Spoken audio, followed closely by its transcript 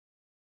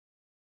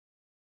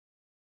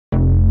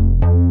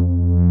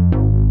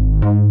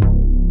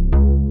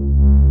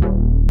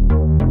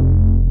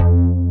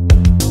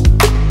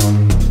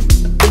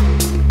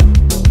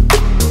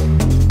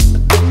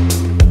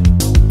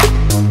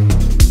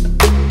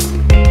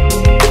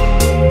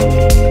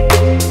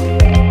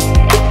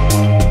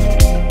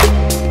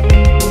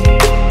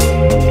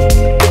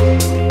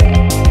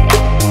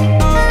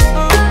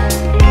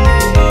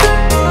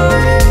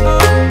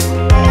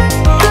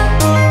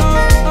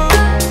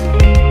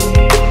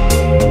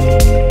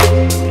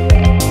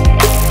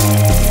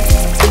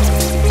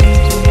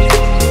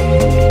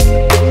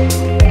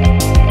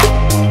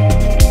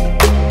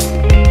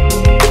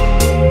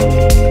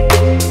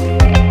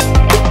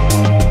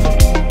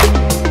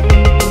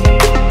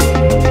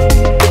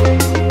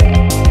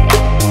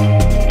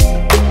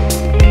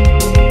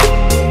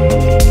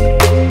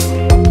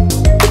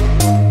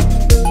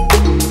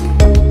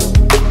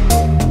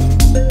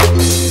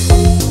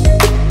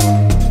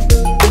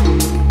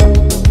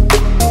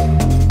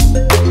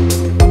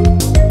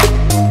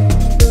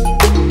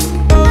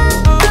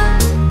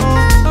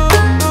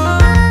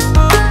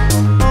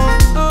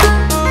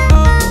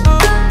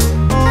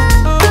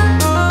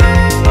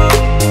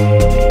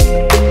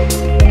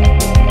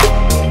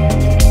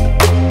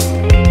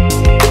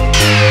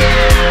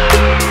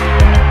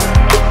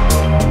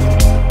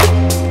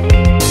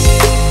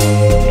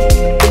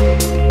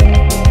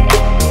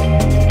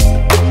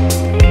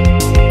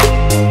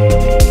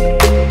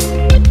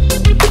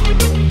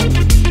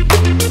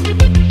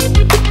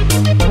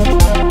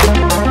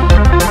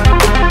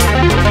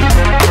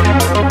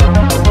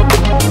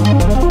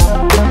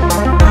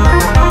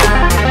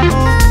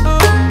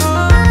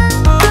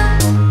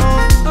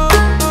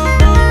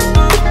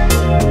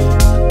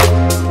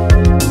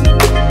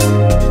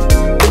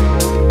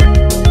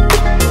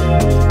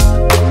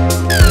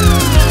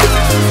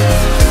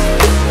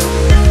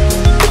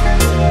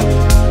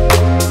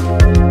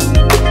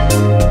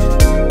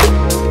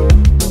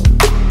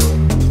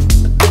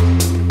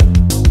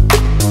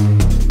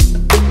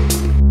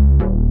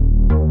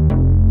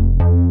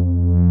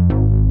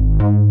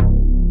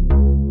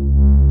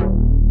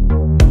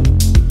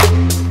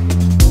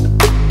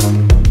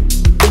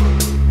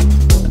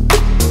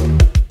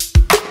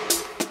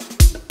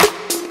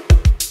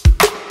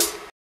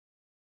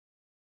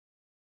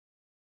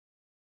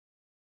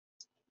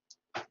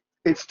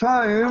It's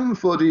time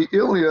for the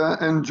Ilya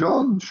and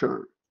John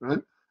show,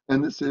 right?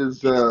 And this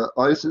is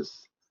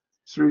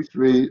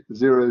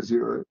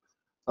ISys3300,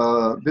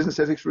 Business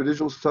Ethics for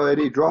Digital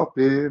Society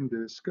drop-in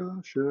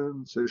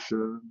discussion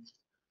session.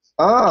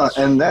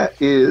 And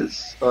that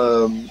is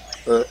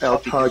our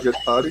target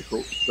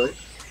article, right?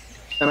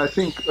 And I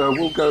think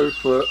we'll go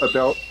for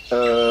about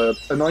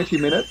 90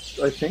 minutes,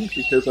 I think,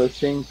 because I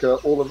think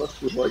all of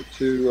us would like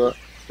to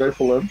go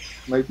for lunch,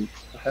 maybe,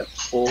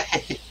 perhaps, or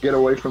get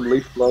away from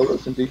leaf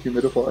blowers and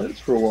dehumidifiers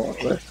for a while,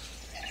 right?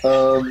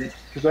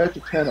 Because I had to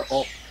turn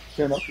up,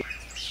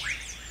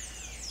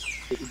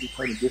 it would be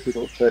kind of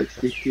difficult to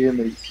actually hear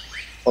me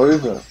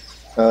over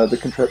the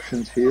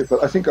contraptions here,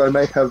 but I think I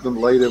may have them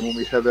later when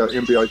we have our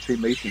MBIT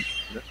meeting,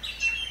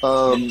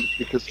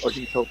 because I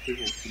can tell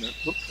people,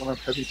 look what I'm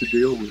having to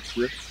deal with.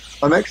 Yeah?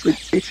 I'm actually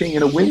teaching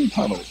in a wind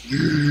tunnel.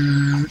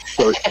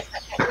 So,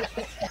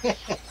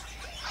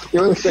 you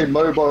always say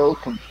mobile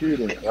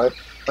computing, right?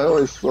 I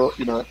always thought,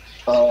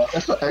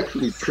 that's not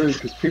actually true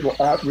because people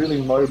aren't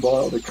really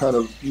mobile. They're kind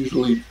of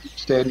usually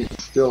standing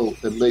still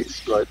at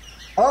least, right?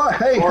 Oh,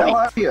 hey, how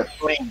are you?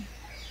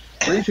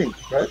 Greetings,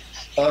 right?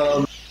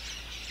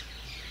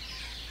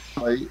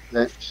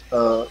 That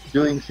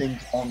doing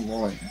things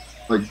online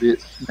like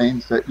this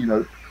means that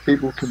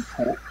people can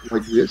talk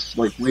like this,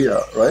 like we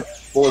are, right?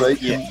 Or they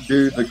can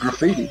do the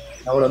graffiti. You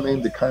know what I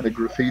mean? The kind of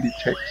graffiti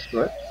text,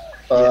 right?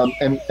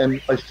 And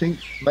I think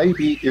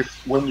maybe if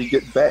when we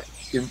get back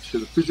into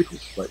the physical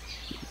space,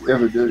 if we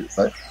ever do,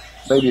 right?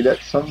 Maybe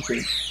that's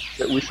something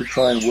that we should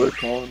try and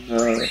work on,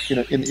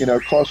 in our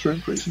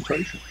classroom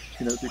presentations,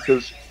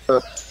 because I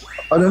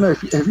don't know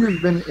if have you ever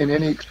been in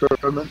any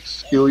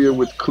experiments, Ilya,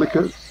 with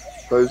clickers,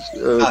 those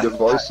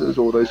devices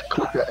or those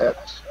clicker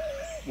apps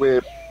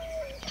where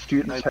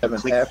students have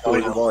an app or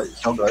a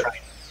device, right?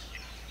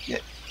 Yeah.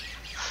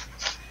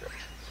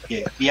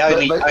 Yeah. The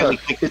only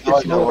clicker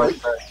I know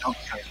of dog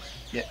training.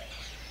 Yeah.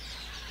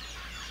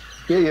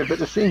 Yeah, but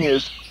the thing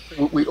is,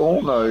 we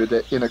all know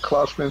that in a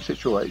classroom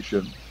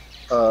situation,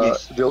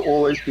 there'll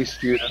always be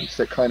students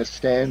that kind of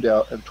stand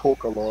out and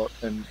talk a lot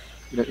and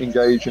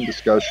engage in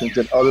discussions,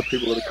 and other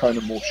people that are kind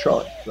of more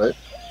shy, right?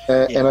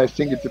 And I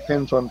think it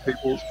depends on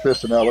people's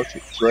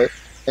personalities, right?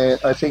 And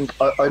I think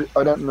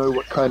I don't know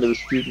what kind of a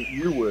student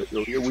you were,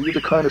 Ilya. Were you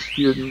the kind of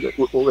student that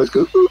would always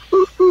go, ooh,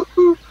 ooh, ooh,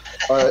 ooh.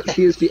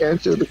 Here's the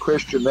answer to the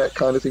question, that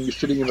kind of thing. You're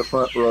sitting in the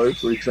front row,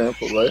 for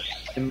example, right?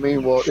 And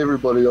meanwhile,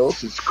 everybody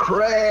else is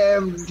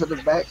crammed into the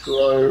back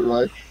row,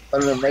 right? I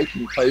don't know,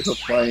 making paper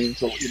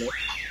planes or, I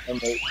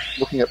don't know,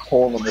 looking at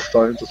porn on their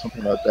phones or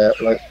something like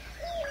that, right?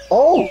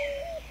 Oh!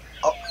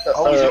 I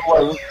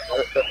was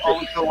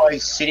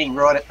always sitting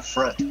right at the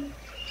front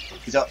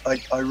because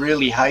I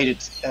really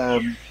hated,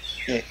 not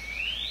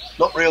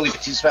really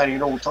participating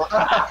at all the time.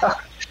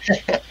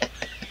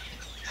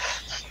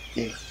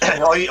 Yeah.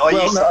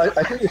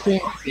 I think you're saying.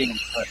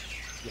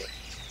 Yeah.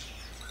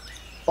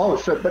 Oh,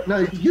 but no,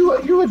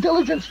 you a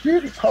diligent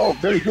student. Oh,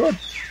 very good,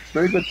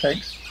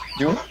 thanks.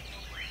 You,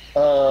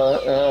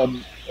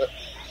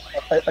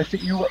 I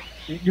think you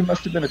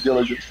must have been a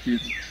diligent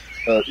student.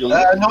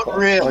 Not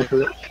really.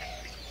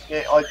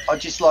 Yeah, I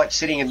just like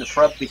sitting in the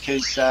front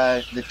because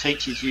the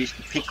teachers used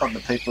to pick on the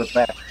people at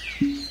back.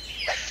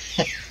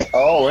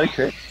 Oh,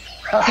 okay.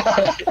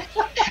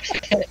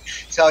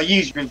 So I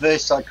use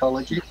reverse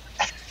psychology.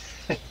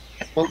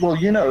 Well,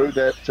 you know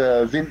that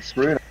Vince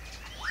Bruno,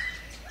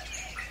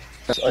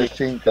 I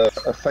think, a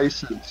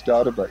Faces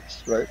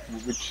database, right,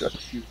 which I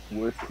think he's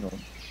working on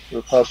for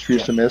the past few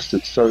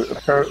semesters. So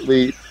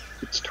apparently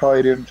it's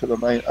tied into the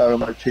main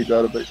RMIT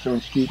database. So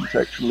when students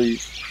actually,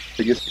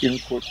 I guess,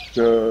 input,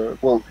 the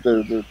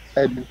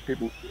admin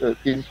people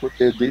input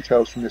their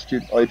details from their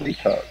student ID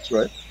cards,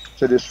 right?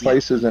 So there's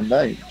faces and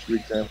names, for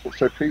example.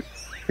 So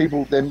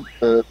people then,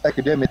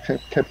 academics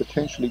can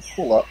potentially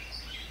pull up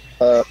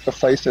a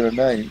face and a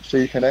name, so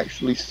you can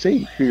actually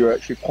see who you're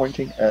actually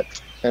pointing at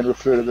and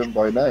refer to them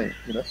by name,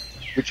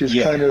 which is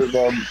kind of,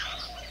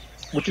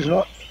 which is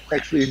not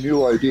actually a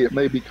new idea. It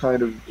may be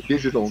kind of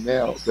digital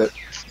now, but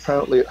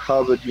apparently at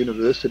Harvard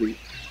University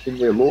in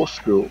their law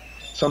school,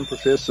 some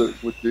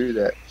professors would do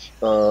that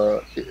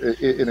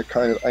in a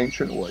kind of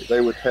ancient way.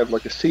 They would have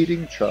like a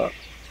seating chart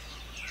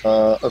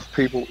of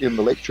people in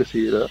the lecture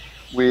theatre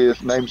with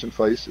names and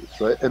faces,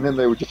 right? And then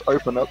they would just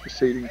open up the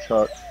seating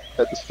chart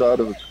at the start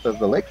of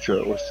the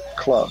lecture or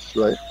class,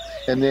 right?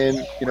 And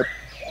then,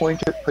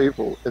 point at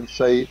people and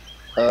say,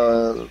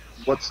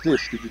 what's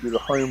this? Did you do the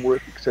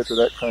homework, etc.,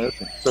 that kind of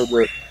thing. So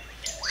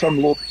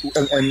some law,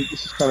 and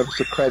this is kind of a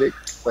Socratic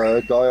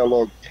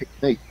dialogue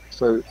technique.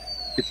 So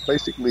it's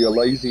basically a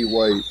lazy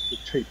way to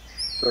teach.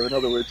 So in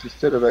other words,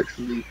 instead of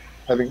actually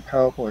having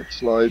PowerPoint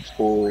slides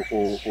or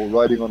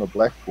writing on a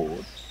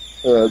blackboard,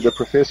 the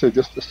professor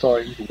just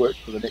assigns work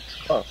for the next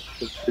class.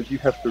 Because you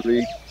have to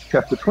read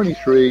chapter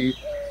 23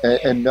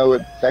 and know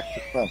it back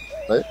to front,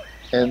 right?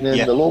 And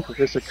then the law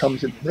professor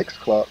comes in the next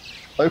class,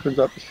 opens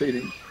up the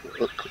seating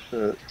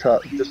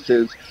chart and just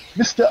says,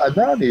 Mr.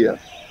 Anania,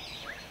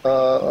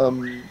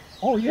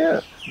 oh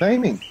yeah,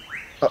 naming,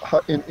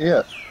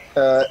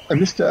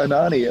 Mr.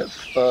 Ananiev,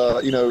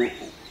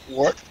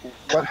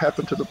 what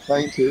happened to the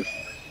plaintiff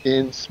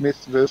in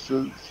Smith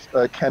versus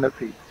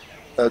Canopy,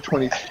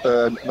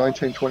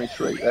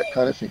 1923, that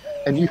kind of thing.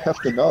 And you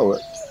have to know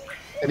it.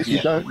 And if you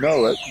Yeah. don't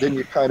know it, then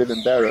you're kind of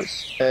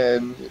embarrassed,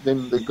 and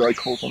then the guy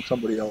calls on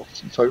somebody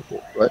else and so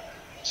forth, right?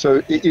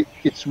 So Yeah.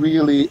 it's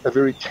really a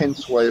very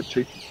tense way of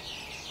teaching.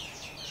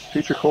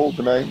 Teacher called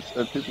the names,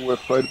 and people were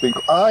afraid of being.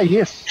 Ah,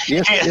 yes,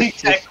 yes, Yeah, yes,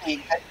 yes.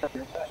 exactly.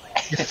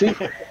 You see,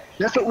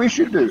 that's what we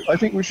should do. I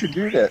think we should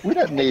do that. We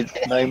don't need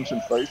names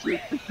and faces.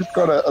 We've just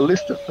got a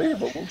list of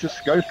people. We'll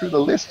just go through the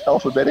list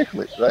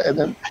alphabetically, right? And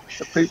then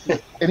the people,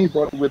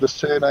 anybody with a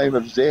surname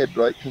of Z,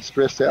 right, can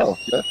stress out.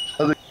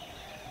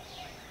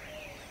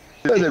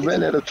 They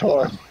ran out of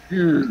time.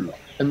 Phew.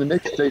 And the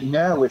next day,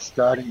 now we're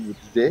starting with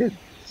Z.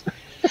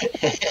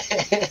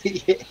 Yeah.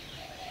 Yeah.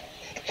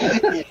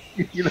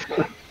 you know,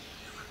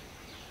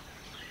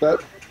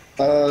 but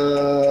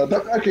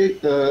but okay.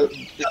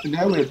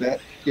 Now we're back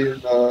in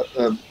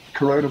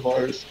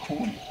coronavirus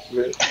corner,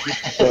 where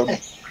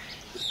this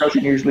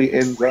discussion usually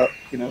ends up.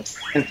 And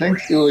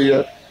thanks,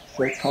 Ilya,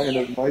 for kind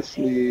of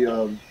nicely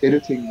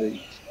editing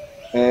these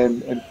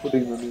and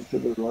putting them into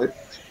the right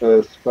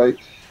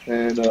space.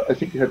 And I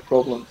think you had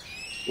problems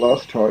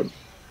last time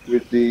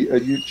with the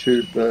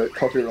YouTube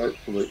copyright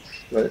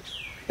police, right?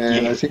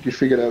 And I Yes. think you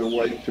figured out a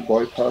way to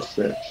bypass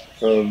that.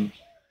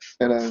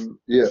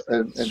 Yeah,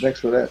 and thanks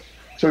for that.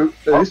 So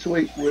this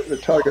week, the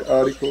target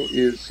article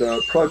is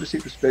privacy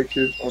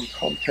perspectives on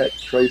contact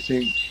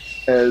tracing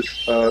as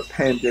a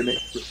pandemic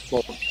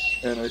response.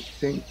 And I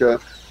think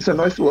it's a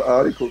nice little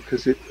article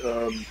because it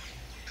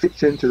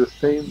fits into the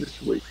theme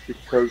this week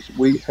because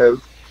we have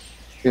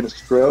in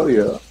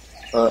Australia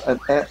an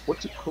app.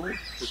 What's it called?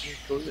 The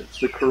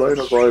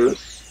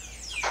coronavirus.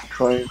 I'm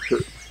trying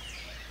to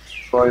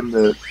find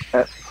the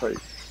app page.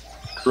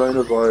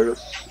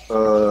 Coronavirus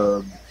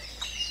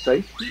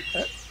safety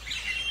app.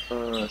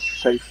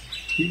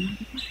 Safety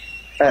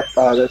app.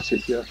 Ah, that's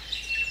it. Yeah.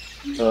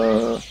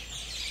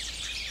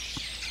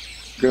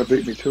 Gonna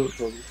beat me to it,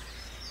 probably.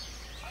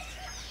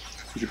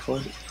 Did you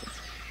find it?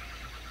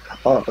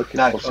 Ah, okay.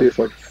 No. I'll see if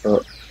I.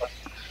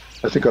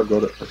 I think I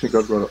got it. I think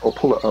I got it. I'll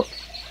pull it up.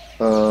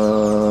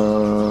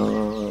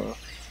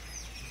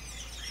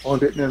 On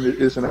Vietnam, there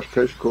is an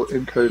application called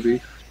MCOV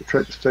to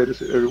track the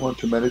status of everyone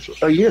to manage.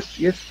 Oh, yes,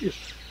 yes, yes.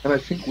 And I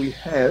think we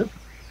have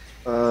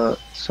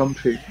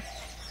something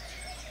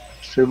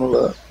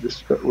similar.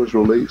 This that was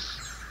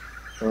released.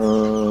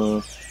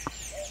 Come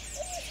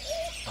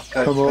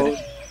on.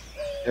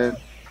 And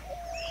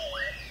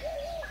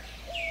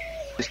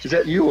is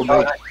that you or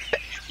me?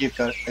 You've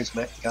got it. There's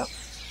me. Go.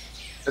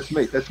 That's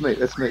me. That's me.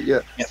 That's me.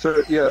 Yeah. Yep.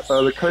 So yeah,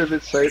 the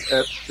COVID Safe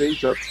app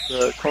speeds up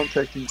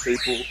contacting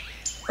people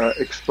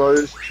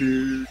exposed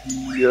to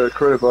the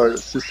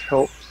coronavirus. This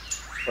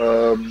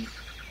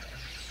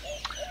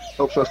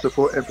helps us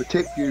support and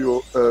protect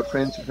you, your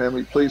friends and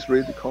family. Please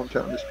read the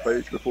content on this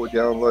page before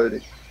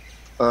downloading.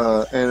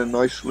 And a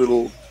nice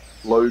little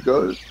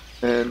logo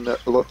and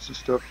lots of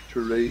stuff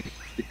to read,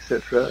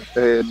 etc.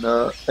 And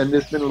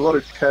there's been a lot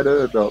of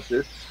chatter about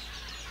this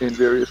in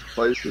various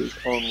places,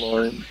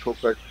 online,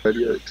 talkback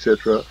radio,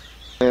 etc.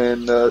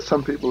 And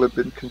some people have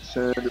been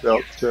concerned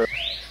about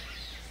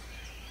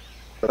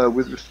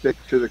with respect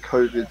to the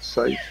COVID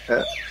Safe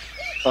app.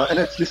 And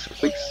it's this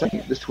week's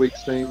theme. This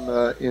week's theme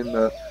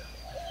in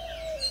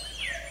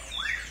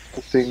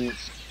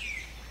things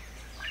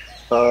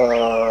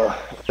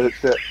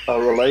that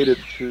are related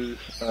to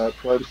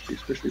privacy,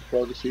 especially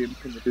privacy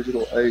in the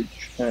digital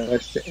age.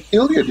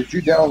 Ilya, did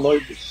you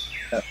download this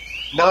app?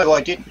 No,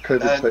 I didn't.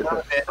 COVID Safe none,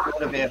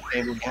 app? of our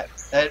family have.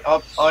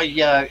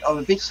 I'm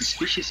a bit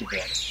suspicious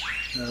about it.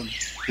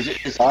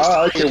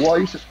 Okay. Why are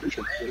you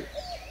suspicious?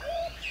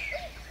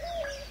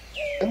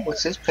 It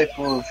says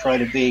people are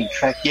afraid of being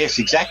tracked. Yes,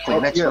 exactly.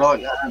 That's yeah.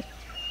 right.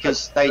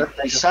 Because they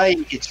say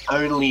it's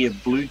only a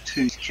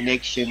Bluetooth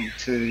connection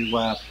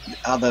to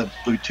other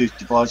Bluetooth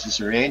devices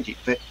around you.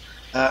 But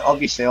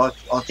obviously, I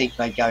think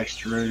they go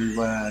through,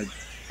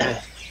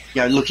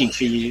 looking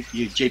for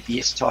your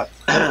GPS type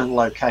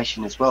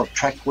location as well,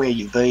 track where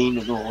you've been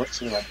and all that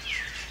sort of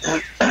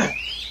thing.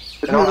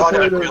 And I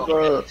don't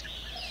really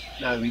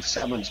know if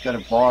someone's got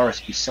a virus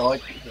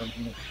beside you.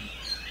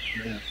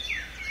 Yeah.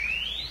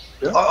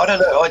 I don't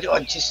know. I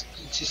just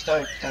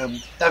don't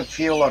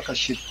feel like I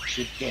should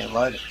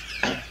download it.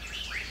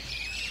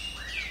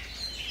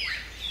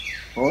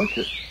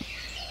 Okay.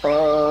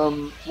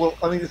 Well,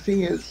 I mean, the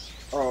thing is,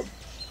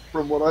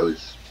 from what I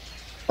was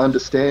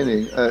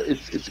understanding,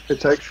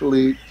 it's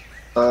actually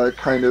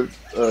kind of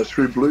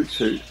through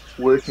Bluetooth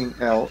working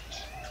out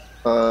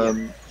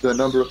the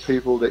number of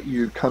people that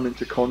you come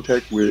into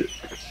contact with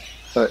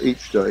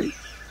each day,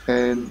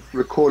 and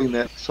recording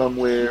that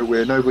somewhere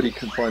where nobody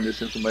can find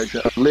this information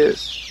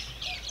unless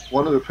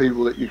one of the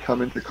people that you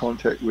come into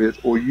contact with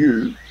or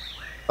you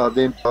are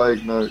then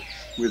diagnosed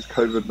with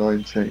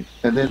COVID-19,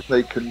 and then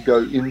they can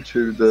go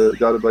into the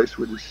database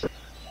where this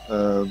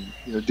location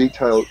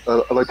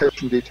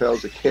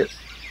details are kept,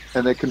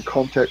 and they can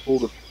contact all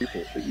the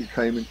people that you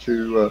came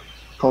into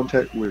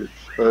contact with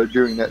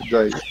during that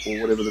day or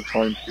whatever the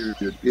time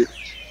period is.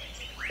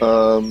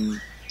 Um,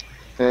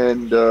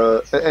 and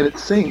it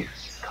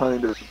seems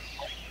kind of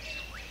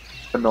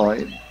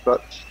benign,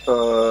 but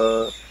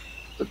the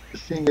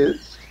thing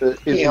is in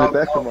Yeah, the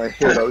back of my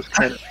head, I was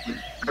kind of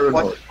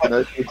paranoid. You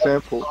know, for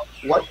example,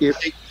 what if?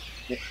 see,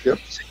 Yep,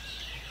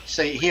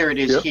 see, here it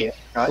is yep, here,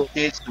 right? cool,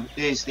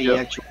 There's the yep,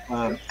 actual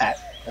app,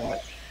 right?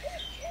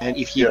 And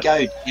if you yep.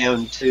 go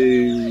down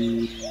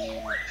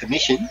to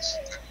permissions,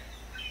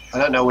 I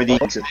don't know whether you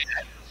can see Okay.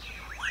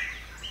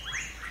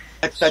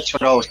 that. That's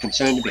what I was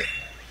concerned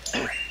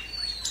about.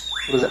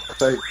 What does that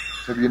say?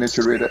 Maybe you need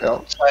to read it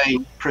out.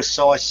 Saying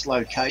precise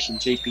location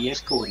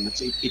GPS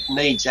coordinates. It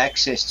needs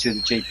access to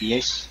the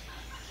GPS,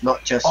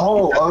 not just it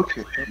Oh,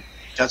 okay.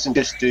 doesn't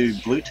just do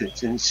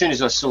Bluetooth. And as soon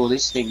as I saw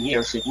this thing here,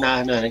 I said,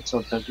 no, no, it's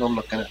not, I'm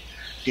not going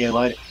to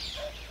download it.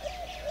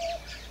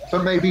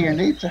 But maybe you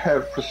need to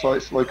have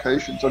precise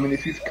locations. I mean,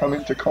 if you've come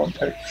into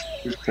contact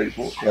with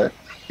people, right?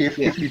 Yeah,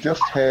 If you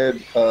just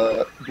had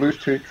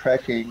Bluetooth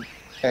tracking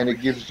and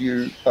it gives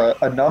you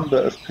a number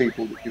of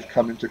people that you've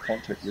come into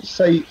contact with.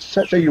 Say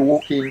you're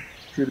walking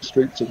through the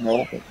streets of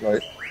Melbourne,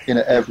 right? In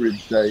an yeah,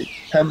 average day,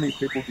 how many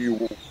people do you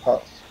walk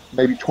past?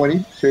 Maybe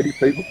 20, 30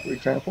 people, for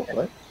example,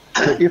 right?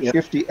 So yeah.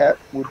 if the app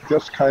would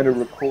just kind of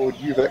record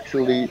you've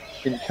actually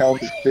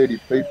encountered 30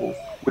 people,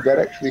 would that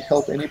actually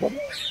help anybody?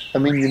 I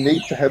mean, you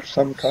need to have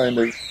some kind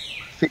of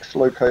fixed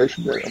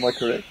location there. Am I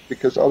correct?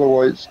 Because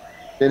otherwise,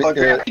 then I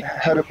agree.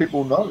 how do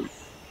people know?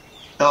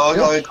 No,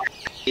 Yeah. I agree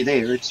with you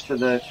there. It's for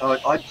the.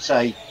 I'd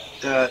say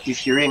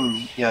if you're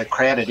in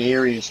crowded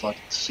areas like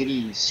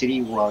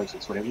city wise,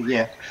 it's whatever.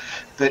 Yeah,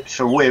 but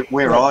for where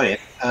Right.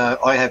 I am,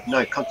 I have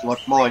no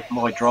contact. Like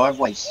my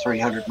driveway is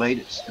 300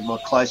 metres, and my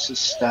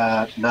closest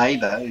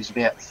neighbour is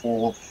about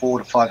four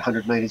to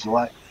 500 metres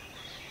away.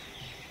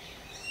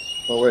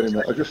 Oh, wait a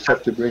minute. I just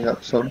have to bring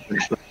up something.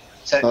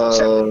 So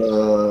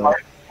Uh,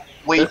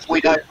 that's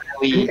we don't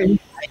really any, need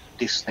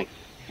this thing,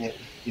 yeah,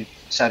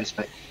 so to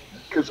speak.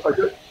 because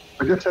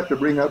I just have to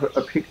bring up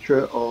a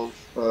picture of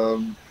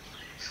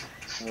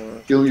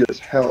Ilya's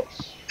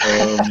house.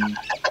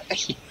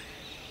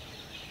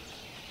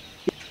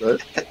 Right.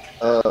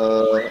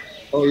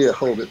 Oh yeah,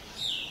 hold it.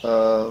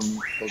 I'll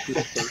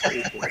just post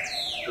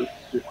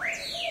it.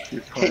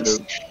 He's kind It's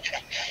of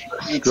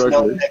it's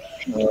not struggling.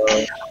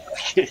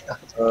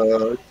 Uh,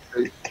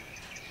 okay.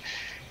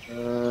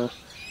 Uh,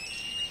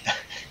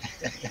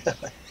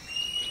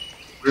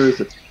 where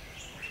is it?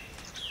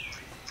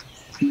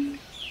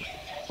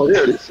 Oh,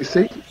 there it is. You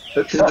see,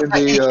 that's him in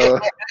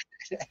the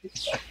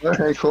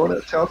right-hand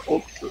corner. South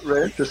Auckland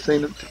Ranch, the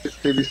scene of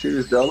TV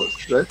series Dallas,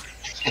 right?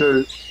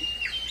 So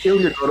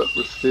Ilya got it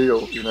for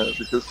steal, you know,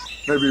 because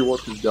nobody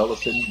watches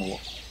Dallas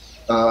anymore.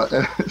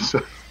 And, so,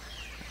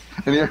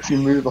 and he actually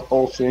moved the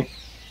whole thing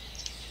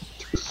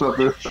to a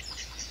suburb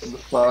in the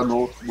far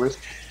northwest,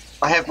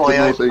 I have the my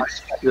own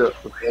northeast. Yeah.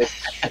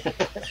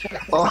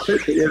 Oh,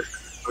 yes.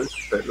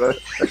 Right.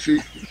 Actually,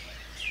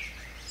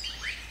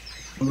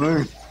 the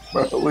moon,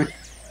 apparently,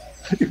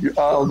 if you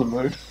are on the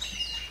moon.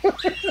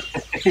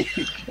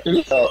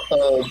 Anyhow,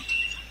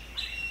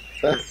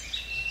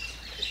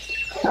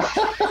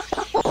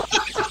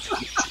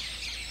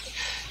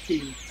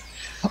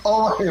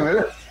 oh, wait a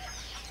minute.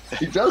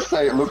 He does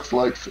say it looks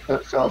like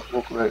South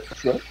Auckland,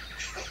 right?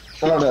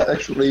 No, no,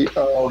 actually,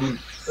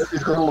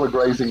 he's got a lot of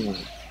grazing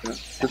land. Yeah.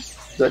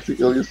 It's actually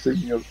Ilya's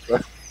thinking of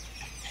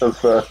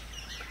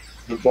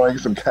buying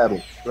some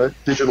cattle, right?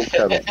 Digital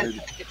cattle, maybe.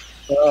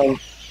 Um,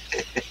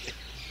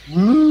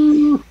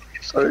 woo!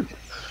 So,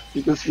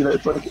 because you know,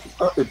 it's like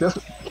it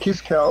doesn't.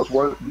 His cows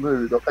won't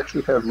moo. They'll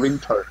actually have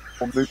ringtone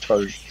or moo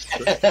tone.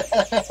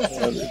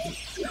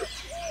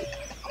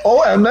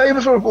 Oh, our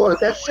neighbours reported.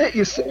 That's it.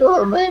 You see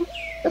what I mean?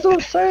 That's what I'm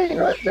saying,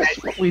 right? That's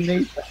what we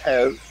need to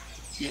have.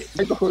 Yeah.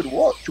 Neighbourhood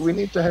watch. We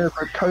need to have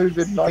a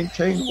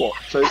COVID-19 watch.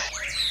 So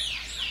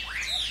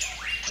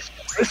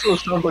I saw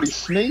somebody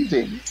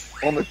sneezing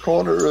on the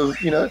corner of,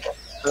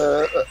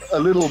 a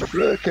little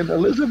jerk in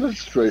Elizabeth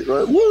Street,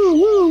 right? Woo,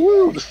 woo,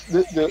 woo.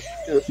 The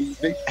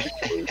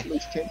Victoria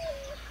Police team.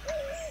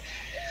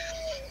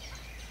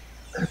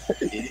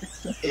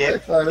 Yeah,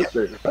 That kind of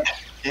thing, right?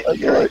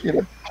 yeah, Like, you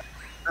know,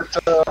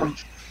 but,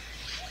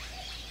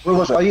 what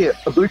was it? Oh, yeah,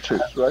 a Bluetooth,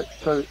 right?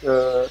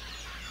 So,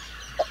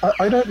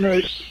 I don't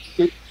know.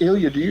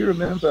 Ilya, do you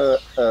remember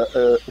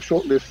a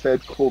short-lived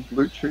fad called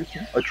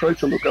Bluetoothing? I tried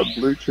to look up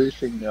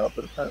Bluetoothing now,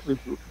 but apparently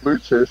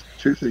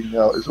Bluetoothing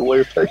now is a way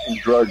of taking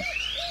drugs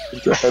in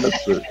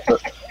Johannesburg.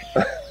 But,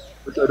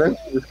 which I don't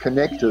think is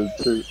connected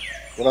to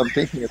what I'm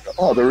thinking about.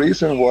 Oh, the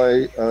reason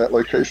why that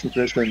location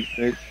person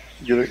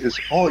is,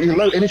 oh, you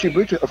low energy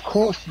Bluetooth. Of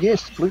course,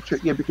 yes, Bluetooth.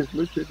 Yeah, because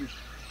Bluetooth is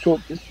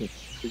short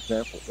distance, for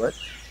example, right?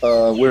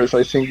 Whereas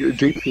I think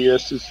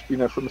GPS is,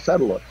 from a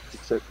satellite,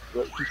 etc.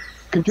 Right? Just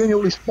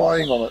continually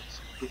spying on it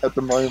at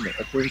the moment.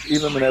 I think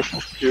even the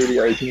National Security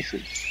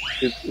Agency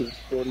is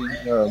recording,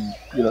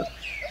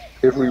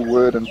 every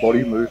word and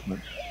body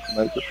movement you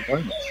make at the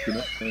moment,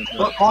 and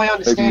my maybe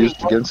understanding used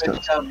was against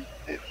us.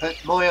 but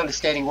my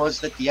understanding was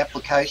that the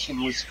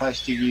application was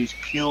supposed to use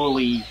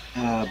purely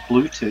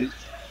Bluetooth,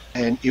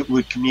 and it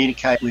would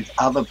communicate with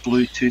other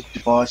Bluetooth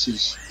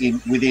devices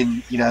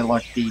within,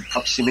 like the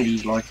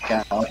proximity, like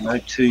I don't know,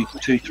 3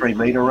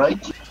 meter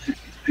range.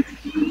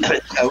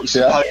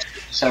 Yeah,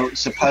 So it was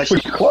supposed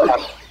pretty to pick close. up,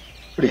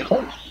 Pretty yeah,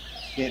 close.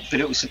 yeah, but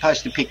it was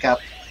supposed to pick up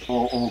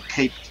or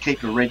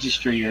keep a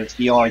registry of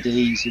the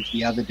IDs of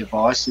the other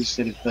devices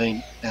that have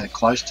been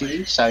close to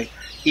you. So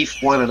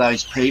if one of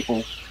those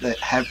people that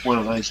have one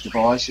of those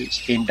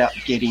devices end up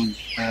getting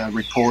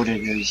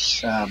reported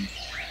as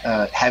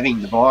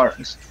having the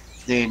virus,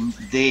 then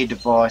their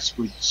device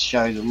would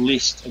show the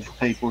list of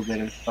people that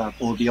have,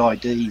 or the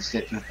IDs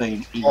that have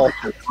been in Oh,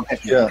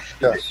 contact with. yeah,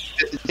 yeah,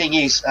 But the thing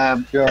is,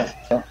 yeah.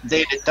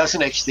 then it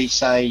doesn't actually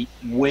say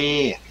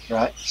where,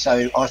 right?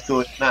 So I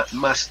thought, no,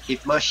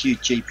 it must use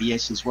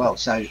GPS as well.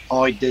 So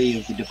ID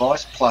of the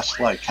device plus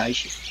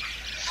location.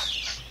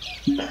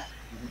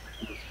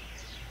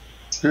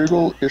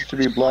 Google is to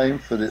be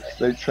blamed for this.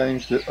 They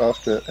changed it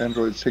after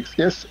Android 6.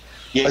 Yes, I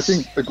Yes,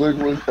 think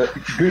Google is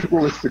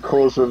the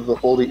cause of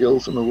all the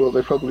ills in the world.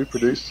 They probably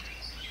produced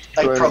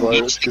they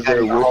probably coronavirus because they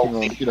instigated were the whole working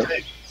on, thing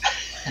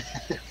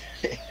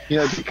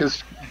too.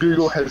 because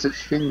Google has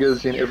its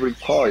fingers in every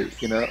pie.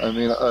 I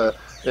mean,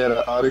 they had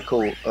an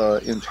article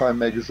in Time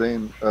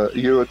magazine a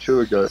year or two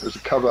ago. It was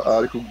a cover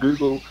article.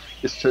 Google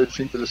is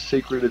searching for the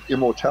secret of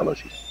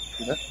immortality.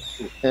 You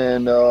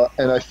know,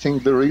 and I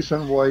think the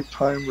reason why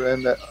Time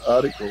ran that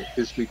article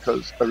is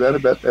because around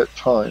about that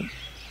time,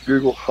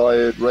 Google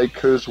hired Ray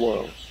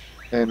Kurzweil,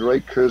 and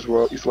Ray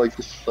Kurzweil is like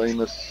this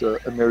famous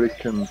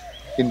American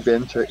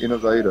inventor,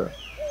 innovator.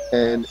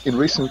 And in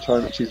recent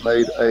times, he's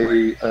made a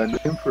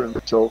name for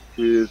himself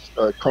with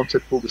a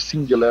concept called the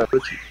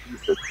singularity. You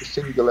heard the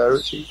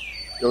singularity,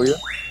 Ilya?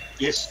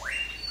 Yes,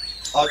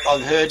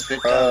 I've heard,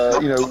 but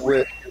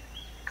Where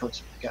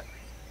concept. Yeah.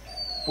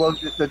 well,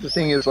 the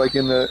thing is, like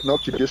in the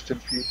not too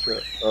distant future,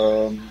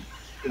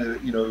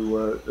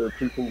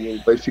 people will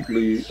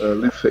basically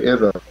live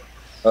forever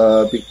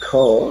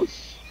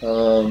because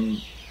they'll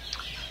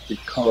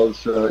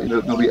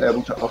be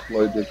able to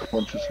upload their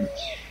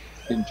consciousness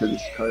into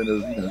this kind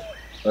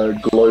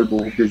of global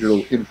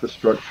digital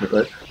infrastructure,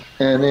 right?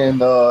 And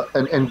then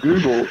and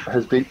Google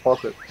has deep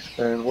pockets,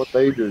 and what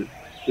they do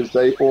is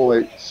they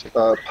always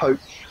poach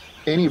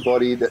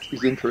anybody that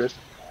is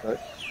interested, right?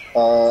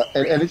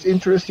 And it's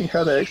interesting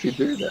how they actually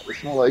do that.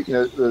 It's not like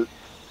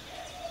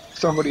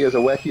somebody has a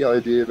wacky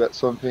idea about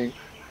something,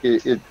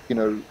 it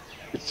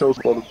sells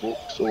a lot of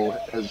books or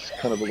has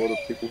kind of a lot of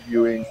people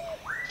viewing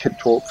TED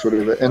Talks,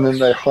 whatever, and then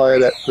they hire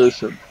that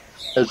person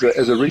as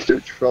a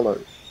research fellow.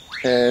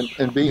 And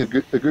being a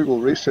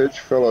Google research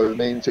fellow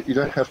means that you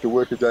don't have to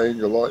work a day in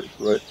your life,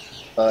 right?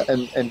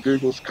 And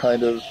Google's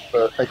kind of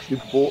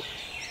actually bought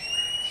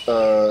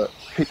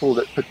people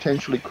that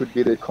potentially could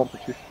be their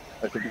competition.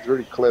 I think it's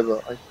very clever.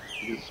 I think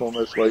it's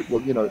almost like,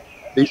 well,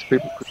 these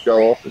people could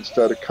go off and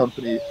start a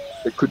company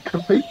that could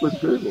compete with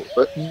Google.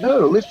 But no,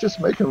 let's just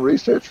make them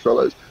research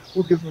fellows.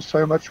 We'll give them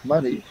so much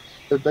money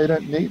that they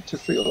don't need to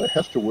feel they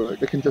have to work.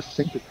 They can just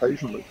think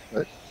occasionally,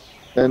 right?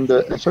 And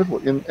so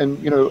forth.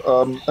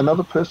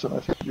 Another person I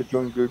think who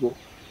joined Google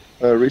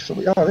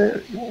recently. Oh,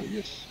 there. Oh,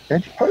 yes.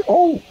 Andy Pope.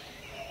 Oh,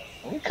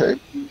 okay.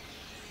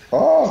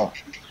 Ah,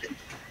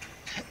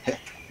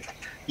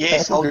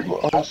 Yes, Apple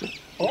Google. Awesome.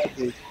 Oh,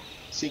 the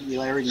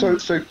singularity. so,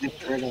 so,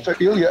 so,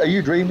 Ilya, are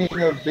you dreaming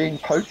of being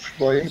poached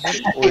by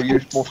anybody, or are you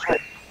more?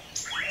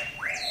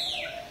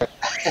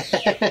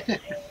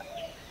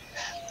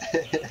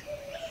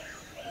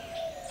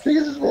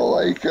 Because it's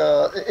more like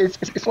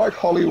it's like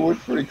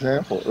Hollywood, for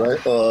example, right?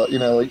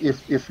 Like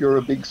if you're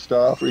a big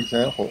star, for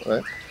example,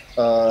 right?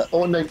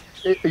 Or no,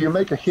 you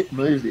make a hit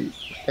movie,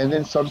 and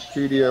then some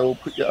studio will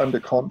put you under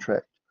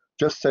contract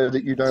just so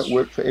that you don't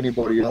work for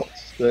anybody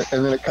else, right?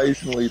 And then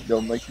occasionally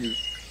they'll make you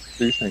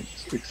do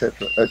things,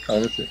 etc. That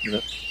kind of thing,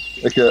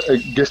 like a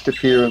guest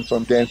appearance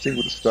on Dancing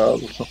with the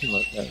Stars or something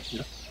like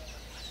that.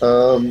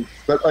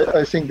 But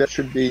I think that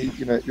should be,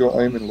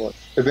 your aim in life.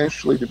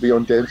 Eventually, to be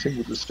on Dancing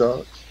with the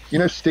Stars. You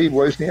know Steve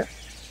Wozniak,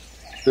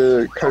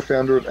 the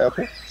co-founder of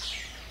Apple,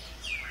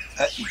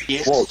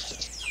 Yes, was.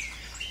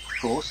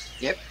 of course.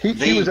 Yep.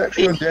 He was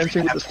actually on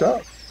Dancing with the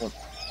Stars.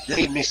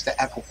 The Mr.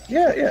 Apple.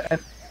 Yeah,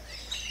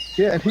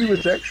 and he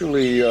was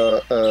actually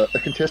a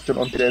contestant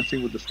on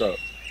Dancing with the Stars.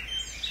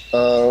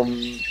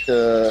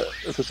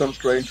 For some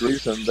strange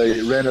reason,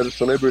 they ran out of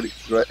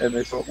celebrities, right? And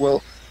they thought,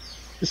 well,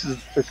 this is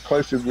as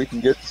close as we can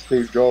get to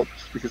Steve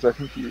Jobs because I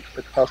think he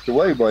had passed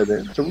away by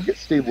then. So we'll get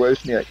Steve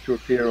Wozniak to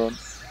appear on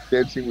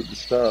Dancing with the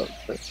Stars.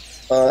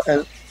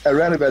 And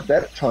around about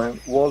that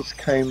time, Woz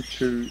came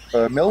to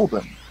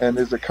Melbourne, and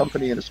there's a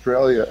company in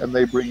Australia, and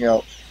they bring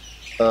out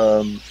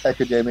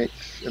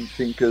academics and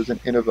thinkers and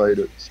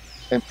innovators,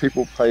 and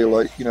people pay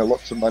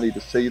lots of money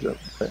to see them.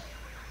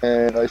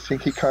 And I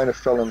think he kind of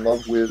fell in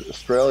love with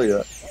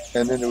Australia,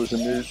 and then there was a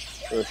news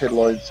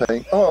headline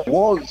saying, "Oh,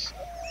 Woz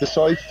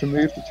decides to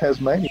move to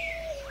Tasmania,"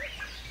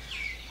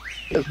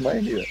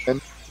 and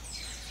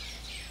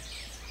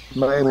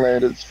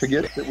mainlanders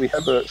forget that we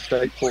have a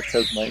state called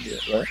Tasmania,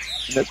 right?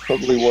 And that's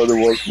probably why the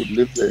Woz would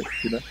live there,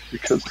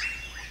 because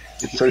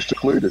it's so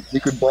secluded. You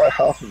could buy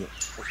half of it,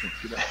 I think,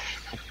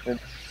 and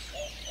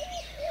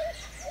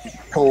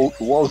called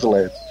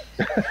Wozland.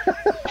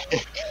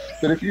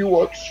 But if you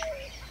watch,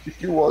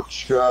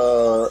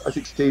 I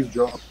think Steve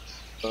Jobs,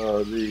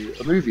 a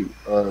movie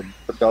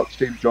about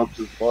Steve Jobs'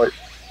 life.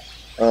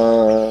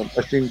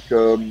 I think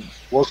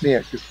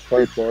Wozniak is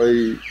played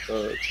by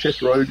Seth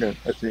Rogen,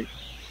 I think,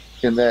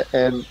 in that,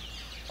 and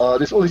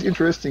there's all these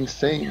interesting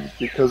scenes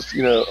because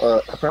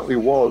apparently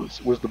was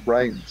the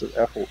brains of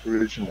Apple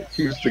originally.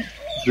 He was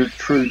the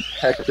true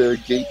hacker,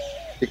 geek,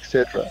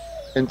 etc.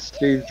 And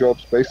Steve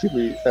Jobs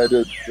basically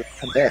added the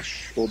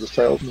panache or the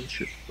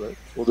salesmanship, right,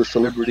 or the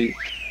celebrity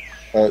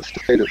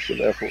status of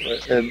Apple,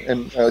 right?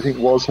 And I think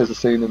Woz has a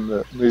scene in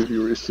the movie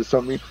where he says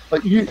something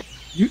like, you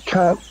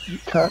can't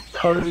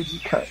code, you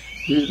can't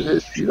do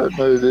this, you don't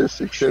know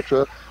this,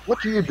 etc.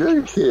 What do you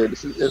do here?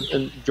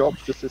 And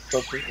Jobs just says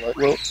something like,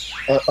 well,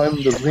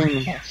 I'm the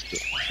ringmaster.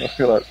 I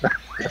feel like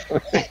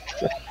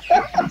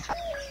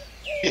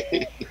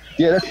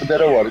yeah, that's the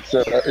better one. It's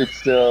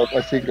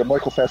I think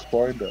Michael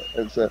Fassbinder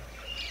as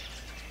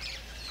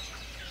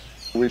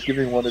he's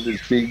giving one of his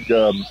big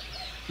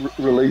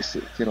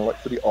releases, like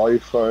for the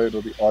iPhone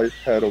or the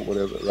iPad or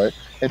whatever, right?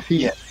 And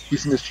Yeah,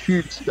 he's in this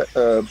huge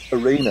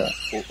arena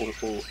or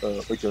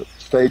like a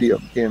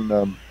stadium in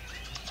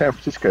San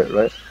Francisco,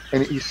 right?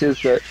 And he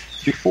says that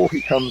before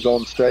he comes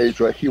on stage,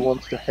 right, he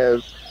wants to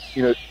have,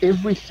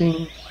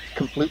 everything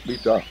completely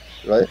done,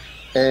 right?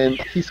 And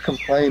he's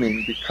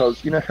complaining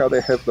because how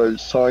they have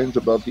those signs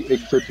above the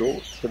exit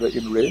doors that are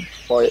in red,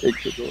 fire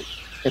exit doors.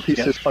 And he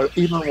yeah. says, I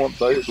even want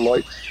those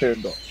lights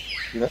turned on,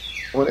 I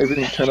want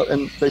everything turned on.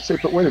 And they say,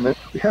 but wait a minute,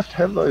 we have to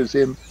have those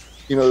in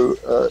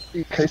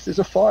case there's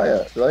a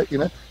fire, right?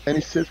 And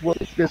he says, well,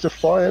 if there's a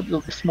fire,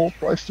 there'll be a small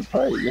price to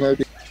pay,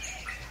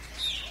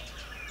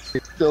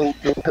 they'll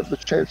have the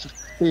chance of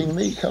seeing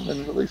me come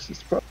and release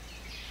this product.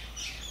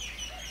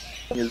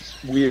 Is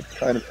weird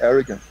kind of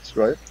arrogance,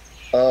 right?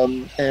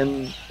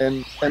 And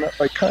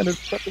I kind of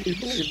probably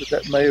believe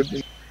that may have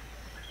been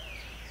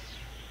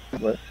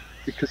right,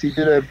 because he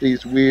did have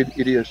these weird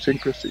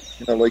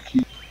idiosyncrasies. Like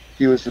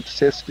he was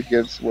obsessed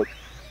against what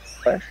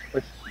flash, I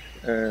think,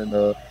 and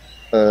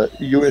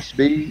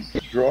USB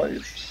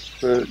drives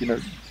for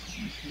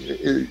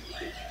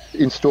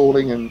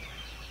installing and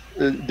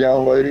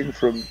downloading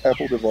from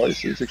Apple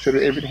devices,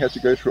 etc. Everything had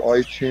to go through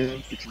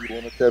iTunes because you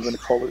wanted to have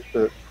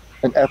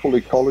an Apple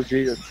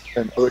ecology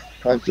and other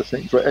kinds of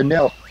things, right? And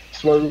now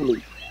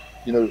slowly,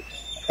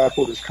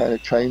 Apple is kind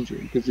of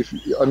changing because I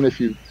don't know if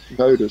you've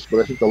noticed, but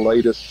I think the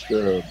latest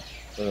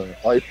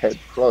iPad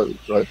Pro,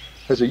 right,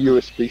 has a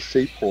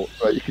USB-C port,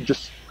 right? You can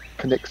just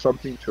connect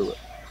something to it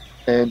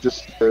and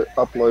just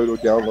upload or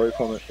download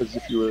from it as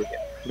if you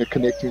were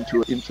connecting to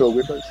an Intel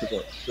Windows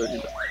device. So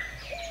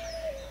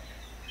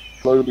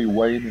slowly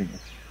waning.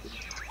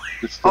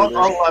 It's still there.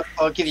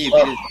 I'll give you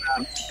a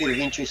bit of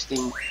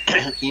interesting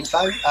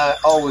info. I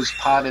was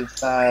part of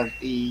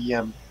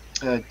the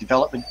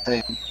development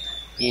team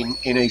in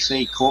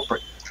NEC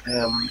corporate,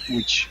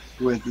 which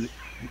were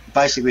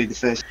basically the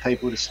first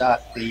people to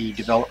start the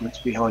developments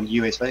behind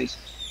USBs.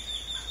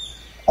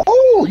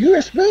 Oh,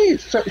 USB.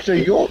 So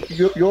you're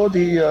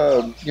the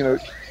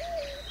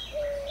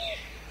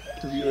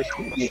to the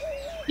USB. Yeah,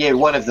 yeah,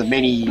 one of the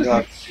many.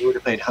 There would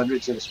have been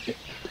hundreds of us.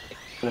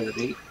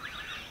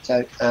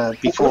 So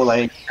before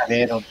they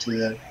came out onto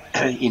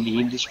in the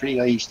industry,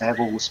 I used to have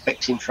all the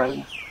specs in front of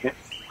me.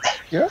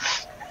 Yeah.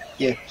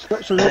 Yeah.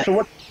 So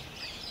what?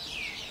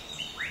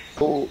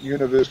 Oh,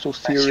 universal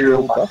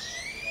serial bus.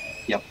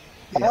 Yep.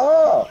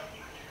 Ah.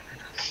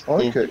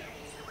 Okay. Yeah.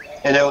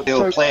 And they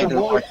were planned.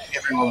 Like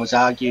everyone was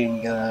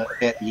arguing about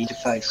the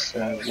interface,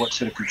 what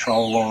sort of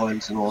control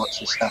lines and all that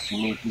sort of stuff.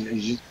 And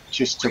it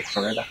just took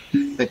forever.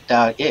 But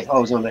yeah, I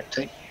was on that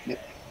team. Yep.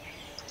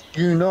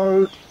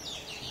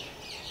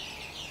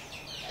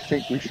 I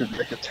think we should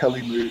make a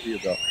telly movie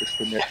about this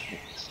for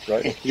Netflix,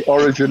 right? The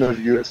origin of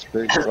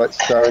USB, right?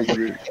 Starring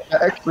you.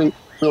 Actually,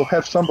 we'll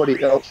have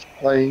somebody else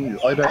playing you.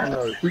 I don't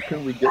know. Who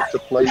can we get to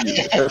play you?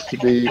 It has to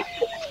be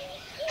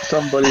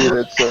somebody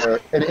that's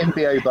an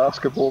NBA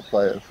basketball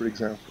player, for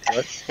example,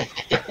 right?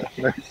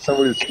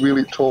 Somebody that's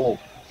really tall,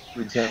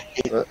 for example.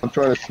 Right? I'm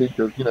trying to think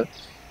of,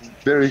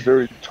 very,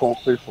 very tall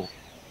people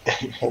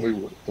in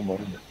Hollywood at the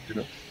moment,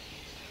 But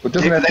it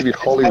doesn't have to be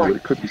Hollywood.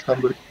 It could be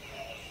somebody.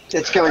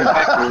 It's going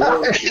back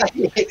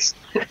to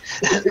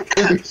It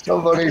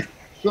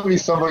could be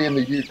somebody in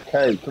the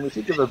UK. Can we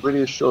think of a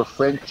British or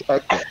French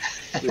actor?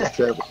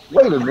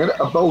 Wait a minute,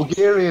 a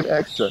Bulgarian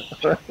actor.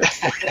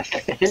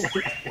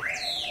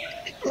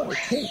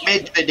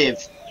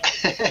 Medvedev.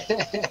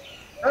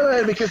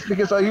 No,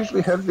 because I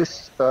usually have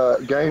this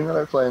game that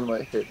I play in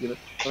my head. When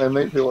I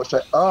meet people, I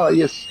say,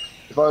 yes,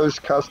 if I was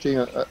casting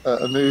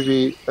a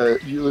movie,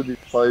 you would be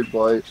played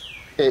by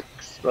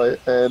X, right?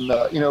 And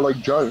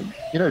like Joan,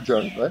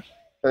 Joan, right?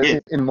 Yeah.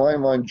 In my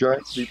mind, Joan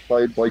would be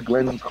played by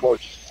Glenn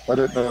Close. I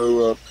don't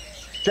know,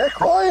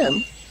 Jack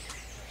Ryan.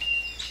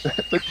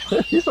 But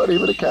he's not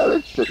even a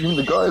character. Even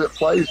the guy that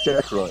plays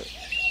Jack Ryan.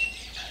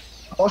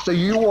 Oh, so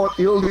you want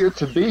Ilya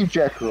to be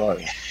Jack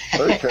Ryan?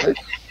 Okay.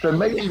 So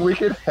maybe we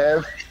could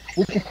have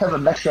a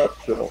mashup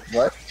film,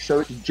 right? So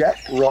it's Jack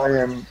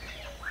Ryan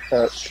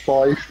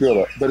spy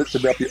thriller, but it's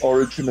about the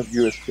origin of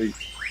USB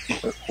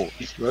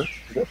ports, right?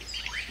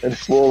 And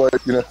it's more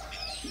like,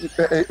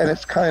 and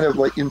it's kind of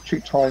like in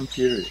two time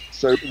periods.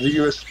 So the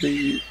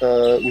USB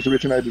was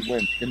originated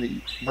when? In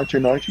the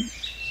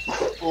 1990s?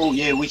 Oh,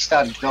 yeah, we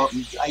started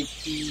in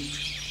 80,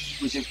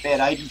 was it about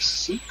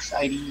 86,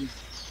 80,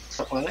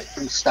 something like that?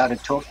 We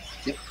started talking.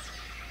 Yep.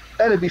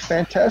 That'd be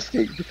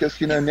fantastic because,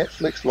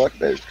 Netflix like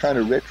those kind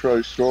of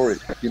retro stories,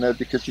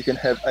 because you can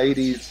have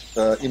 80s,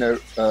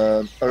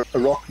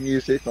 rock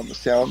music on the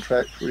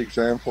soundtrack, for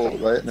example,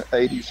 right? And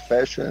 80s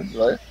fashion,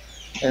 right?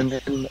 And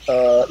then,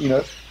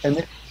 and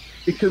then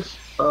because,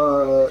 I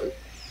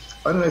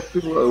don't know if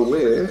people are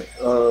aware,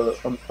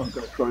 I'm going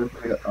to try and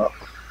bring it up.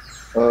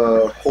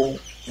 Hall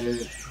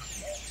and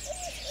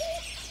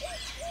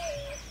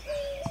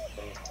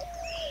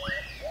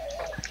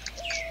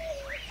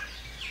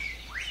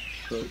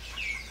so,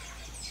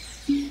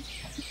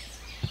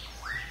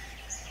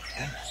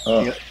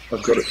 Yep.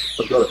 I've got it.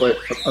 Wait,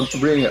 I'm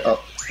bringing it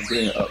up.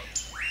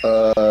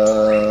 Let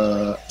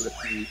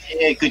me.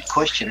 Yeah, good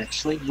question,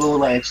 actually. Will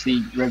they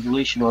actually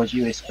revolutionise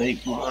USB?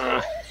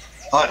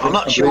 I'm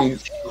not sure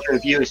if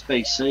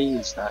USB-C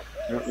and stuff.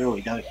 I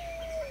really don't.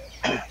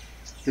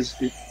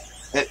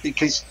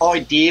 Because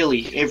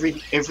ideally,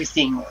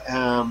 everything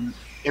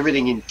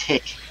in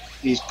tech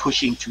is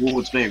pushing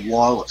towards being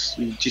wireless.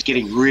 You're just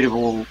getting rid of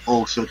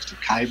all sorts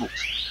of cables.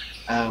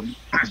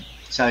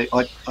 So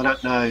I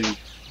don't know.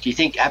 Do you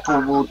think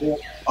Apple will do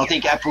it? I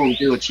think Apple will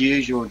do its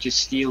usual and just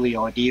steal the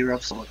idea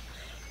of someone.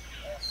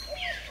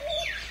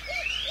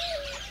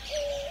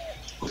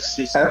 What's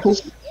this? Apple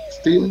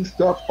stealing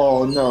stuff?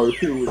 Oh no,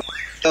 who would?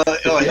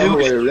 It's the other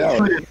way around.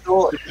 Who would have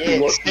thought?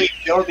 Yeah, Steve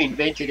Jobs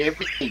invented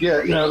everything.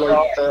 Yeah,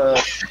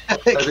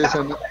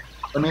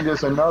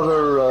 there's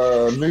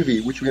another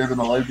movie which we have in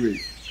the library.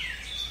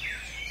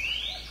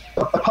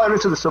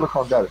 Pirates of the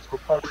Silicon Valley. It's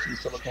called Pirates of the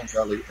Silicon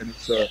Valley, and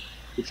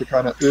it's a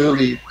kind of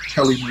early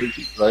telly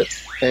movie, right?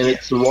 And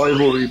it's the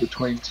rivalry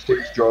between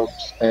Steve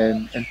Jobs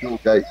and Bill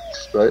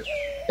Gates, right?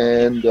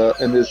 And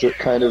there's a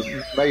kind of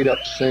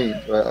made-up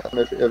scene, right? I don't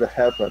know if it ever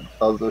happened,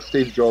 of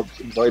Steve Jobs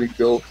inviting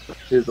Bill to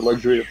his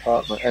luxury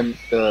apartment, and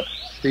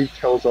Steve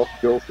tells off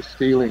Bill for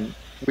stealing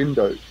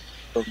Windows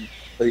from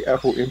the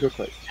Apple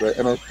interface, right?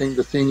 And I think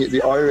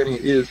the irony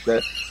is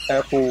that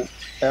Apple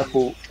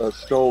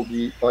stole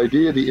the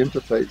idea of the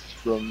interface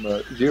from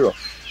Xerox.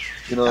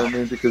 You know what I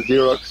mean? Because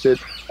Xerox said,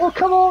 "Oh,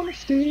 come on,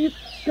 Steve,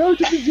 go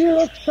to the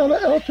Xerox Palo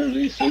Alto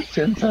Research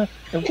Center,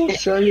 and we'll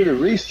show you the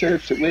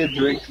research that we're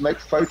doing to make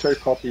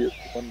photocopiers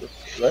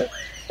wonderful, right?"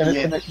 And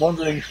it's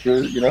wandering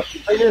through, oh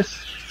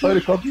yes,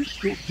 photocopiers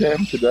still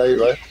jam today,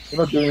 right? They're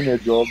not doing their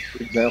job,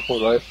 for example,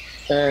 right?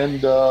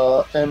 And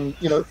oh,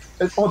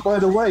 by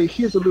the way,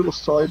 here's a little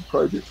side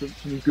project from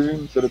some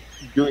goons that are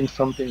doing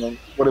something on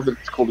whatever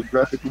it's called, a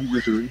graphical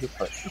user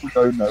interface. It will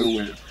go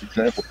nowhere, for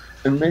example.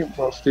 And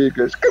meanwhile, Steve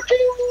goes, ka-ching!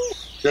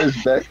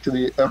 Goes back to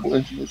the Apple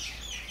engineers.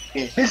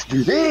 Yeah. Let's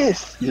do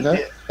this, Yeah.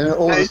 And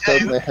all of a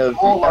sudden they have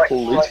the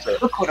Apple Lisa.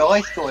 Look what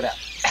I thought up.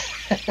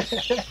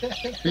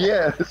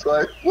 Yeah, it's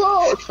like,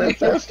 whoa, it's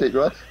fantastic,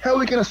 right? How are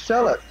we going to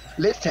sell it?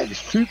 Let's take a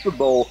Super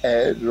Bowl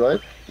ad, right?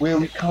 Where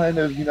we kind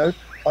of,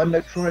 I'm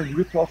going to try and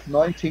rip off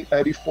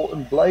 1984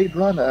 and Blade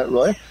Runner,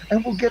 right?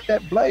 And we'll get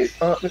that Blade.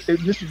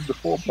 This is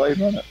before Blade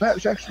Runner. That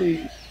was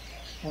actually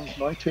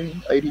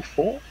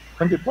 1984.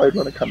 When did Blade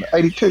Runner come out?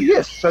 82,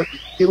 yes. So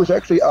it was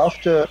actually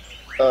after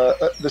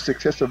the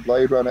success of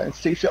Blade Runner. And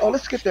Steve said, "Oh,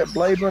 let's get that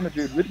Blade Runner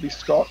dude, Ridley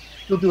Scott.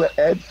 He'll do an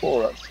ad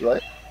for us,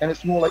 right?" And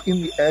it's more like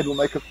in the ad we'll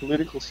make a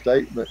political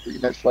statement.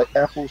 It's like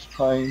Apple's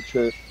trying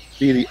to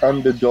be the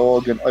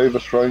underdog and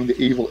overthrowing the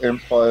evil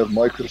empire of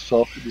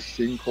Microsoft with this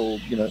thing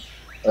called,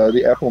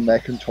 the Apple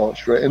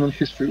Macintosh, right? And then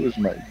history was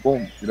made.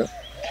 Boom,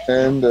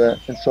 and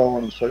so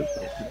on and so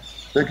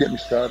forth. Don't get me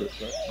started,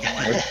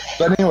 right?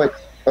 But anyway,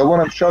 what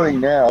I'm showing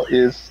now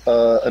is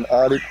an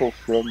article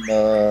from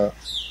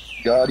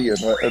Guardian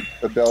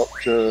about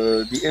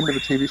the end of a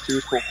TV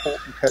series called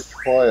Halt and Catch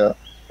Fire.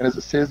 And as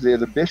it says there,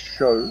 the best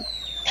show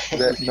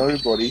that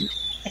nobody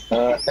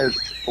has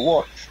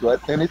watched, right?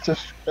 And it's a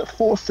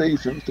 4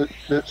 seasons,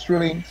 the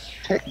thrilling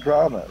tech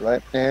drama,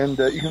 right? And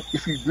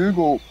if you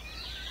Google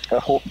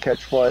Halt and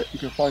Catch Fire, you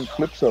can find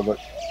clips of it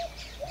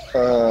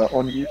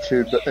on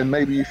YouTube, and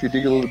maybe if you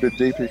dig a little bit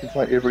deeper, you can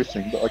find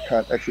everything, but I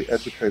can't actually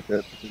advocate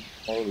that because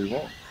it's morally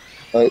wrong.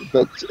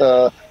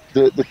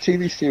 The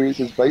TV series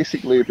is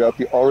basically about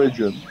the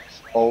origins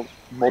of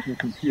modern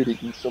computing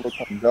in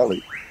Silicon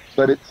Valley,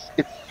 but it's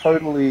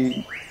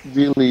totally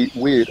really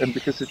weird, and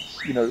because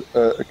it's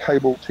a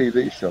cable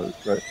TV show,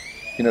 right?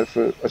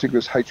 For I think it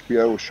was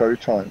HBO or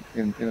Showtime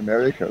in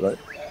America, right?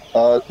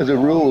 The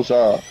rules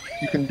are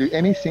you can do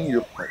anything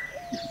you like.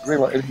 You can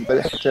greenlight anything, but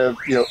it has to have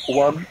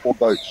one or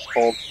both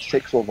of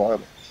sex or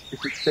violence.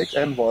 If it's sex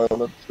and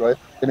violence, right,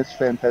 then it's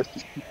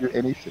fantastic. You can do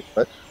anything,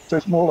 right? So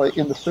it's more like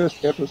in the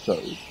first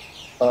episode,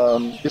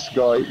 this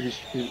guy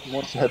who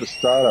wants to have a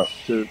startup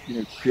to,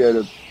 create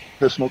a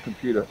personal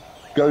computer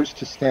goes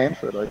to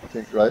Stanford, I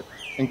think, right,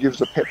 and gives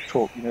a pep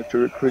talk, to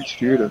recruit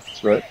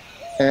students, right,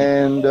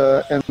 and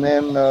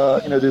then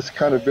this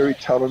kind of very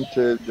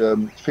talented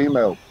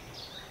female,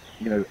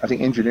 I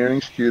think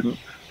engineering student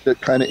that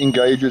kind of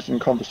engages in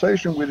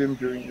conversation with him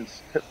during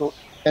his pep talk.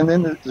 And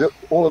then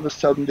all of a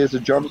sudden, there's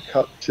a jump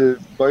cut to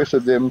both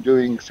of them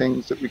doing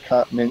things that we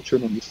can't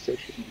mention in this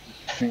session because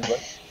it's being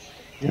like,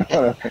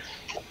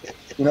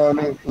 you know, what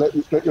I mean?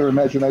 Let your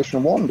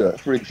imagination wander,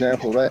 for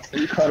example, right?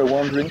 And you're kind of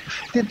wondering,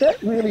 did that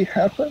really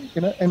happen?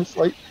 And it's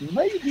like,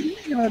 maybe,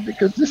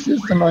 because this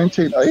is the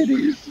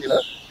 1980s,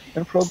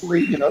 and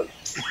probably,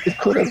 it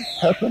could have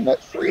happened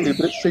that freely,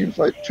 but it seems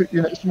like,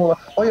 it's more like,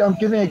 oh yeah, I'm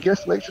giving a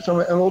guest lecture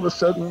somewhere, and all of a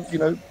sudden,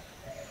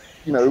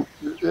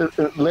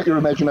 let your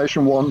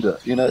imagination wander,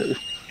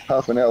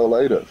 half an hour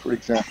later, for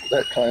example,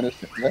 that kind of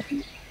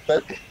thing.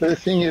 But the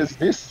thing is,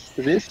 this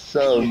series,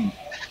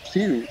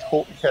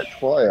 *Halt and Catch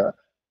Fire*,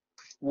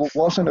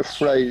 wasn't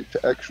afraid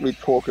to actually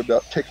talk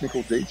about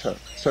technical detail.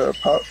 So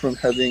apart from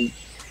having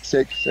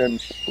sex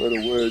and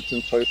letter words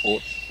and so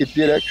forth, it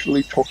did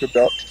actually talk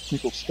about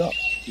technical stuff.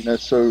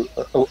 So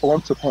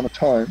once upon a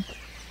time,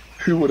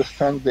 who would have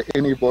thunk that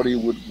anybody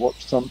would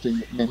watch something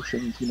that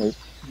mentions,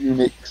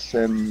 Unix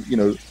and,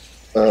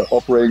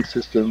 operating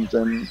systems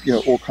and,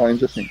 all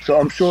kinds of things. So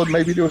I'm sure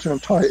maybe there was an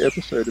entire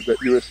episode about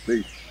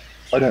USB.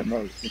 I don't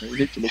know. You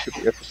need to look at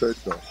the episode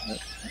though.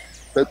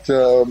 But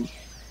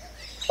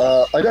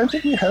I don't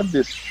think we have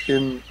this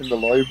in the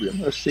library. I'm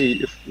going to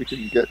see if we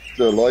can get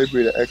the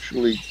library to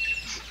actually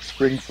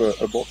spring for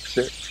a box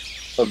set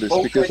of this,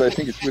 because I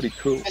think it's really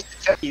cool. Just to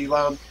tell you,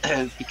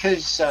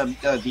 because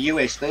the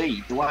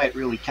USB, the way it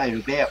really came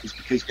about was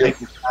because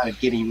people started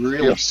getting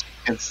really sick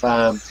of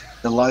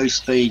the low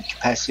speed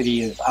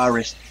capacity of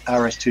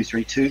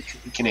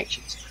RS232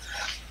 connections.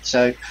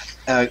 So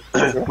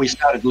we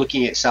started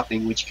looking at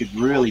something which could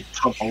really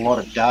pump a lot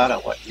of data,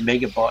 like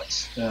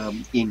megabytes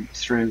in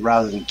through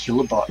rather than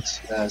kilobytes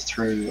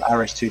through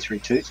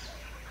RS232,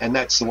 and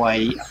that's the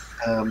way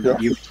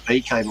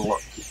USB came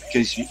along,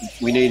 because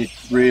we needed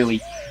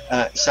really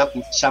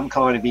some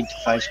kind of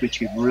interface which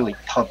could really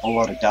pump a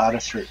lot of data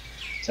through.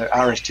 So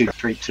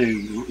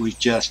RS232 was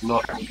just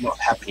not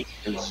happening.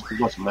 It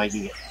wasn't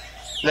making it.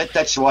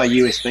 That's the way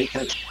USB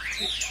came.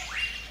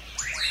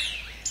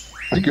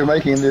 I think you're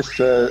making this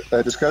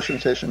discussion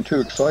session too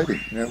exciting,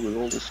 with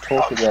all this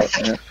talk about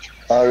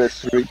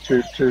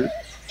RS322,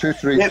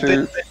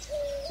 232,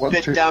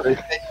 123.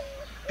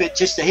 But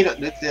just to hit it,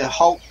 the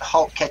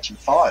Halt catching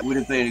fire would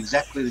have been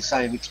exactly the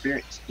same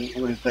experience. It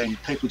would have been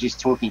people just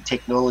talking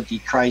technology,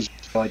 crazy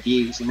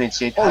ideas, and then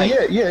said,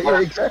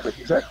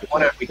 exactly.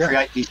 Why don't we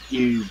create this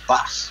new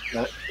bus?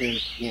 Right?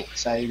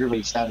 So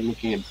everybody started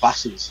looking at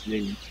buses, and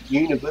then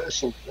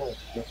universal.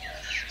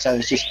 So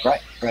it's just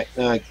great.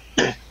 And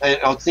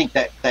I think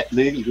that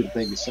movie would have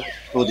been the same,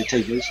 or the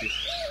TV series.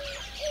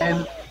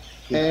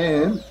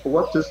 And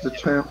what does the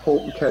term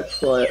 "halt and catch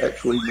fire"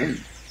 actually mean?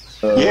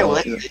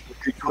 That's a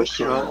good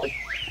question.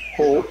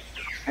 Halt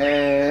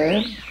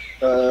and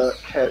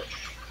catch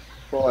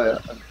fire.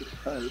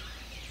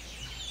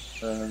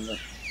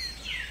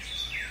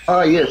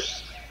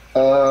 Yes.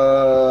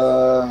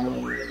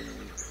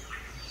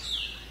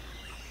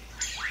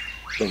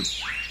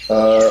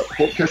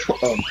 Halt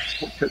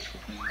catch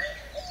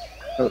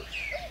fire.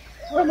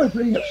 Why am I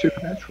bringing up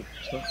Supernatural?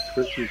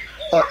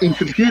 In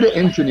computer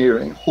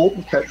engineering, halt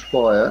and catch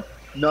fire,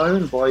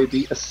 known by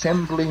the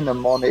assembly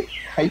mnemonic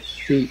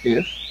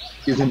HCF,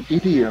 is an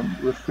idiom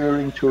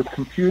referring to a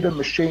computer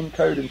machine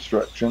code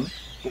instruction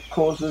that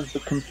causes the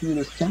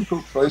computer's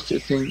central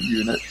processing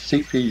unit,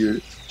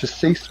 CPU, to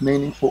cease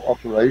meaningful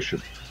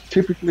operation,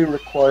 typically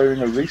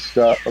requiring a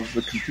restart of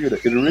the computer.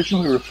 It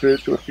originally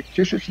referred to a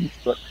fictitious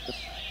instruction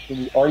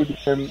in the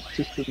IBM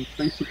System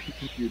 360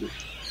 computers,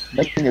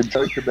 making a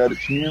joke about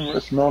its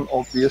numerous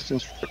non-obvious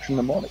instruction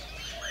mnemonics.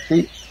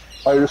 See,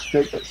 I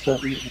respect that so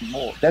even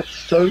more. That's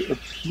so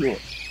obscure,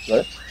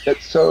 right?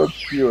 That's so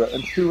obscure,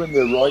 and who in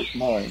their right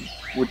mind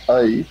would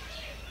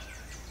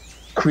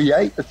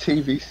create a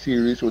TV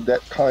series with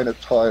that kind of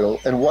title,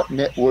 and what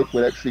network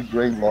would actually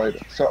greenlight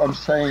it? So I'm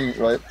saying,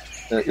 right,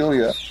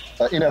 Ilya,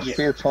 in our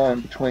spare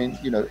time between,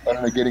 I don't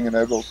know, getting a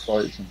Nobel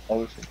Prize and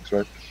other things,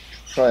 right,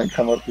 try and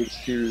come up with a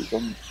series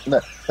on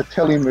a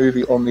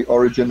tele-movie on the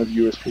origin of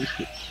USB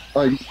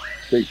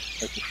sticks.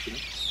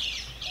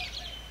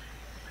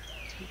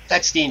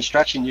 That's the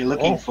instruction you're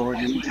looking for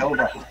in the Intel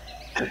button.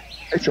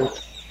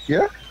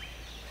 Yeah?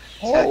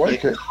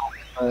 Okay.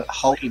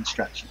 Halt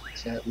instruction.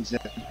 So it was an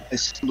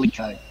assembly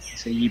code.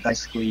 So you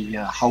basically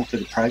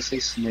halted a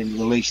process and then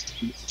released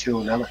it to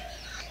another.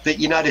 But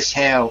you notice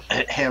how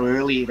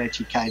early it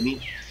actually came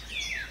in.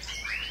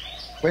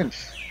 When?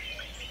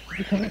 Did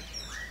it come in?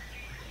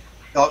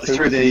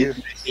 Through the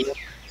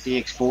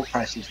X4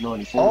 process,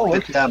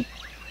 94.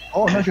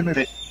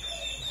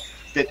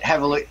 But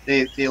have a look.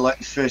 They're like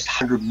the first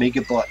 100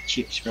 megabyte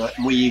chips, right?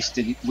 And we used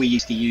to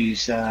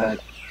use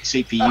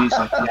CPUs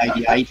like the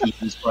 8080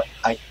 was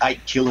like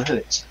 8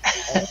 kilohertz.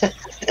 Oh,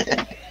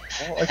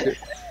 oh, okay.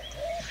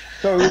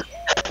 So,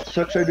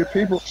 so do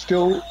people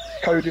still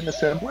code in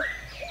assembly?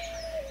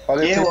 Are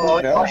there Yeah, people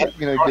well, now I have,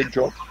 that get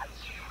jobs?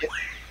 yep,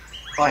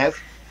 I have.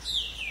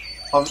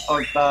 I've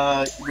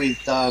with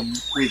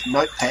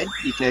Notepad,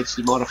 you can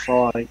actually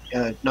modify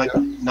Yeah.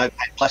 Notepad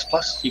plus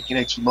plus. You can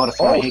actually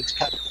modify Oh, hex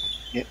code,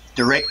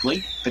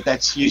 directly, but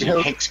that's we using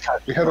have hex code,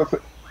 we have a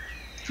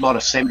not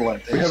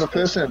assembler. we have a As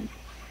person.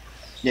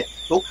 yeah.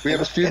 Oh, We hang have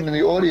a on. Yeah. student in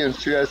the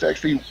audience who has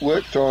actually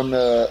worked with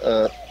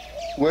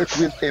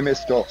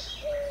MS-DOS.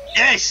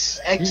 Yes,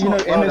 You know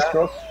excellent. Well done.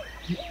 MS-DOS.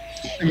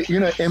 You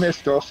know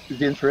MS-DOS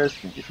is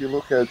interesting. If you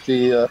look at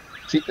the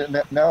see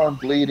now I'm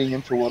bleeding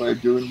into what I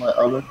do in my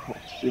other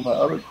course. See, my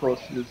other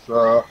course is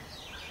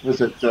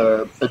was it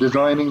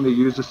designing the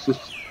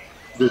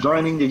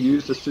designing the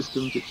user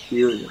systems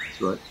experience,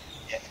 right?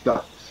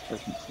 Ducks, I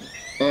think.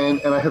 And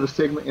I have a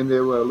segment in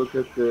there where I look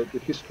at the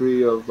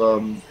history of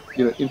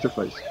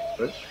interfaces,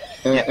 right?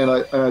 Yep. And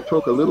I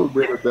talk a little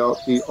bit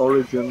about the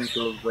origins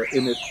of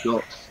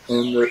MS-DOS,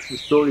 and the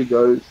story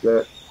goes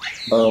that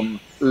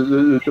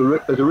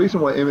the reason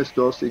why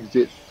MS-DOS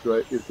exists,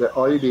 right, is that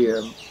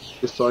IBM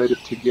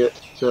decided to get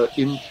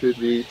into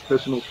the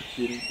personal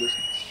computing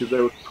business because they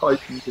were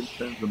titans in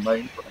terms of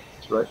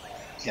mainframes, right?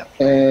 Yep.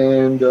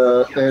 And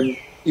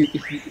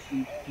if you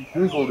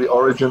Google the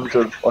origins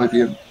of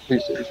IBM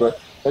PCs, right,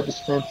 they had this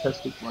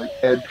fantastic like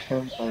ad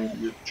campaign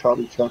with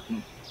Charlie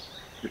Chaplin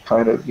that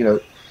kind of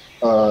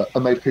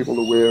made people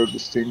aware of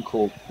this thing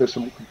called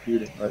personal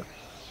computing, right?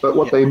 But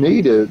what Yep. they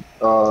needed,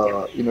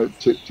 to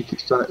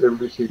kickstart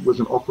everything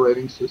was an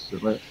operating system,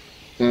 right?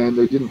 And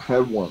they didn't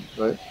have one,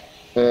 right?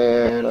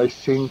 And I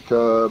think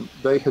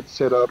they had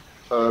set up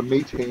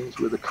meetings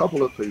with a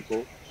couple of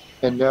people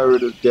and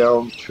narrowed it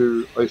down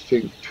to, I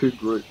think, two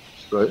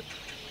groups, right?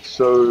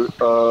 So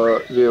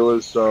there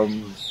was a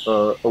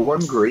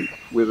one group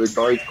with a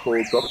guy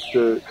called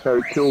Dr.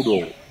 Gary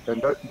Kildall,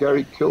 and that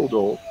Gary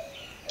Kildall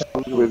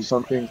with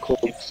something called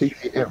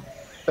CPM.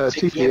 CPM.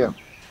 CPM.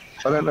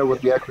 I don't know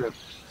what the acronym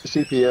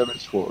CPM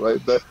is for,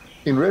 right? But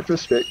in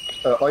retrospect,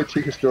 IT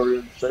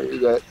historians say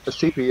that a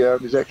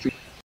CPM is actually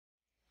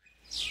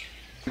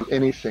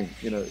anything,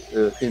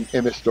 in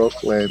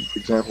MS-DOS land, for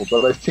example.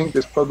 But I think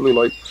there's probably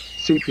like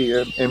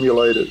CPM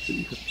emulators that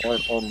you can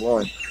find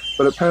online.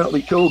 But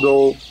apparently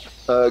Kildall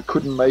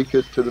couldn't make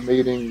it to the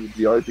meeting with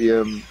the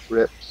IBM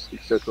reps,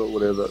 etc.,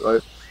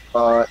 whatever,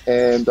 right?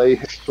 And they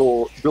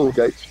saw Bill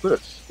Gates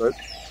first, right?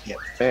 Yep.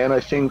 And I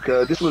think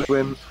this was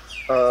when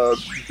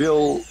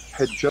Bill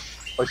had just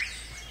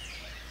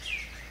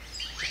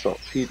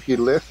he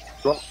left,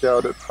 dropped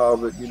out at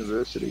Harvard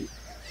University.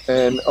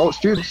 And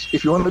students,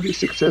 if you want to be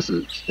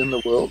successes in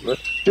the world, right,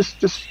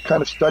 just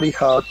kind of study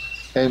hard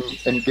and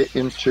get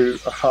into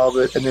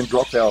Harvard and then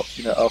drop out,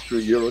 after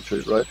a year or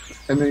two, right?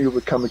 And then you'll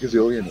become a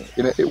gazillionaire.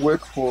 It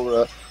worked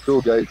for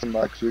Bill Gates and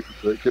Mark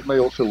Zuckerberg. It may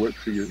also work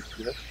for you.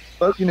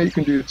 But you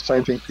can do the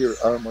same thing here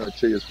at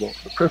RMIT as well.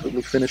 But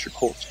preferably finish a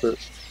course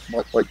first,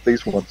 like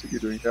these ones that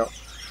you're doing now.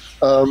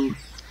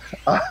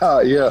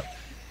 Yeah.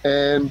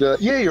 And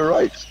yeah, you're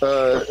right.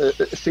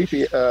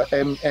 CP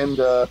and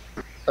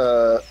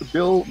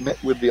Bill met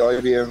with the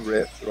IBM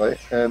rep, right?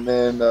 And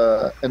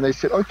they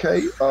said,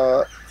 okay,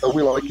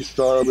 we like your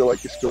style, we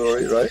like your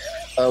story, right?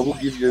 We'll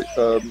give you,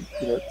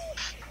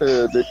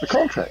 the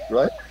contract,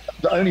 right?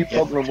 The only Yep.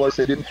 problem was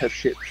they didn't have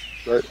shit,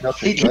 right? He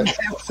Nothing, right? didn't have.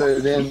 So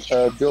then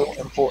Bill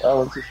and Paul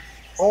Allen says,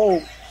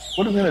 oh,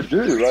 what are we going to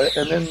do, right?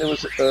 And then there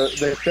was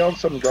they found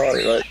some guy,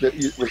 right, that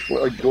was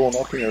like door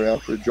knocking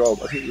around for a job.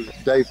 I think it was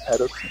Dave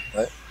Patterson,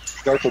 right?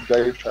 A guy called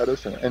Dave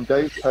Patterson, and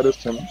Dave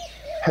Patterson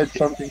had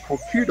something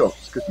called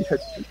QDOS because he had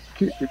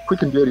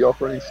quick and dirty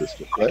operating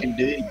system, right? Can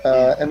do.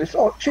 Yeah. And they said,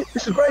 oh shit,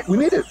 this is great. We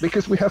need it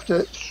because we have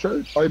to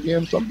show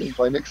IBM something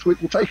by next week.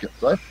 We'll take it,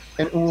 right?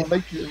 And it will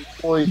make you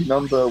employee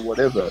number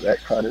whatever,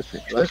 that kind of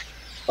thing, right?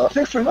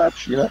 Thanks very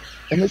much.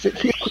 And they said,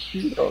 here's quick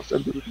QDOS,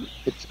 and then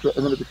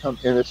it becomes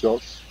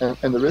MS-DOS,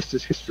 and the rest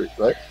is history,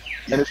 right?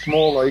 And it's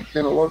more like,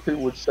 then a lot of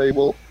people would say,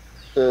 well,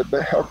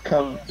 but how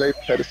come Dave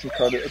Patterson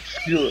kind of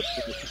obscure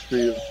in the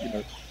history of,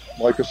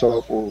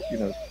 Microsoft or,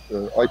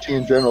 IT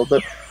in general?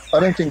 But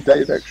I don't think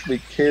Dave actually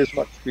cares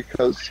much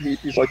because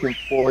he's like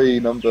employee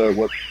number,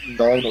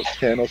 9 or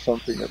 10 or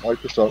something at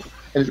Microsoft,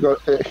 and he's got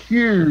a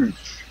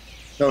huge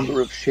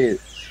number of shares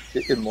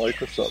in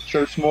Microsoft.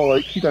 So it's more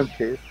like he don't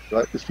care,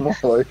 right? It's more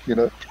like, you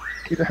don't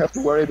have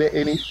to worry about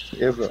anything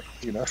ever,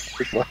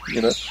 It's like,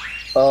 and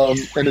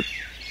it's,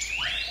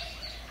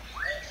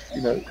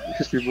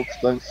 history books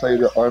don't say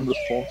that I'm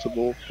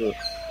responsible for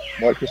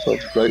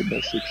Microsoft's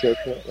greatness, etc.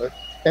 Right?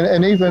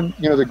 And even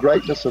the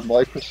greatness of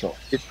Microsoft,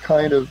 it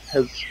kind of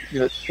has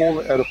it's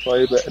fallen out of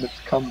favor and it's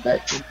come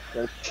back into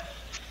fashion.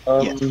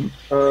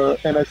 Yeah.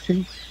 And I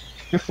think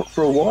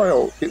for a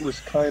while it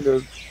was kind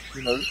of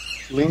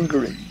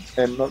lingering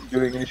and not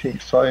doing anything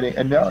exciting,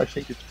 and now I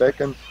think it's back,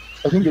 and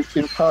I think it's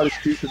in part it's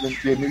due to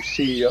their new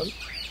CEO,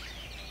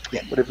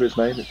 Yeah. whatever his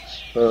name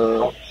is.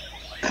 And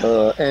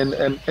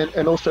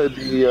also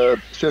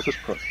the Surface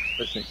Pro,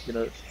 I think,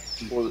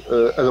 or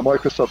the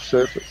Microsoft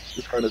Surface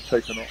is kind of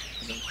taken off.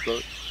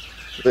 So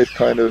they've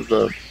kind of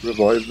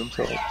revived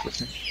themselves, I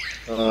think.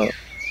 Uh,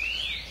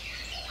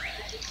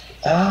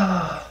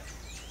 ah,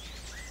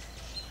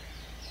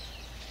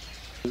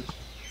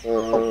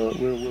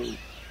 where were we?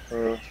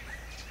 I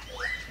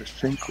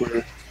think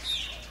we're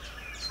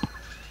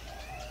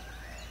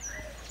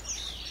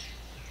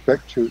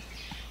back to.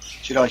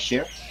 Should I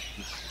share?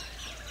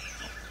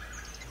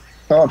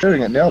 Oh, I'm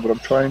sharing it now, but I'm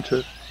trying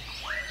to.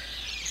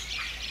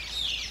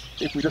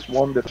 If we just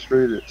wander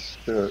through this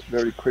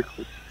very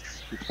quickly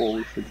before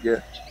we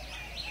forget.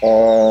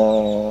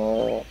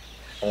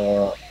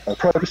 A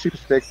privacy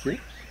perspective.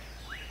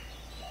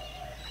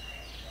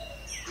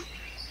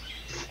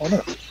 Oh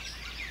no,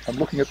 I'm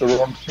looking at the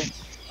wrong thing.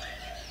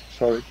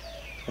 Sorry,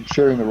 I'm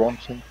sharing the wrong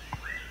thing.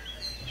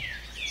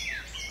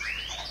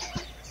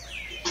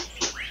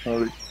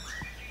 Sorry,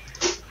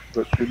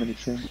 got too many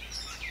things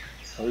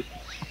open.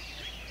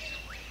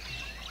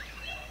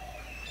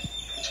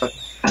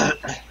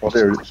 Oh,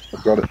 there it is.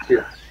 I've got it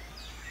here.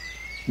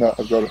 No,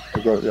 I've got it.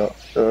 Yeah.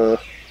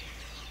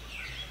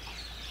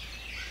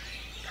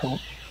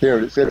 There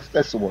it is.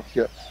 That's the one.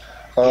 Yeah.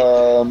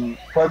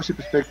 Privacy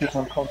perspective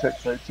on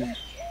contact tracing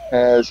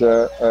as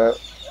a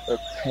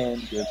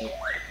pandemic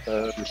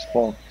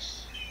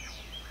response.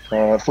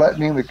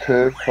 Flattening the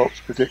curve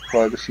helps protect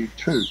privacy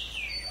too.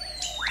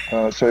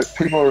 So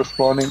people are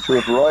responding to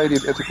a variety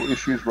of ethical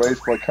issues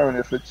raised by current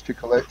efforts to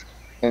collect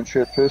and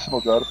share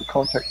personal data for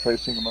contact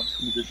tracing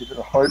amongst individuals in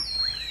the hope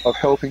of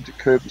helping to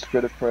curb the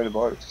spread of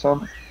coronavirus.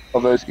 Some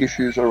of those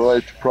issues are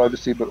related to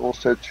privacy, but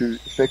also to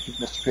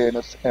effectiveness,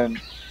 fairness, and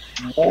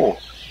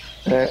more.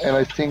 And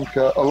I think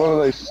a lot of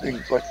those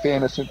things, like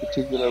fairness in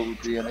particular, would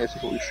be an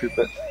ethical issue,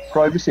 but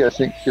privacy, I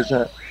think, is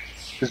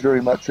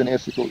very much an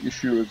ethical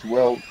issue as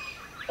well.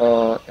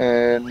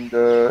 And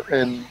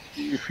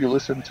if you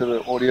listen to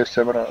the audio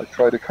seminar, I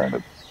try to kind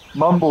of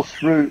mumble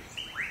through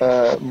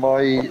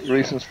my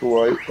reasons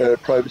for why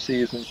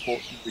privacy is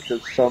important,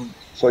 because some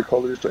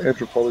psychologists or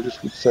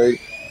anthropologists would say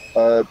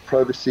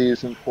privacy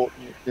is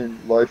important in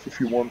life if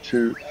you want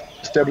to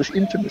establish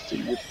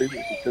intimacy with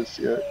people, because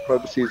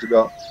privacy is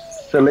about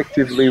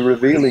selectively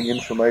revealing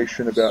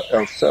information about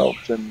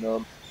ourselves. And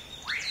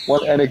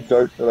one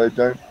anecdote that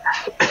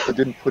I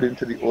didn't put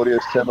into the audio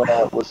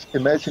seminar was,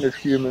 imagine if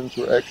humans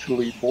were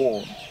actually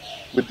born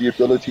with the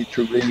ability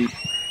to read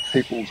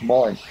people's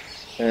minds.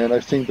 And I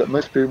think that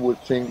most people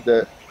would think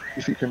that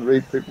if you can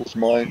read people's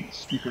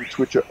minds, you can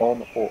switch it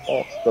on or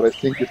off. But I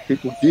think if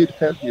people did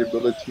have the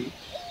ability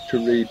to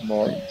read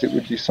minds, it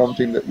would be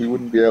something that we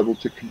wouldn't be able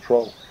to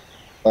control.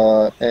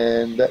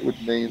 And that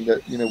would mean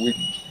that, we'd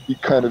be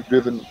kind of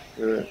driven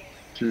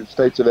to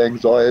states of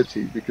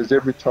anxiety, because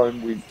every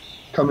time we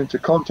come into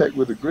contact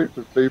with a group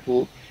of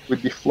people,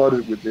 we'd be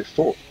flooded with their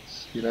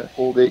thoughts,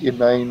 all their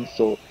inane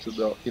thoughts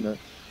about,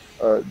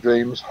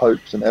 dreams,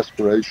 hopes, and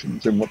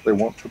aspirations, and what they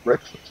want for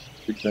breakfast,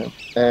 for example.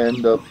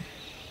 And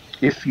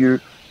if you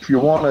if you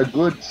want a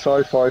good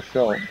sci-fi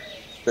film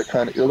that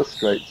kind of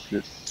illustrates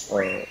this,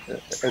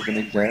 as an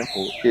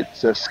example,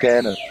 it's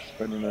Scanners.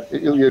 I don't know.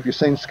 Have you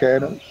seen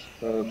Scanners?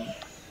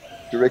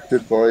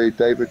 Directed by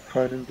David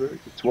Cronenberg.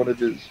 It's one of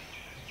his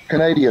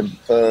Canadian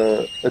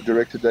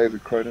director,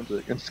 David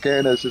Cronenberg. And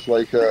Scanners is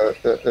like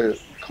a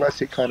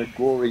classic kind of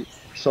gory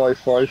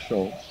sci-fi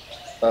film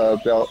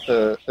about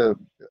a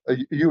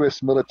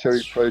US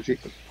military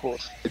project, of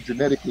course, to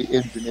genetically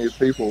engineer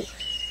people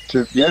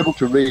to be able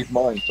to read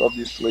minds,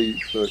 obviously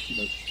for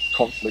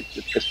conflict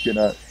and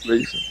espionage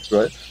reasons,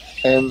 right?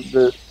 And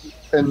the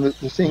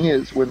thing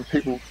is, when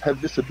people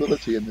have this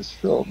ability in this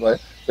film, right,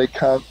 they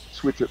can't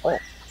switch it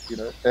off,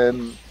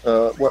 And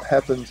what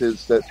happens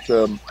is that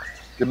the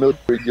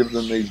military give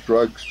them these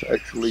drugs to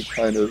actually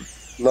kind of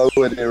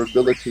lower their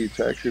ability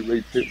to actually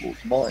read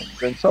people's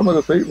minds. And some of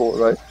the people,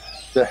 right,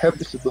 that have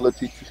this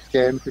ability to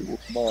scan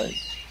people's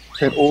minds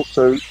can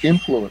also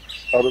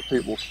influence other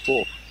people's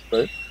thoughts,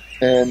 right?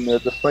 And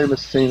the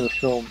famous scene in the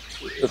film,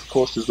 of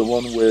course, is the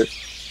one where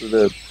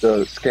the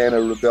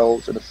scanner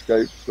rebels and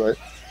escapes, right?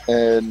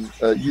 And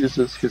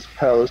uses his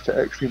powers to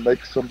actually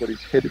make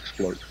somebody's head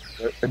explode,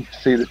 right? And you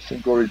see this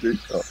in gory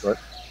detail, right?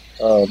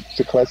 It's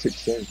a classic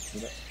scene,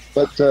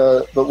 But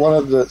one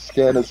of the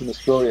scanners in the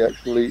story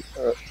actually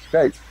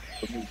escapes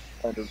from his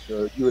kind of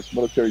U.S.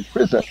 military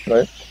prison,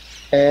 right?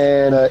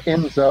 And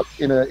ends up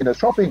in a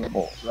shopping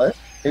mall, right?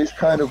 And he's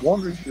kind of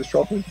wandering through the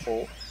shopping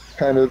mall,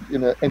 kind of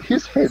and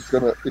his head's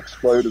going to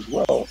explode as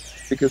well,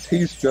 because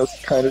he's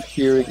just kind of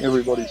hearing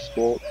everybody's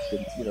thoughts,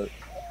 and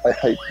I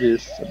hate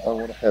this and I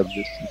want to have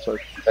this, and so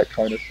that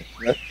kind of thing,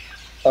 right?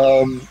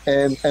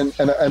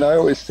 And I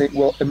always think,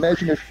 well,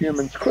 imagine if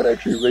humans could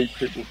actually read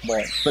people's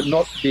minds, but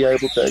not be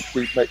able to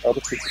actually make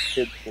other people's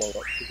heads blow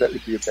up, because that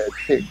would be a bad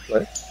thing,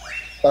 right?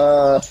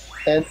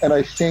 And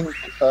I think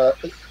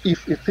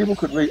if people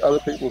could read other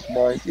people's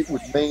minds, it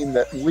would mean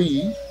that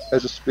we,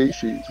 as a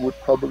species, would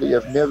probably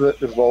have never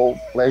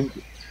evolved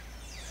language,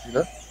 you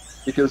know,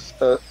 because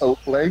a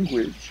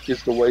language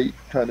is the way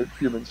kind of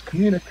humans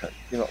communicate,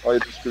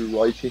 either through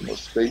writing or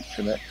speech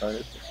and that kind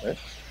of thing, right?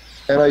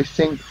 And I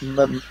think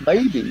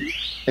maybe,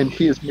 and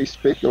here's me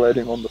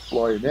speculating on the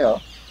fly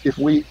now, if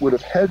we would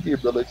have had the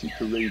ability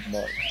to read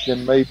minds,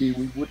 then maybe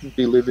we wouldn't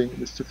be living in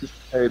the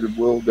sophisticated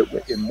world that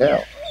we're in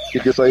now.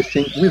 Because I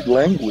think with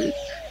language,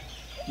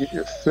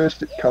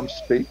 first it comes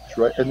speech,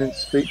 right? And then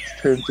speech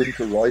turns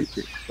into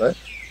writing, right?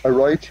 A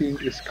writing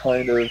is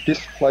kind of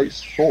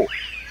displaced thought,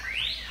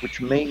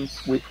 which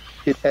means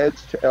it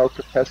adds to our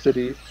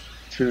capacity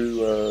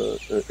to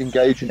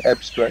engage in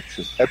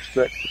abstraction.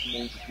 Abstraction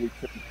means we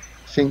can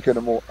think in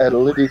a more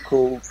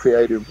analytical,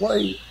 creative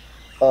way.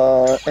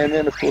 And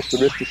then, of course, the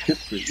rest is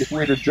history. If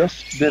we'd have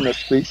just been a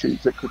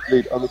species that could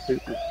read other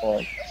people's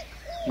minds,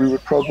 we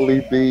would probably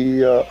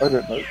be, I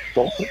don't know,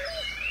 dolphins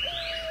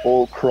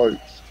or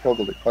crows,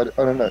 probably. I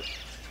don't know.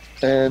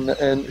 And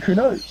who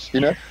knows,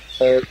 do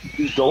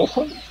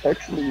dolphins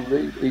actually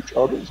read each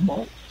other's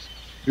minds?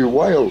 Do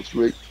whales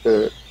read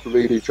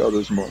each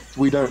other's minds?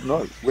 We don't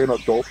know. We're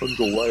not dolphins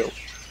or whales.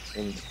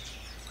 And,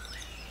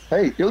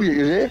 hey, Ilya,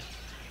 you there?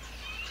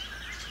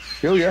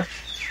 Ilya?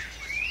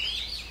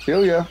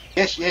 Ilya?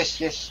 Yes.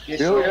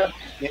 Ilya?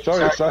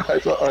 Sorry, I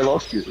thought I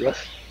lost you. Right?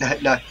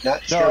 No. No,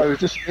 I was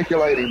just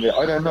speculating there.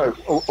 I don't know.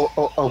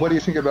 What do you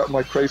think about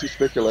my crazy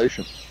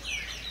speculation?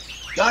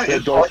 No,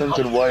 that dolphins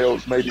and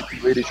whales maybe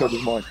read each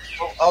other's minds.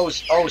 I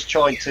was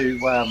trying to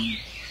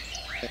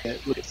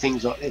look at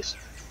things like this.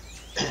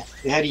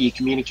 How do you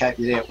communicate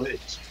without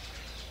words?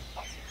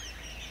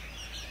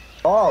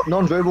 Oh,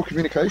 non-verbal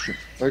communication.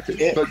 Okay,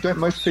 Yeah. But don't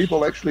most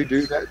people actually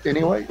do that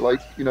anyway? Like,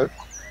 you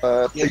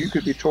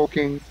could be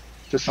talking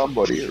to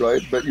somebody,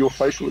 right? But your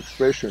facial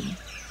expression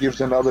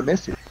gives another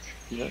message,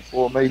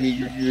 or maybe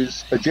you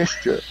use a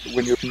gesture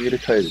when you're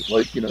communicating,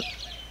 like, the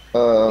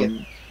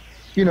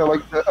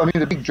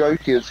big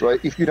joke is, right,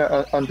 if you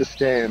don't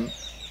understand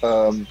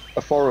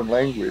a foreign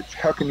language,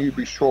 how can you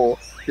be sure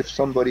if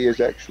somebody is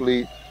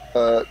actually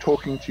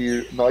talking to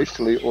you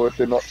nicely or if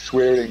they're not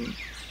swearing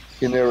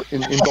in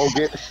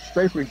Bulgarian?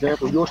 Say, for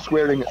example, you're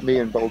swearing at me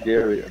in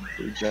Bulgarian,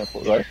 for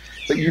example, right?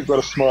 But you've got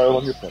a smile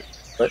on your face,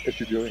 right, as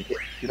you're doing it.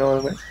 You know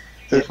what I mean?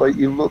 So it's like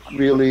you look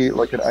really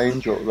like an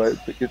angel, right?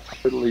 But you're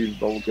totally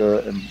vulgar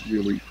and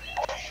really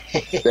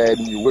bad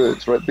in your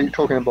words, right? But you're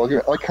talking in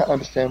Bulgarian. I can't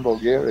understand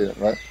Bulgarian,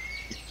 right?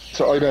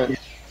 So I don't.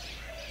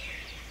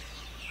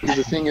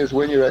 The thing is,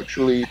 when you're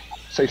actually,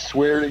 say,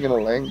 swearing in a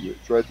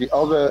language, right? The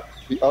other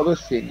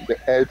thing that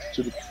adds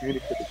to the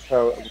communicative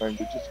power of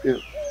language is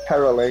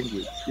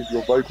paralanguage, is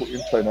your vocal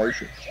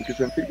intonation. Because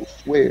when people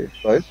swear,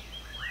 right,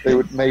 they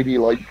would maybe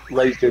like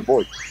raise their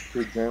voice, for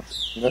example,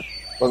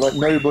 But like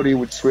nobody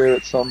would swear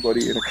at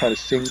somebody in a kind of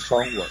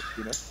sing-song way,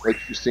 like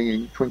if you're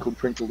singing "Twinkle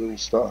Twinkle Little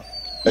Star."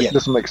 It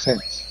doesn't make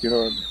sense, you know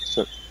what I mean?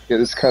 So yeah,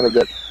 there's kind of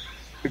that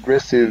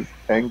aggressive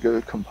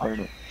anger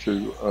component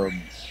to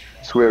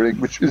swearing,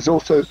 which is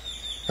also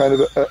kind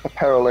of a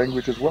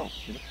paralanguage as well.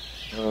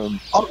 Can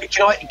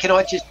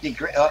I just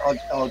digress?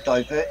 I'll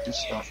divert and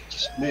stuff.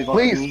 Just move on.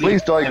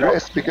 Please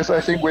digress, because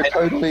I think we're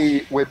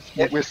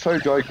so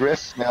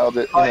digressed now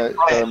that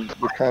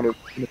we're kind of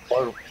in a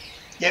spiral.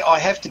 Yeah, I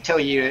have to tell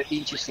you,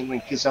 interestingly,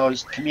 because I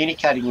was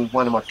communicating with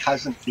one of my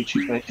cousins, which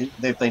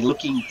they've been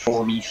looking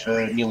for me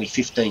for nearly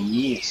 15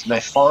 years, and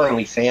they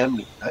finally found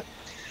me. Right?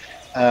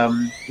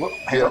 What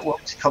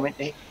was the comment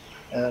there?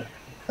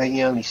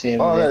 They only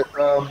sound.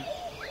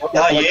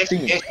 Yes,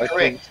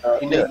 correct.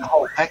 The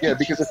whole package. Yeah,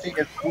 because the thing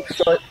is,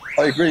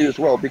 I agree as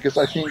well, because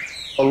I think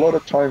a lot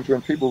of times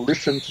when people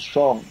listen to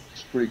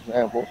songs, for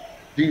example,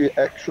 do you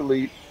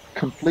actually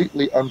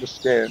completely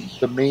understand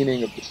the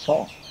meaning of the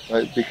song?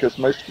 Right? Because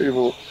most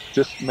people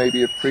just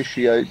maybe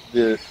appreciate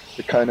the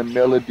kind of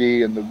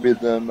melody and the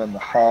rhythm and the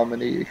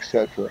harmony,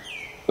 etc.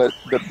 But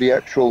the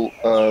actual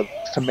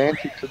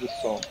semantics of the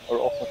song are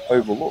often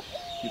overlooked,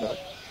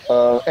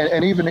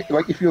 and even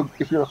like if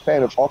you're a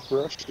fan of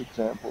opera, for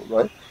example,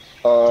 right?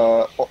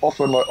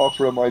 Often like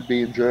opera might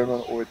be in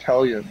German or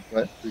Italian,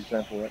 right? For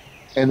example, right?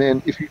 And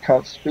then if you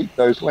can't speak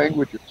those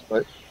languages,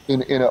 right?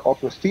 In an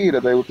opera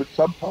theater, they would put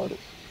subtitles.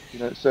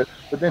 So,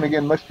 but then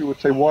again, most people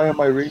would say, why am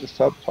I reading the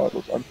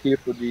subtitles? I'm here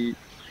for the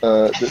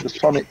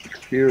sonic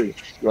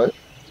experience, right?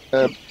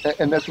 And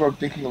that's what I'm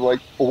thinking of, like,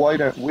 well, why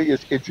don't we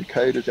as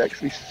educators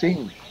actually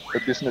sing a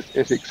business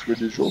ethics for a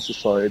digital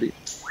society?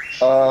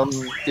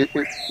 It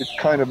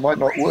kind of might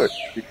not work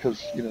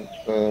because,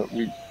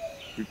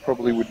 we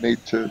probably would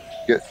need to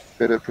get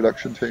better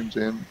production teams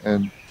in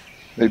and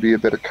maybe a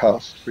better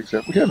cast, for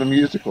example. We can have a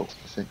musical,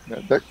 I think.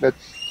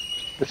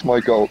 That's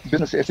my goal.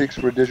 Business ethics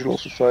for a digital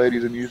society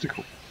is a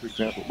musical, for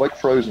example, like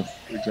Frozen,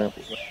 for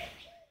example.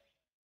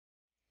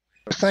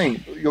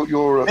 Saying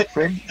your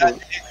friend.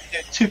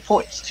 2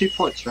 points,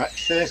 right?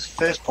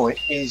 First point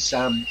is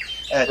the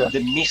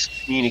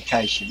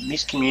miscommunication.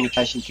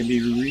 Miscommunication can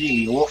be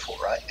really awful,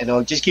 right? And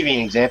I'll just give you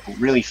an example.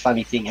 Really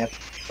funny thing happened.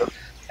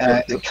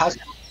 A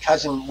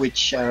cousin,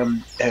 which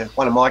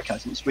one of my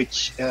cousins,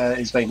 which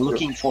has been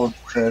looking for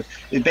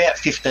about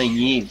 15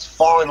 years,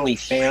 finally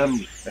found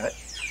me, right?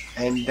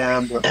 And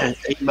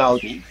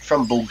emailed me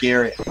from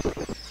Bulgaria.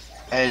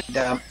 And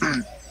I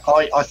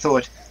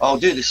thought I'll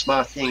do the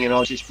smart thing and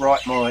I'll just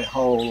write my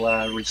whole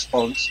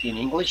response in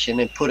English and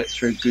then put it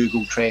through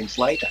Google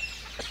Translator.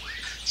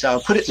 So I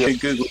put it through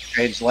Google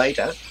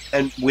Translator,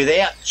 and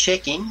without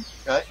checking,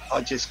 right,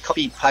 I just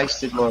copy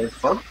pasted my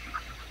response.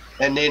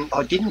 And then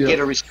I didn't get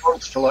a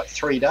response for like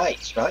 3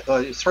 days, right?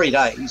 3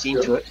 days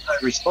into it, no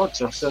response.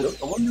 And I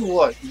thought, I wonder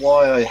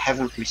why I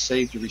haven't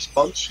received a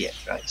response yet,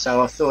 right?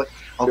 So I thought,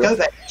 I'll go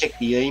back and check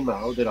the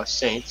email that I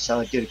sent. So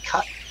I did a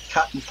cut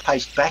and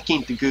paste back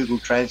into Google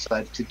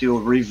Translate to do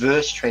a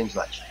reverse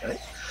translation, right?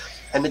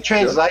 And the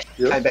translation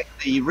came back.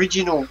 The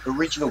original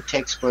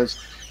text was,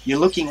 "You're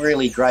looking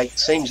really great.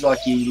 Seems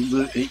like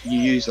you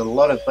use a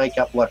lot of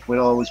makeup, like when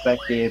I was back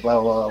there, blah,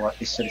 blah, blah, like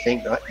this sort of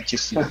thing, right?" It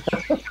just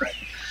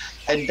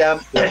And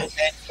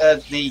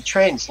the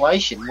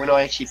translation, when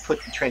I actually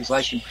put the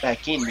translation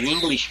back in, the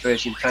English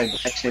version came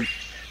back saying,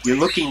 "You're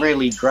looking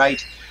really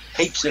great,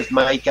 heaps of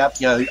makeup,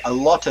 you know, a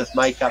lot of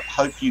makeup,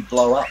 hope you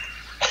blow up."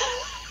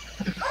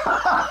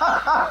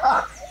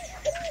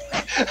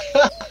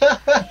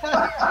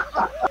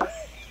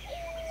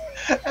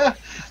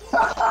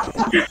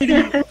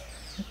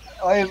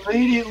 I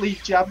immediately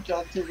jumped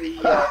onto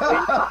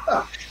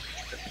the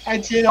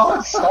and said,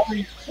 "Oh,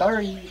 sorry,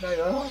 you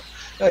know."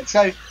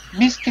 So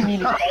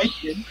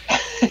miscommunication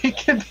it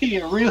can be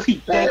a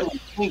really deadly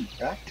thing,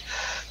 right?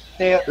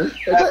 Now,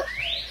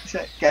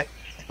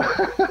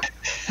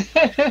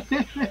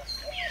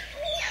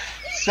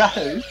 so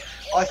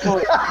I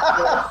thought.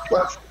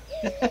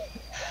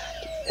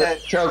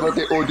 Sounds like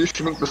they're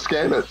auditioning for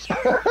scammers.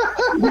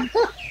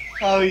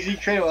 Oh, it was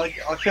incredible.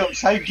 I felt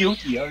so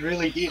guilty. I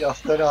really did. I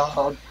thought,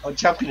 I'll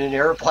jump in an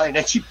aeroplane and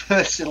actually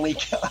personally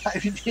go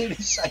over there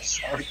to say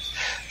sorry.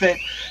 But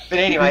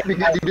anyway. You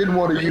didn't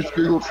want to use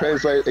Google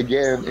Translate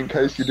again in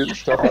case you didn't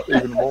stuff up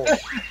even more.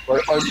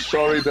 Like, I'm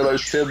sorry that I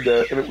said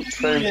that, and it would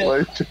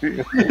translate to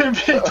you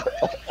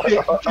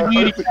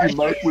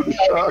might with a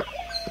shark.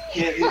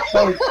 Yeah, it's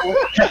so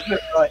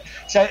important. Right.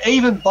 So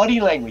even body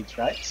language,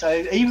 right? So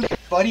even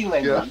body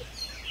language.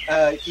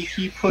 If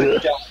you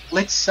put,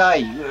 let's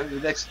say,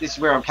 this is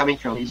where I'm coming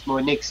from. Is my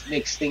next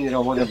thing that I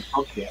wanted to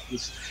talk about.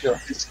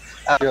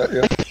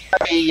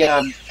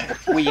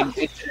 We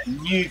invented a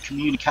new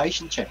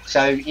communication channel.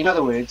 So, in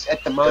other words,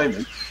 at the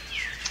moment,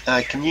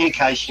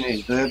 communication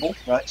is verbal,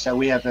 right? So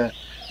we have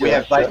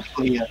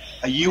basically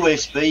a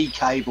USB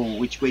cable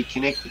which we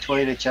connect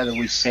between each other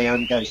with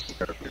sound goes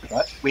through,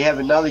 right? We have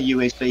another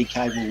USB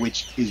cable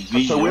which is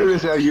visual. So where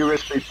is our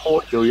USB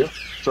port, Julia?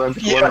 So I'm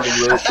just wondering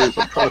where it is.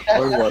 I'm trying to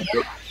find one,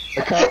 but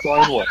I can't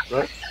find one,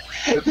 right?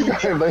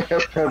 They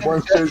have to have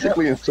one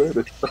physically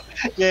inserted.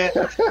 Yeah,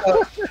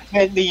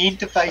 and the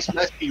interface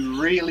must be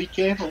really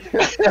careful.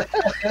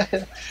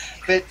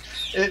 but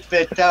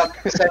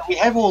so we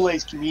have all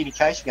these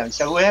communication going.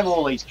 So we have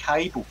all these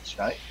cables,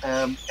 right?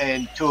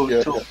 And to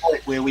a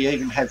point where we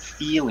even have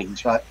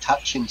feelings, right?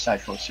 Touch and so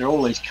forth. So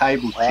all these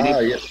cables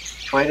connected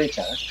between each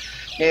other.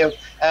 Now,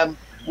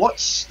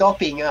 what's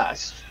stopping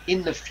us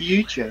in the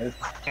future of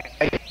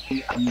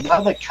creating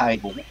another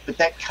cable, but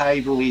that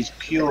cable is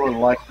pure,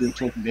 like we were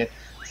talking about,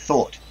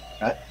 thought,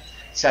 right?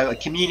 So a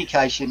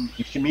communication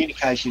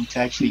to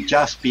actually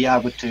just be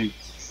able to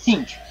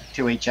think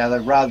to each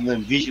other rather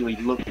than visually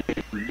look,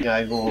 you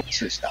know, all this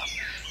sort of stuff.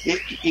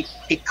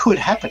 It could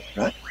happen,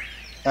 right?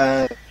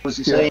 Was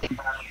the scene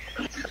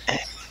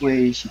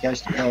where she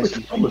goes to Paris?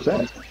 What was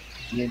that?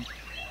 Again,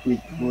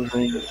 with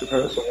Maureen. To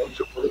Paris,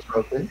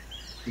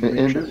 and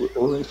ended with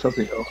always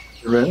something else.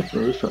 Around for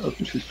her, so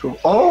she's talking.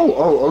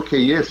 Okay,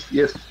 yes.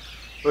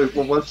 Well,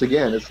 once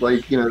again, it's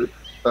like, you know,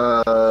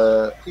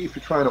 if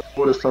you're trying to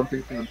order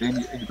something from the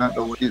menu and you don't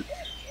know what it is,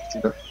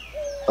 you know,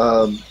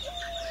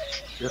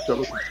 you have to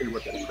look and see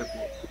what that is.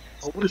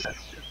 Oh, what is that?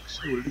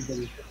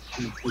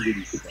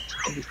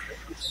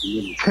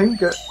 Can you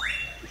get?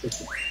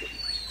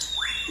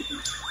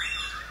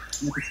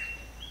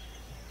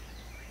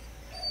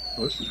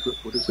 Oh, this is good.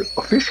 What is it?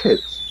 Oh, fish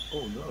heads.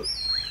 Oh no.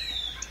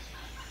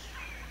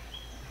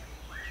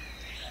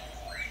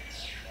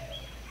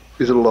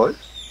 Is it alive?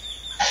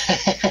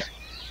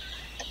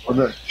 Oh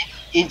no.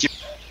 Injured.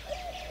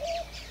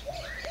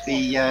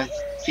 The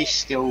fish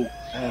still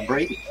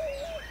breathing.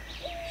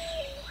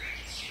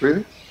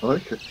 Really? Oh,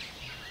 okay.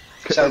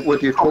 So what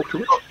do you talk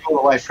to it? All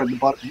the way from the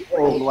bottom,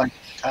 all the way to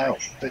the tail,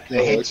 but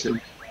the head's still.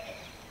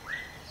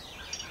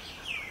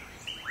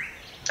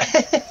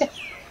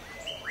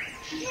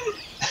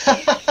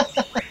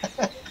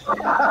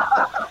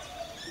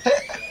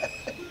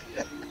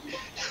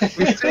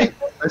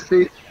 I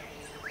see.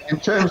 In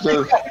terms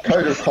of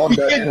code of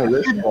conduct in a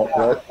restaurant,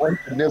 right, one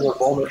should never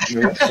vomit in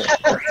a restaurant.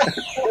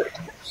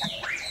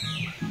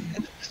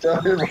 So,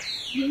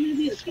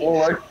 it's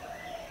more like...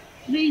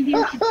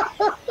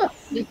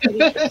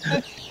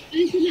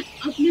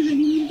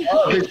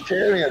 Oh,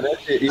 vegetarian,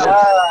 that's it,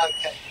 yeah.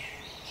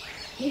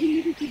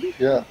 Okay.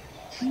 Yeah.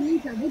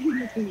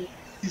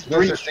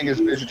 No such thing as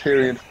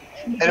vegetarian.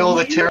 And all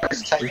the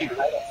tourists taking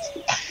photos.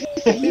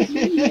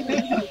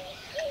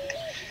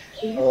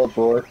 Oh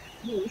boy.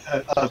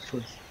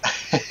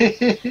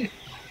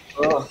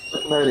 Oh,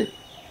 fascinating.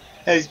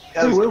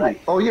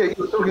 Oh yeah, you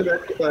were talking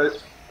about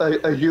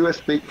a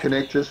USB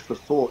connectors for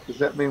thought. Does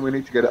that mean we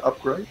need to get an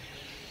upgrade?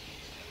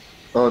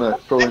 Oh no,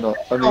 probably not.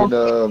 I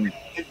mean,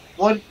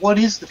 what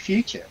is the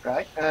future,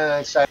 right?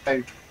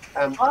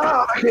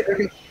 Okay.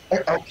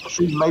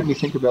 Actually, you made me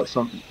think about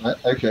something. Right?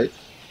 Okay.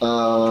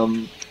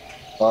 Um,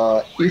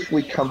 if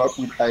we come up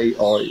with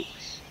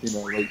AIs,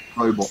 like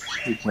robots,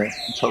 for example,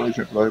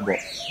 intelligent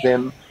robots,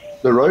 then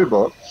the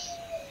robots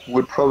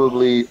would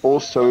probably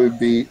also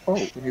be. Oh,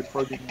 when you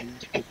plug in the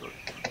newspaper.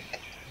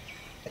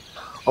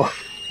 Oh,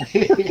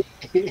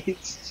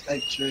 It's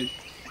so true.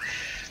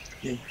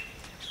 Yeah.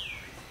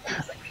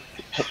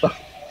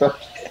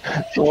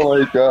 so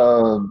like,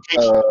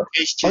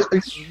 It's just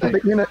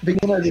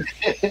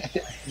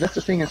that's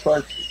the thing. As far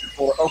as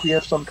people, oh, we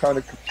have some kind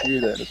of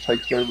computer that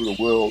takes over the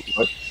world,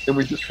 right? Then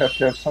we just have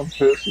to have some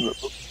person that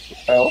looks at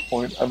the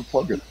PowerPoint,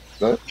 unplug it,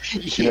 right?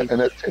 yeah, And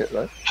that's it,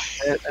 right?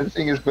 And the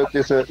thing is, but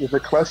there's a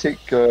classic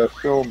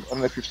film. I don't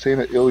know if you've seen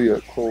it,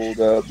 Ilya, called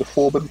The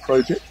Forbin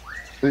Project.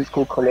 I think it's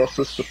called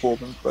Colossus, The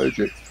Forbin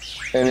Project,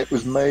 and it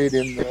was made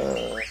in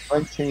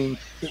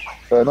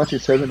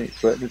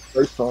 1970s, right? And it's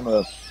based on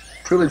a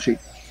trilogy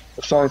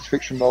of science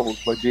fiction novels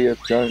by D.F.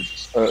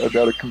 Jones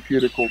about a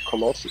computer called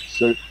Colossus.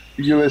 So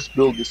the US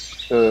built this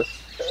a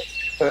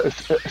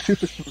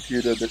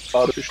supercomputer that's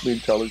artificially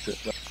intelligent,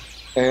 right?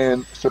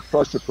 And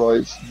surprise,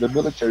 surprise, the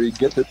military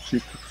gets it to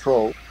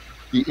control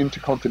the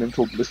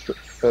intercontinental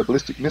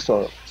ballistic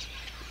missiles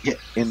yeah,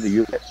 in the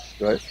US,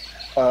 right?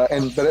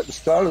 And but at the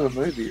start of the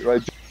movie,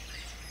 right,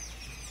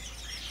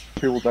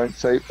 people don't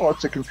say, "Oh,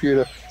 it's a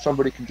computer.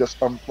 Somebody can just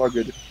unplug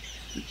it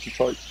to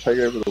try to take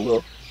over the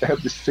world." They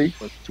have this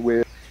sequence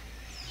where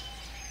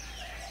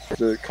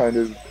the kind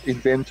of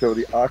inventor or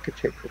the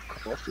architect of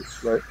Colossus,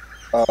 right,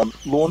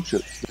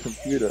 launches the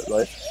computer,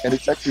 right, and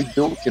it's actually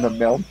built in a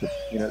mountain,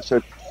 so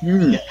it's a yeah,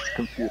 huge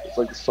computer. It's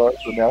like the size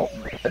of a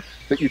mountain, right?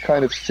 But you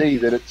kind of see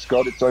that it's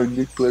got its own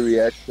nuclear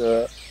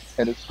reactor,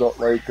 and it's got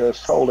like a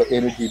solar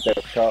energy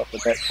backup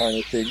and that kind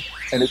of thing,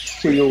 and it's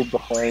yeah, sealed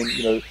behind,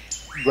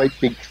 great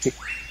big thick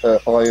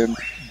iron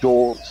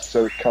doors,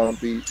 so it can't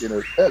be,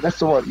 that's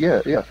the one, yeah,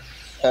 yeah.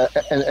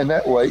 And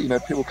that way,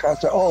 people can't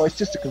say, "Oh, it's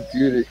just a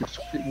computer.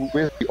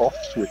 Where's the off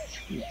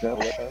switch?" For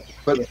example, that kind of thing.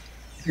 But yeah,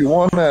 if you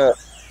want an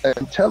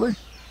intelligent,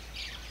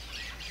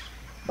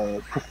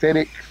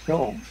 prophetic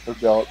film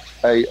about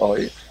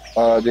AI,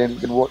 then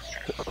watch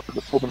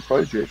the Forbin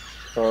Project.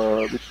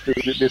 Which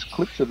there's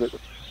clips of it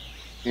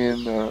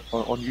in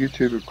on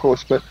YouTube, of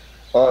course. But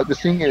the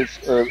thing is,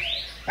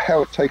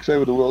 how it takes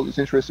over the world is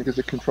interesting because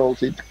it controls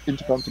the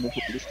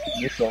intercontinental ballistic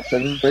missile. So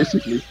then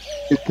basically,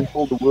 it can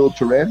hold the world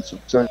to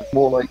ransom. So it's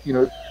more like,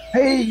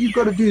 hey, you've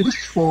got to do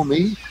this for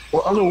me,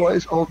 or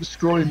otherwise I'll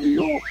destroy New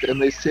York.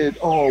 And they said,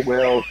 oh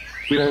well,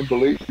 we don't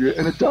believe you,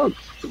 and it does.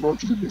 It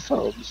launches a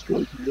missile,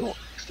 destroys New York,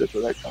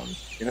 etc. That kind of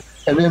thing.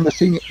 And then the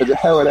thing,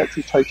 how it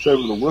actually takes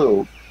over the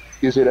world,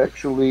 is it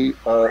actually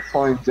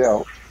finds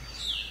out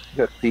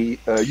that the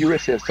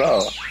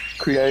USSR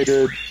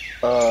created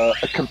a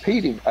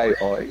competing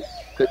AI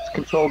that's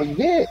controlling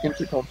their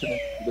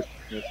intercontinental ballistic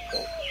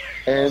missile.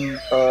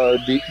 And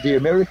the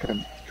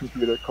American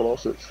computer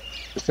Colossus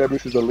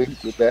establishes a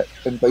link with that,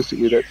 and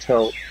basically that's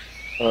how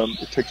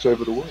it takes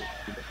over the world.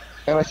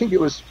 And I think it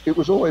was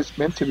always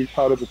meant to be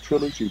part of a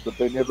trilogy, but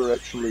they never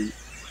actually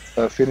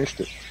finished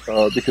it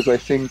because I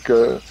think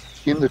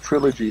in the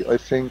trilogy, I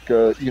think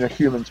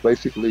humans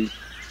basically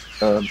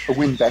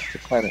win back the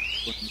planet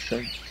when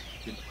changes.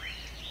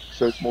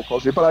 So it's more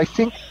positive. But I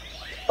think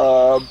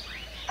um,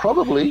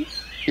 probably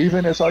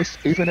even as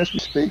we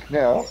speak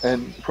now,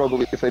 and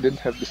probably if they didn't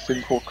have this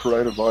thing called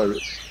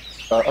coronavirus,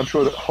 I'm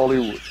sure that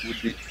Hollywood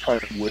would be kind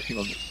of working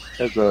on this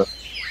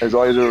as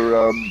either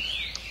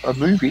a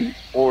movie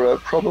or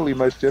probably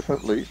most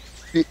definitely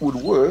it would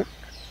work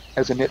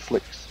as a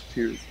Netflix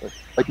series.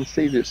 I can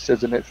see this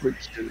as a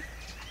Netflix series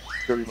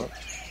very much.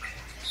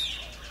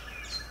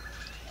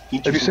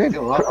 Have you interesting seen?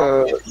 film.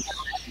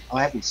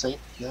 I haven't seen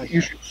it. No,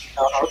 You should.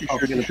 You I'm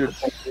should. You going to should. put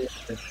that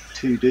there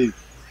to do.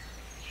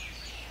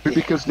 Yeah,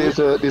 Because yeah,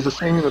 there's a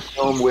scene in the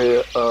film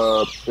where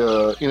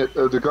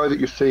the guy that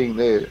you're seeing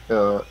there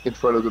in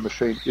front of the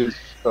machine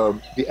is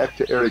the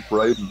actor Eric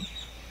Braeden,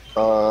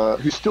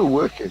 who's still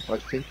working. I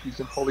think he's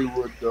in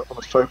Hollywood on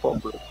a soap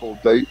opera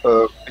called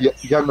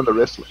Young and the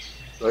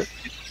Restless, right?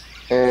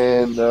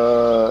 And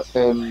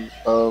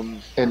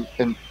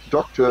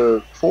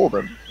Dr.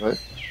 Foreman, right,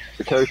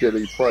 the character that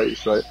he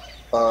plays, right,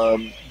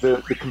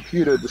 the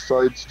computer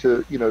decides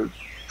to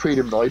treat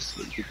him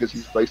nicely because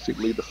he's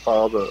basically the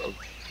father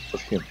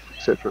of him,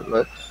 etc.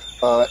 Right,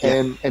 yeah,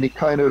 and he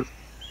kind of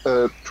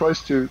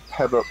tries to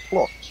have a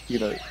plot,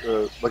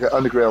 like an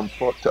underground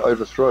plot to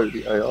overthrow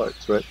the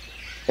AIs, right?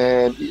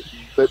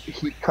 But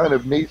he kind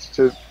of needs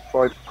to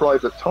find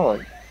private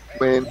time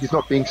when he's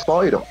not being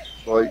spied on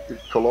by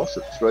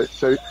Colossus, right?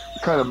 So it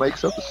kind of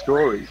makes up a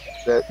story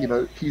that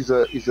he's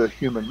a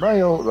human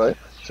male, right?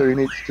 So he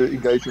needs to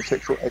engage in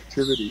sexual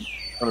activity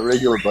on a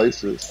regular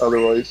basis,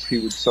 otherwise he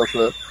would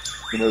suffer,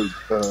 you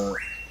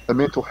a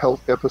mental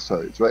health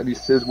episodes, right? And he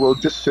says, well,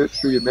 just search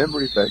through your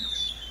memory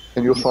banks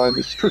and you'll yeah, find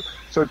this true.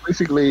 So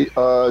basically,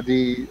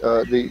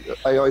 the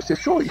AI says,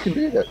 sure, you can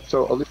do that.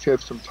 So I'll let you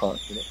have some time,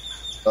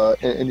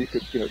 and you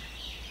could,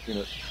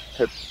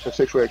 have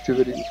sexual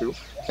activity with people.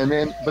 And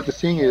then, but the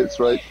thing is,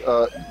 right?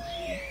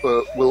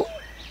 Well,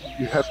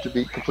 you have to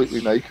be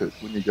completely naked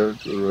when you go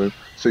into a room,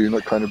 so you're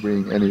not kind of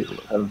bringing any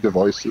kind of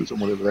devices and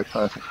whatever that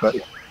kind of thing. Right?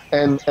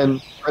 And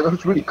I thought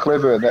it's really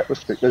clever in that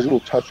respect. Those little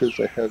touches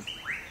they have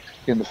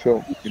in the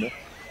film,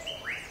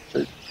 So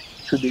it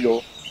should be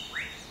your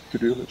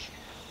to-do list.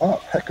 Ah,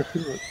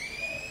 Hackahuru.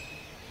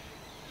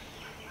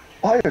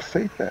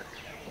 Biofeedback.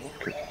 I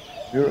like it.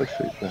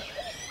 Neurofeedback.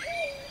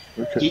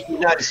 Okay. You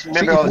notice, See,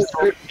 remember I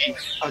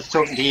was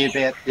talking to you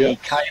about yeah, the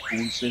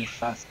cables of,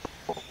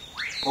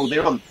 well,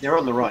 they're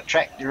on the right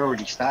track. They're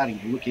already starting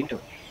to look into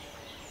it.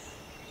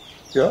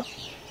 yeah.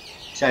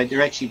 So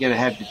they're actually going to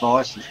have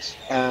devices.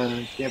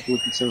 If you have a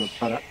look at some of the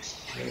products.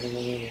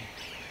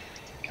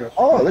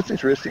 Oh, that's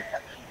interesting.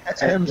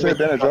 So Hamza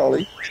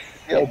Benajali,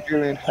 the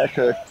Algerian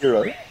hacker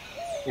hero.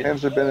 yeah,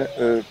 Hamza Ben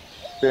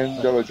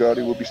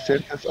Delajadi will be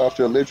sentenced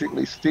after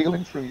allegedly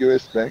stealing from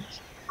US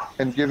banks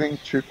and giving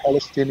to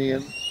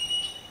Palestinian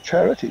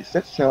charities.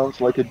 That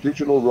sounds like a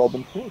digital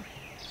Robin Hood,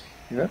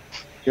 you know?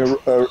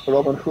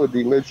 Robin Hood,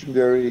 the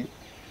legendary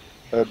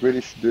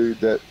British dude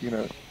that,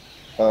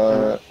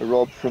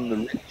 robbed from the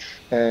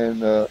rich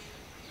and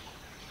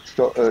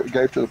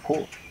gave to the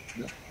poor,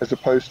 as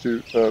opposed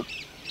to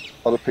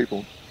other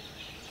people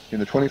in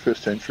the 21st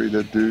century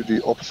that do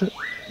the opposite,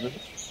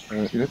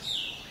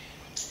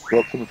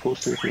 rob from the poor,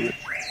 steal from the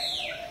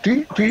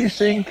rich. Do you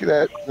think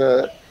that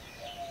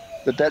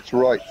that's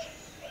right,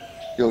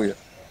 Ilya,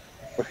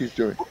 what he's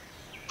doing?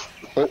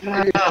 But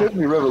it's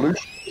certainly revolutionary.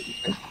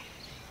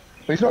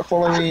 He's not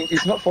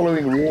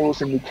following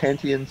rules in the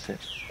Kantian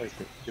sense, I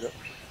think,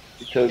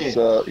 because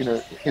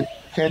yeah, in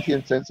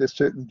Kantian sense, there's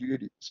certain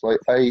duties. Like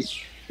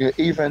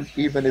even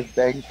if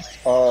banks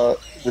are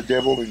the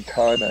devil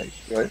incarnate,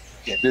 right?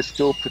 yeah. They're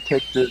still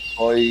protected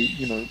by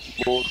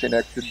laws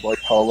enacted by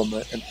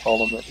Parliament, and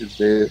Parliament is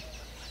there,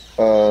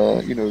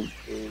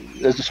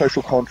 as a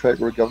social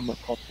contract or a government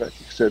contract,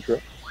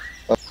 etc.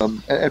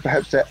 And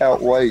perhaps that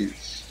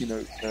outweighs,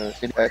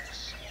 any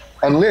acts,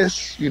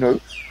 unless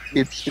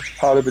it's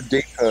part of a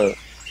deeper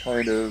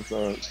kind of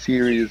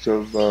series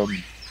of,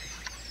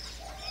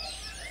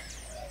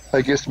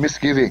 I guess,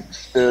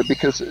 misgivings.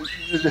 Because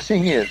the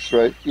thing is,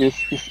 right,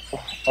 if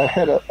I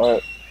had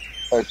a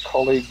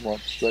colleague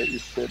once, right, who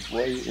said,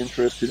 "Why are you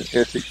interested in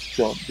ethics,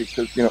 John?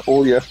 Because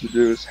all you have to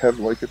do is have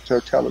like a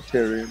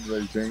totalitarian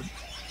regime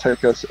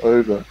take us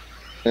over,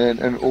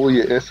 and all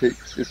your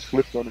ethics is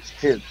flipped on its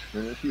head."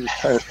 He was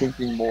kind of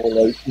thinking more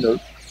like,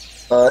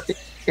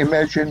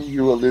 imagine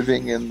you were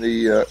living in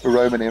the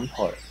Roman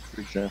Empire,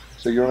 for example.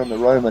 So you're in the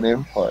Roman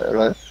Empire,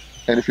 right?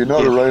 And if you're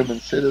not Yeah, a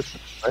Roman citizen,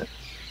 right,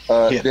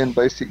 yeah. then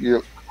basically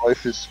your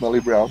life is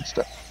smelly brown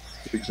stuff,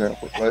 for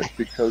example, right?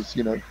 Because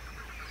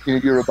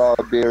you're a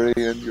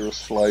barbarian, you're a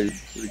slave,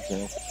 for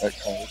example, that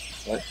kind of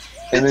thing, right?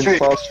 And But then through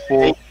fast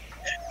forward,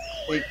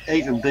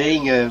 even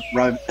being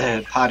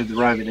part of the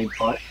Roman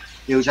Empire,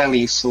 there was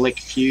only a select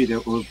few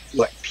that were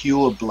like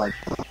pure blood.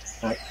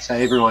 Right? So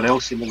everyone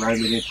else in the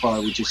Roman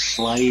Empire were just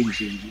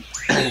slaves and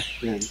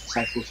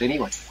so forth.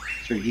 Anyway,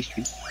 through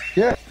history.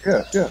 yeah,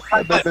 yeah, yeah.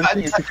 But, But but, the but,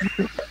 thing is, if you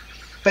think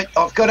but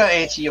I've got to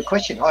answer your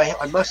question. I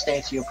must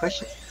answer your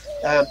question.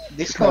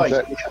 This it comes guy,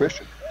 back to the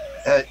question,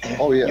 uh,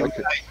 oh yeah, do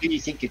okay,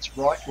 you think it's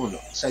right or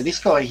not? So this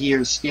guy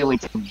here is stealing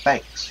from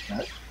banks,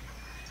 right?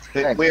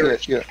 But thanks, we're yeah,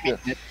 yeah, assuming yeah.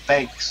 that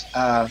banks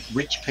are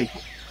rich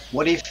people.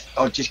 What if,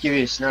 I'll just give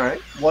you a scenario,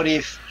 what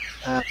if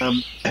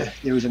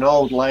there was an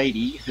old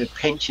lady, her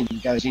pension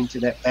goes into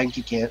that bank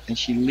account and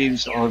she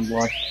lives on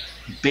like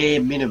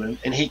bare minimum,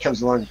 and he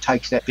comes along and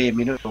takes that bare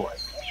minimum away?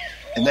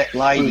 And that True,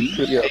 lady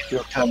true, yeah, yeah,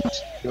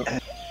 becomes yeah.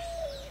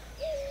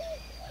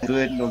 a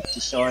burden on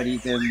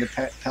society than the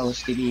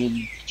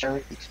Palestinian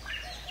charities.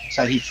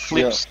 So he Yeah,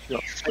 flips, yeah,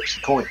 flips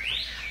the coin.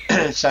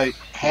 So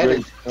how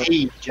agreed. does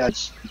he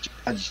judge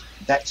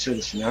that sort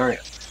of scenario?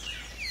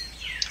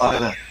 I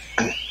don't know.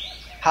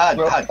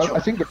 Well, Hard I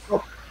job. think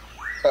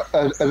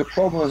the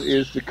problem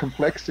is the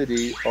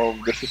complexity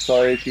of the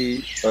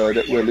society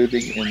that we're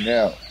living in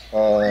now.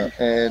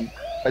 And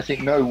I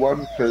think no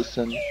one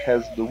person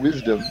has the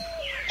wisdom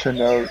to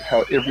know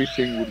how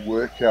everything would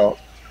work out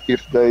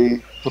if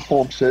they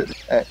perform certain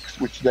acts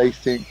which they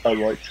think are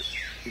righteous,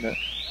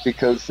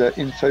 because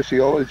in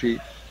sociology,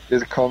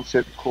 there's a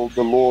concept called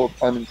the law of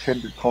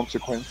unintended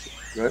consequences,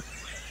 right?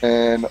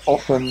 And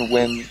often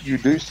when you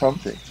do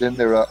something, then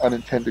there are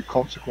unintended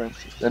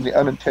consequences, and the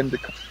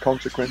unintended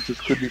consequences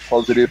could be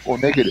positive or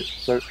negative.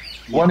 So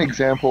Yeah. one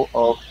example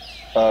of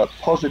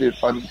positive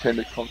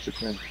unintended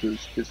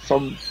consequences is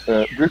some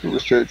group of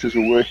researchers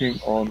were working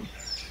on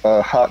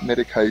heart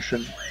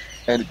medication,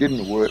 and it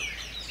didn't work.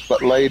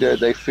 But later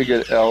they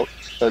figured out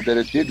that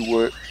it did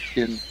work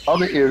in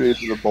other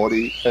areas of the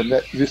body, and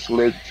that this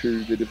led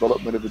to the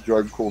development of a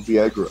drug called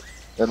Viagra.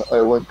 And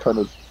I won't kind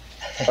of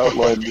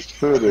outline this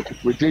further because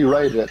we're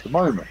derated at the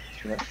moment,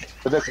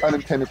 but that's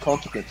unintended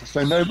consequences.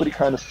 So nobody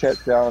kind of sat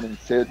down and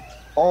said,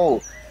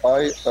 "Oh,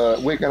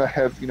 we're going to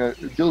have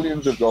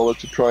billions of dollars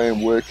to try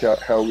and work out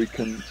how we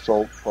can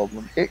solve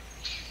problem X,"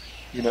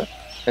 you know,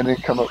 and then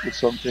come up with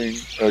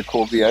something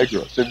called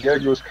Viagra. So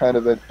Viagra is kind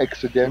of an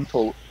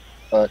accidental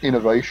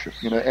innovation,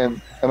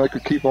 and I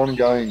could keep on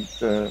going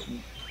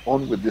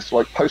on with this,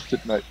 like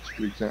post-it notes,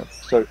 for example.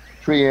 So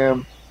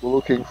 3M were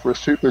looking for a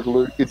super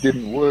glue, it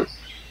didn't work,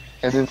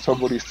 and then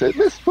somebody said,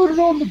 let's put it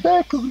on the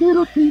back of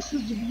little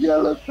pieces of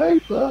yellow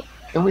paper,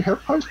 and we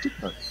have post-it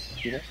notes.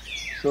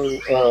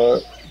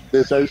 So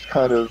there's those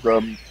kind of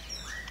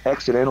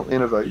accidental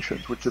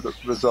innovations, which are the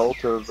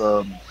result of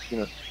the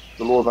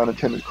law of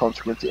unintended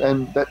consequences,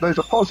 and those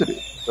are positive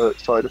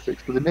side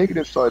effects. But the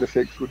negative side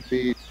effects would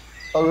be,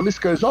 oh, the list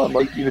goes on.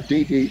 Like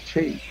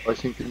DDT, I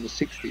think in the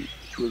 '60s,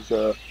 which was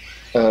a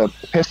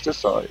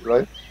pesticide,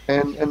 right?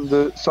 And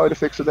the side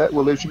effects of that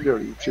were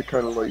legendary, which are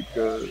kind of like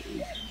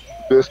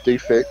birth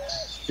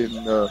defects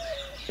in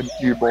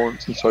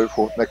newborns and so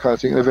forth, and that kind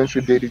of thing. And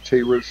eventually,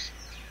 DDT was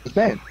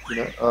banned.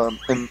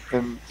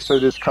 And so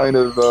there's kind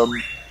of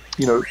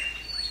you know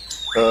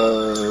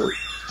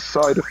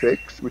side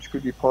effects, which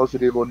could be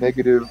positive or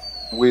negative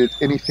with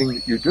anything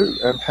that you do.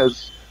 And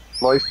as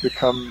life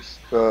becomes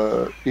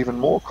even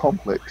more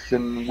complex,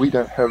 then we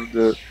don't have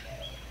the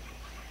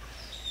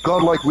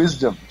godlike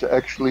wisdom to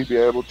actually be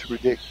able to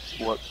predict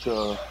what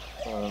the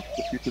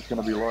future is going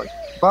to be like.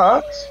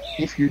 But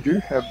if you do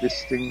have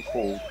this thing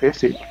called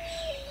ethics,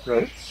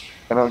 right,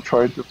 and I'm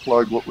trying to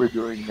plug what we're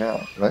doing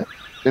now, right,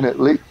 then at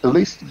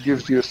least it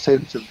gives you a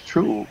sense of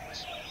tools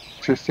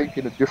to think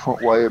in a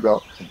different way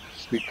about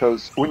things.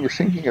 Because when you're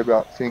thinking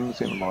about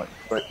things in life,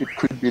 right, it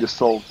could be to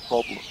solve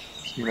problems.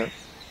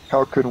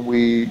 How can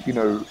we,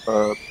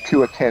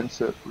 cure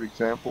cancer, for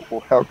example,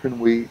 or how can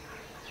we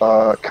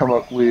come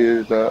up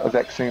with a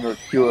vaccine or a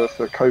cure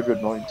for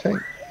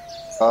COVID-19?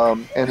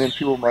 And then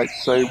people might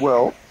say,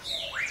 well,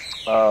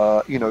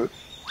 that's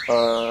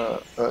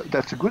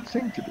a good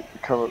thing to do, to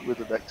come up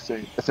with a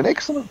vaccine. That's an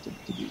excellent thing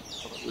to do, to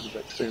come up with a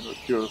vaccine or a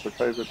cure for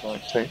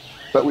COVID-19.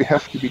 But we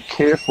have to be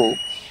careful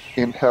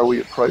in how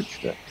we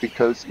approach that,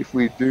 because if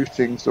we do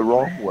things the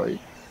wrong way,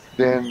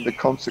 then the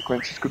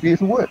consequences could be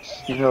even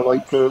worse.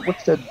 Like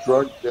what's that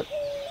drug that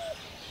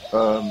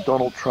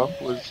Donald Trump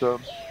was?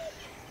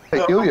 Hey,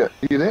 No, Ilya, are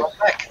you there? I'm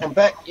back. I'm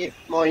back. Yeah,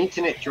 my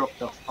internet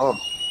dropped off. Oh,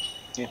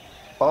 Yeah.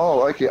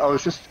 oh, okay. I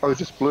was just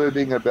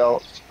blurbing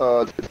about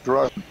the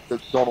drug that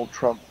Donald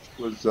Trump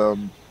was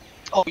Oh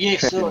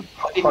yes, campaigning.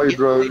 I didn't get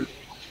Hydro,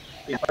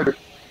 yeah. hydro,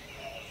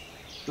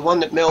 The one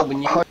that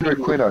Melbourne Union.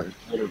 hydroquinone.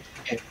 Yeah.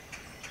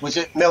 Was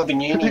it Melbourne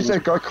Who Union? is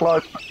that guy,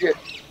 Clive? Yeah,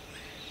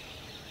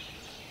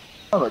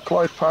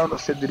 Clive Palmer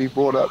said that he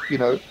bought up,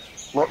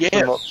 lots Yeah.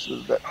 and lots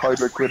of that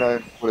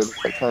hydroquinone, whatever,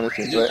 that kind of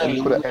thing, Is it right?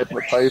 And put an only- ad in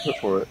the paper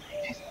for it.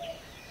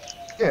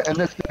 Yeah, and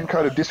that's been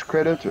kind of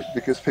discredited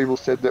because people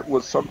said that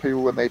was some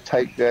people, when they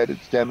take that,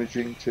 it's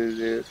damaging to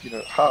their,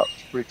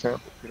 hearts, for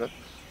example.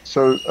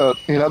 So,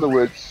 in other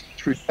words,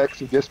 through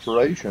acts of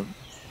desperation,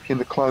 in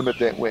the climate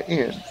that we're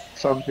in,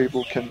 some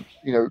people can,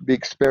 be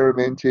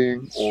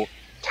experimenting or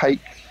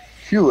take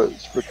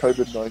cures for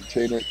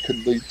COVID-19. It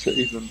can lead to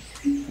even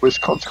worse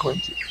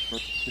consequences.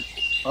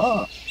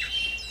 Ah,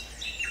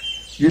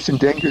 use in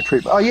dengue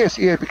treatment. Oh, yes,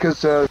 yeah,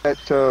 because that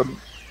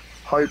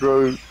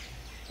hydro,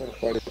 trying to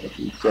find out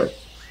the exact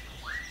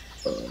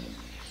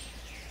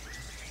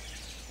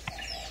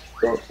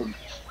got some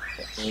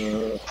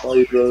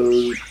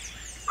hydro,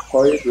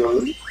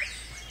 hydro,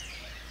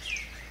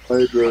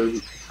 hydro,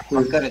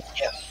 I've got it.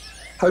 Yeah.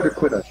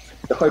 hydroquinone.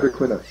 The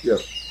hydroquinone, yeah.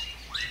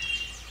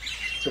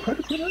 So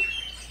hydroquinone?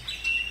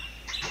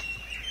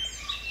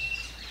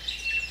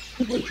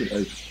 What's your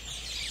name?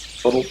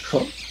 Donald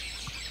Trump?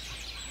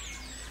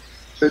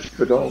 Search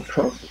for Donald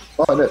Trump.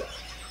 Oh, no.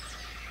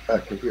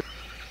 Okay, here.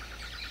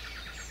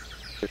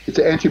 It's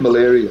an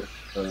anti-malaria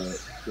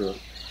drug.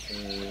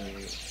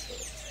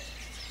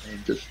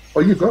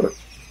 Oh, you got it.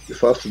 You're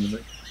faster than me.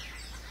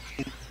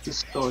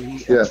 This guy.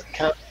 Yeah.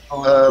 Can't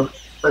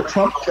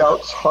Trump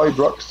touts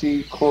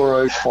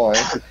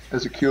hydroxychloroquine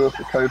as a cure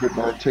for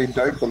COVID-19.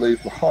 Don't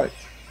believe the hype.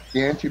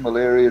 The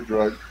anti-malaria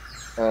drug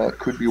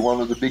could be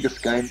one of the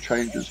biggest game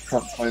changers,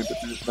 Trump claimed, but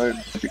there's no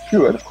magic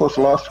cure. And of course,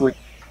 last week,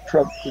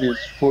 Trump put his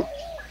foot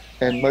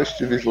and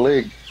most of his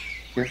leg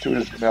into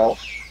his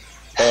mouth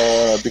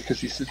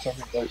because he said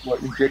something like, what,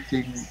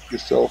 injecting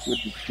yourself with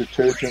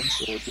detergent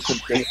or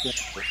disinfectant,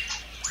 or,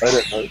 I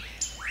don't know,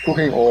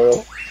 cooking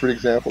oil, for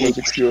example, as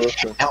a cure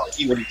for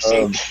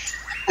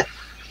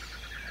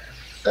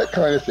that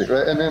kind of thing,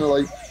 right? And then,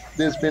 like,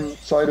 there's been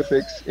side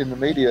effects in the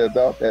media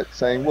about that,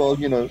 saying, well,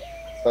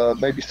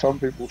 maybe some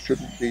people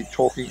shouldn't be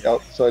talking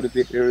outside of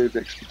their area of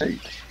expertise,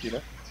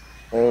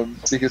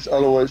 because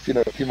otherwise, he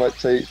might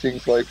say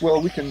things like, well,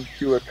 we can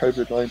cure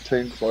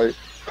COVID-19 by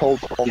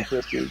cold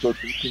compresses or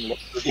drinking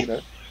lots of,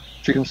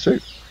 chicken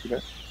soup,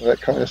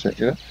 that kind of thing,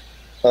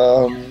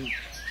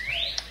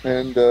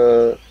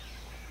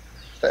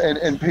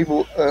 and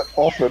people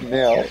often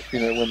now,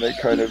 when they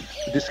kind of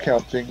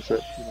discount things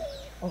that,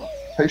 oh,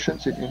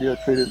 patients in India are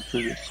treated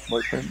through this.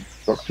 My friend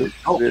doctor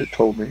there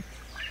told me,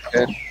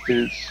 and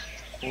is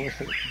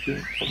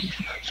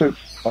so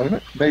I don't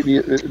know. Maybe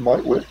it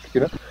might work,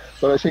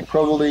 But I think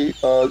probably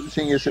the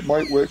thing is, it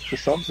might work for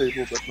some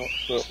people, but not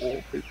for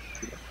all people.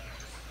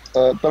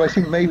 But I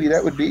think maybe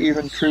that would be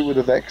even true with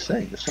a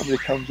vaccine. If somebody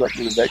comes up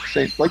with a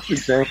vaccine, like for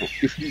example,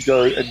 if you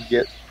go and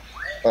get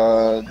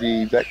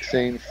the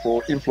vaccine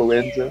for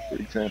influenza, for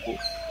example,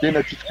 they're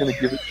not just going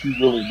to give it to you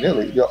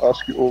willy-nilly. They'll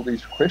ask you all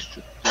these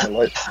questions,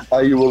 like,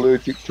 are you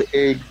allergic to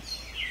eggs?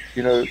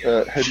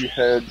 Have you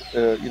had,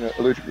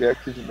 allergic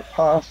reactions in the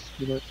past,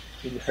 when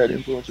you had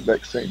influenza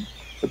vaccine?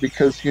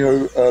 Because,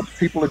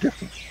 people are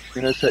different,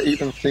 so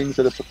even things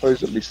that are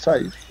supposedly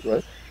safe,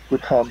 right,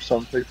 could harm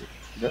some people,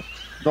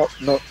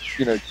 not,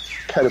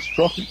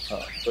 catastrophic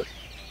harm, but,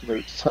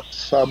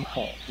 some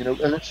harm,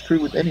 and it's true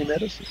with any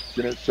medicine,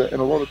 so, and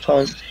a lot of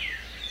times,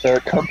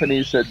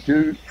 companies that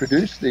do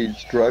produce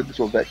these drugs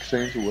or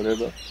vaccines or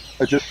whatever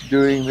are just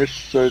doing this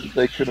so that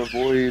they can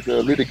avoid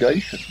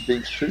litigation,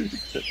 being sued,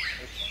 etc.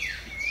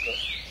 It's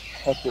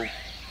hassle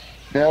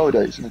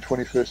nowadays in the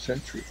 21st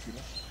century.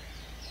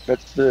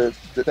 That's the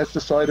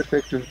side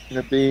effect of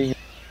being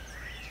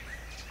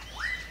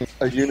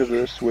a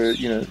universe where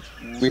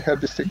we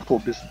have this thing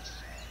called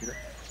business.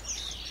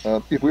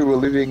 If we were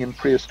living in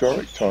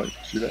prehistoric times,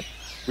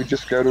 we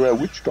just go to our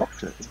witch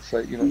doctor and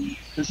say,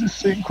 there's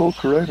this thing called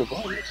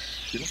coronavirus.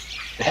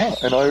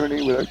 An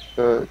irony without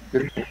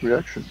getting a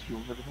reaction.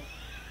 You'll never know.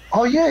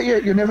 Oh yeah, yeah.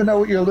 You never know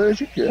what you're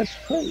allergic to. That's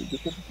true.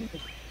 Because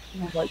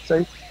people might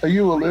say, "Are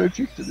you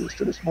allergic to this?"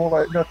 And it's more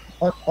like, "No,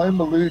 I'm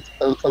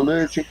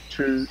allergic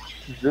to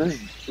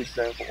Zoom, for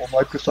example, or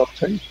Microsoft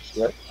Teams,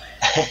 right?"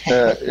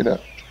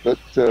 But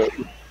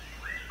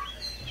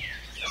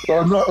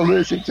I'm not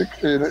allergic to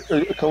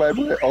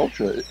Collaborate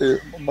Ultra.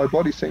 My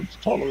body seems to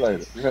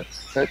tolerate it.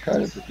 That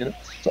kind of thing.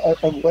 So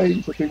I'm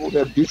waiting for people to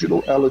have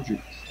digital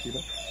allergies.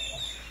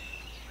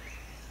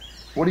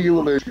 What are you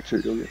allergic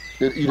to, Ilya?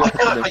 You don't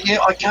have to mention. Yeah,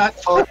 I can't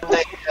find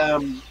that.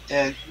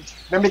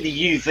 Remember the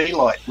UV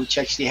light, which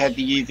actually had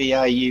the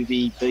UVA,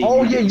 UVB.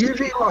 Oh yeah,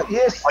 UV light.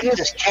 Yes, I yes.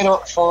 just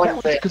cannot find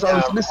that. Because I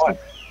was listening.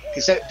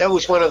 Because that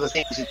was one of the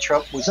things that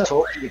Trump was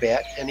talking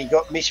about, and he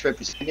got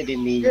misrepresented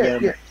in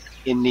the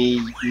in the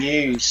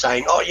news,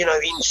 saying, "Oh,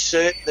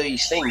 insert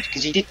these things,"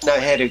 because he didn't know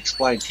how to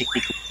explain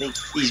technical things.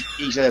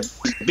 He's a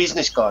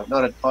business guy,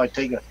 not an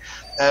IT guy.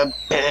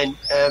 And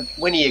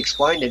when he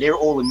explained it,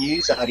 all the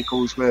news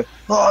articles were,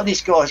 "Oh,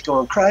 this guy's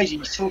gone crazy.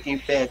 He's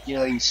talking about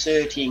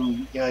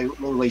inserting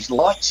all these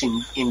lights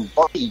in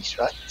bodies,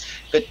 right?"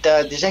 But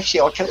there's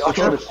actually I can't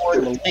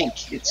find the link.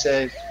 It's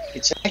an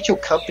actual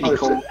company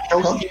called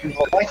Healthy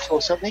Light or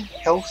something.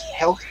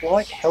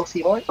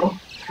 Healthy Light.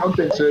 Trump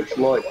inserts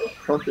light.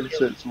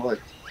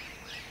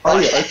 Oh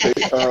yeah, okay.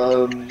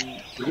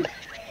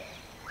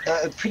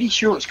 I'm pretty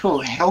sure it's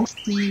called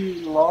Healthy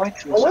Light.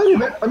 Oh wait a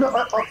minute!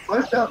 No,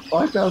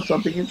 I found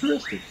something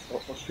interesting.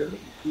 I'll share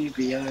it.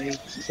 UVA.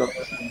 This is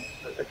something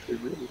actually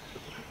really.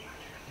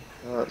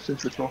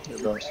 Since we're talking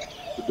about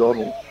the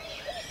Donald.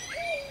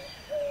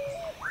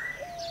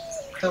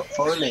 I can't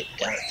find that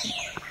darn thing.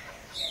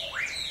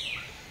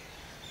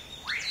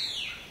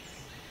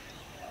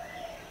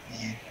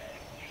 Yeah.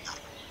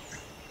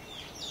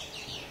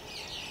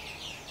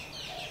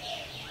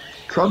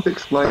 Trump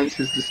explains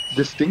his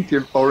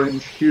distinctive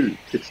orange hue.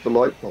 It's the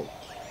light bulb.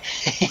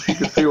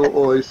 People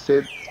always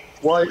said,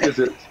 "Why is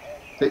it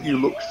that you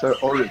look so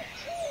orange?"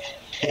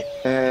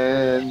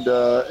 And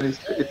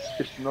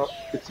it's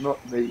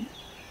not me.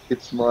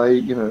 It's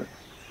my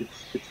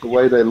it's the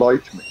way they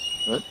light me,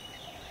 right?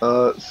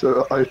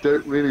 So I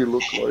don't really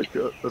look like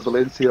a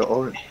Valencia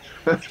orange.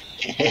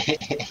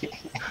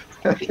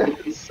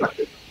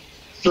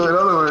 So in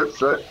other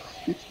words, right,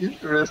 it's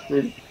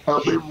interesting how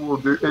people will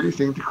do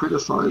anything to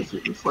criticize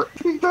him. It's like,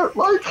 we don't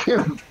like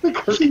him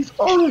because he's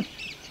orange.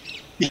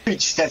 You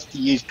just have to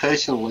use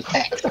personal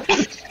attack. I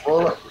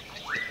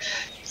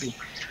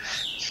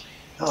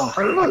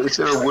don't know, is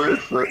there a word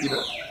for,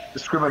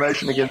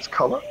 discrimination against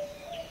colour?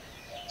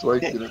 It's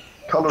like,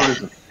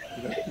 colorism,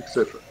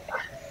 etc.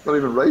 Not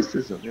even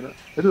racism,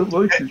 I don't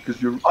like you because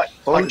you're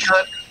orange.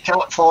 I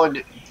can't find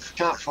it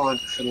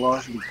for the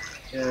life of me.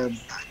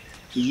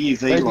 The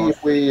UV Maybe light. if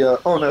we,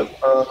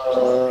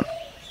 no,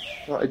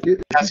 I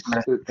did. That's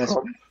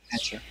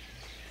right.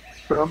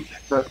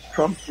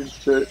 Trump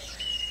inserts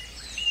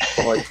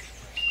like.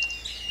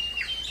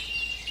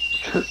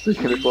 Just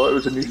thinking if I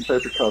was a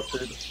newspaper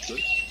cartoonist.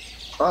 Right?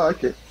 Ah,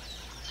 okay.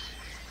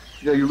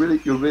 Yeah, you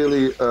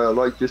really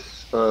like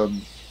this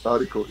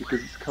article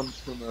because it comes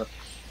from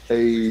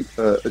a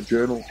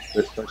journal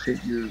that I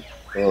think you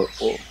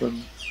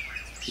often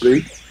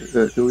read,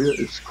 Ilya.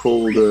 It's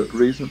called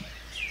Reason.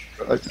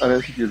 I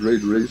don't think you'd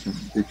read Reason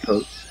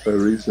because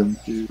Reason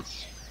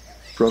is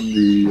from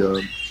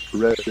the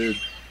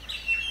red,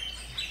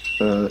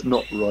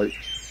 not right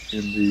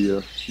in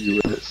the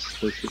US.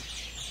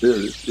 There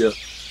it is, yeah.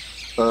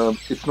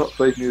 It's not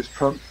fake news.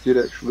 Trump did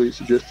actually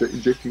suggest that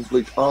injecting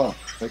bleach. Ah,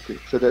 okay,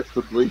 so that's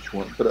the bleach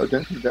one. But I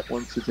don't think that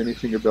one says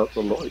anything about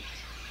the light.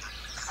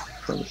 I'm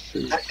trying to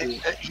see. I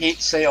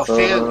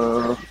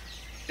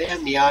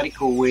found the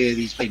article where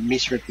he's been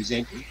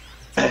misrepresented.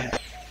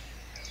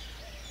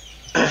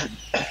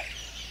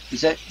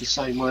 Is that the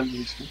same one?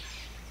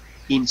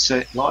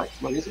 Insert light.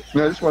 What is it?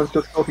 No, this one's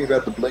just talking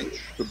about the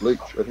bleach. I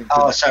think.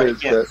 Oh, sorry.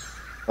 Yeah.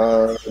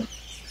 Uh,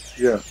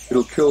 yeah,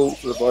 it'll kill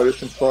the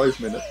virus in 5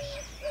 minutes,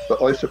 but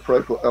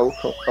isopropyl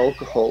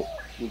alcohol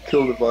will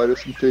kill the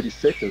virus in 30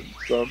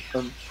 seconds.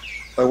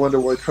 I wonder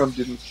why Trump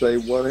didn't say,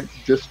 why don't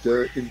you just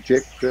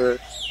inject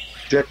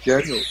Jack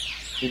Daniels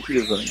into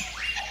your veins?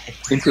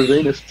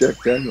 Intravenous Jack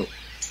Daniels,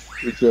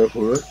 for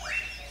example, right?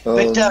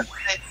 But Um,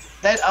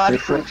 that and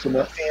article Frank I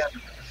Sinatra.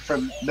 found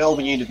from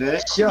Melbourne Yeah, I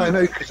University,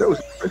 know, because that was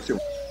impressive.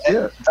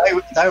 Yeah.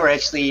 they were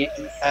actually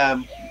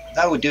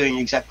they were doing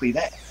exactly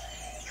that,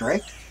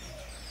 correct?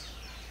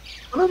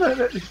 No,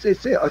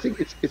 it's there. I think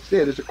it's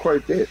there. There's a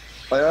quote there.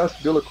 I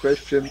asked Bill a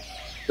question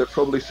that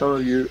probably some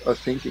of you are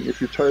thinking,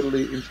 if you're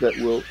totally into that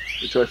world,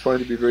 which I find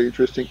to be very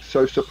interesting.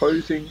 So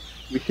supposing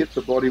we hit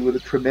the body with a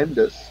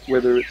tremendous,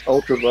 whether it's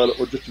ultraviolet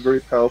or just a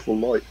very powerful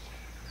light,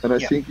 and I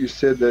Yeah, think you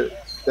said that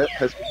that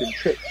hasn't been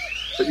checked,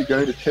 but you're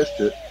going to test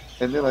it.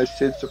 And then I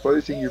said,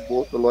 supposing you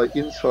brought the light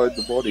inside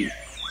the body,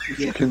 which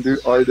you yeah, can do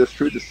either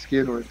through the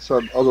skin or in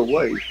some other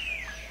way,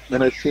 yeah,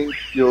 and I think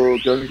you're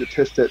going to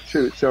test that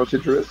too. It sounds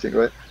interesting,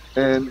 right?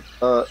 And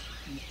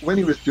when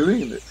he was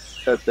doing this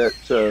at that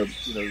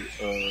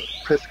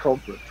press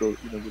conference, or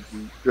with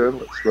the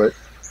journalists, right,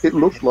 it yeah,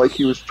 looked like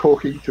he was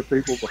talking to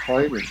people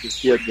behind him because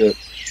he had the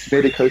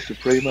medico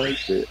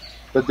supremos there.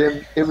 But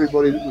then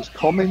everybody that was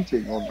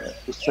commenting on that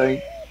was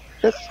saying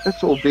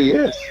that's all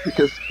BS,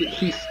 because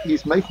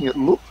he's making it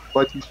look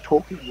like he's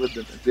talking with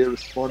them and they're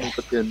responding,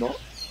 but they're not,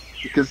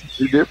 because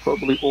they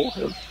probably all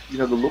have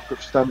the look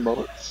of stunned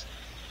mullets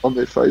on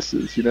their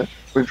faces,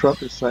 when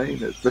Trump is saying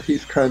this, but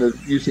he's kind of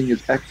using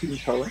his acting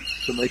talent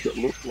to make it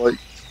look like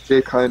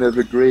they're kind of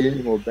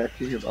agreeing or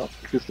backing him up,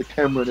 because the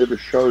camera never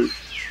shows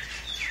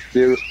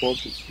their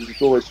responses, because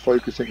it's always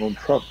focusing on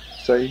Trump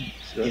saying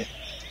this, right? yeah,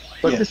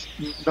 But yeah, this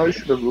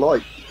notion of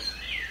light,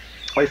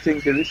 I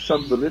think there is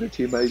some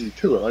validity maybe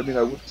to it. I mean,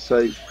 I wouldn't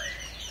say,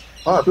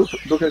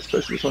 Bill Gates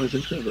posted this on his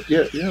Instagram, but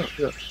yeah.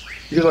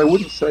 Because I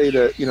wouldn't say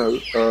that,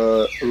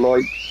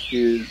 light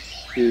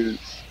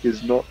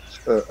is not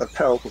a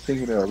powerful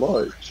thing in our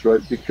lives,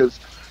 right? Because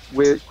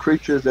we're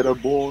creatures that are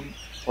born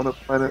on a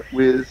planet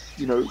with,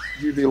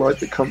 UV light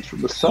that comes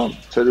from the sun.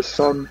 So the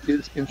sun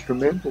is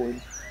instrumental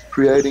in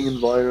creating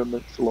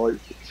environments,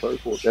 life, and so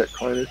forth, that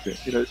kind of thing.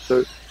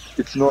 So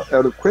it's not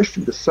out of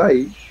question to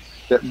say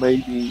that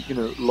maybe,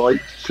 light,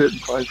 certain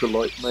kinds of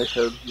light may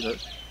have,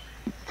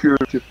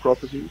 curative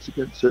properties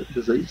against certain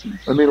diseases.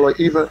 I mean, like,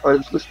 even I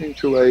was listening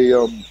to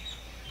a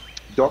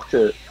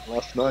doctor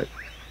last night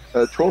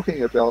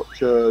talking about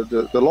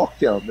the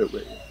lockdown that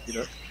we're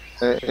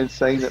in, and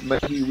saying that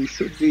maybe we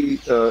should be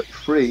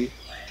free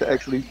to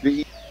actually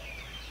be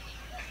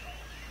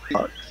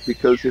parks,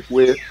 because if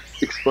we're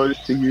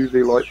exposed to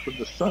UV light from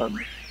the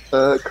sun,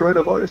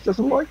 coronavirus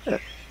doesn't like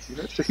that.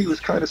 So he was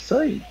kind of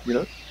saying,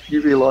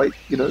 UV light,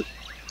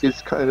 is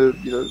kind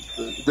of,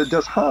 that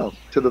does harm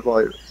to the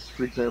virus,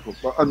 for example.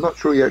 But I'm not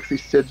sure he actually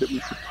said that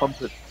we should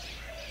pump it,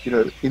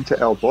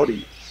 into our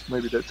bodies.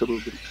 Maybe that's a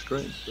little bit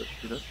extreme, but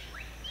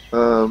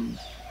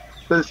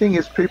but the thing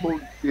is, people,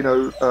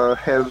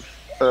 have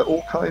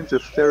all kinds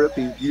of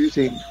therapies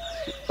using,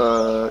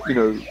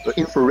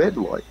 infrared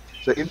light.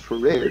 So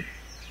infrared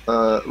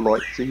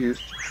lights are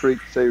used to treat,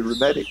 say,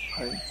 rheumatic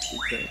pain, for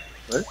example,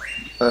 right?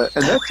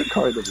 And that's a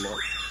kind of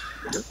light,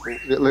 or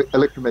the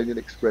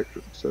electromagnetic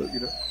spectrum. So,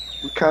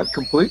 we can't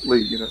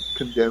completely,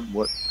 condemn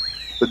what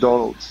the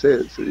Donald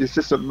says. It's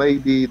just that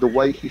maybe the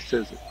way he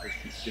says it, I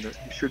think,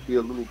 he should be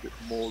a little bit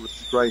more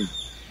restrained.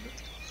 You know?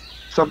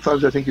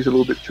 Sometimes I think he's a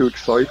little bit too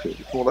excited.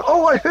 It's more like,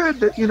 oh, I heard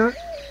that,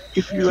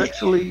 if you yeah.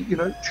 actually,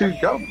 chew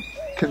gum,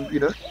 can,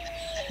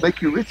 make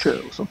you richer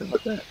or something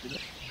like that.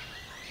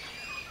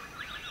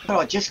 But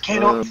I just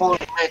cannot Um, find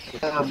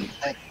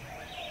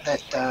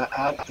that the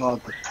well,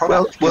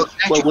 product, because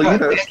well, well, well,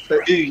 they actually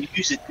do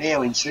use it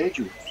now in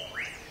surgery.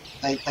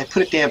 They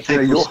put it down your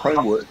people's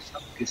homework.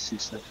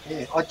 esophagus.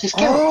 Yeah, I just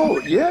cannot Oh,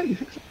 find it. yeah, you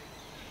think so?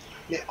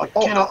 Yeah, I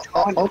Oh, cannot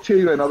find I'll it. tell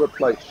you another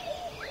place.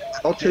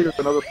 I'll tell Yeah, you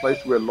another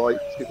place where light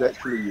is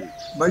actually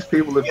used. Most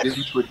people have yeah,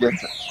 been to a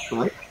dentist,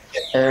 right?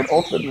 And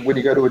often when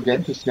you go to a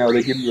dentist now,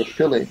 they give you a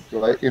filling,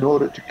 right? In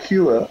order to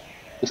cure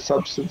the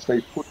substance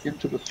they put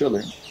into the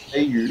filling,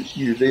 they use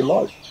UV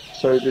light.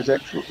 So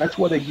that's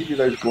why they give you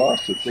those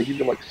glasses. They give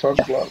you like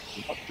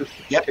sunglasses, not just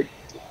to yep, protect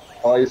your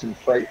eyes and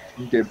face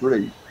from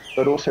debris,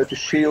 but also to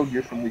shield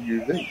you from the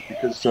UV,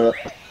 because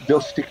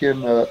they'll stick in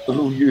a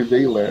little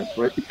UV lamp,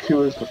 right? It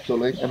cures the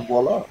filling, and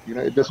voila,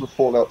 it doesn't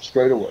fall out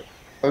straight away.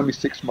 Only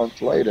 6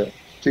 months later,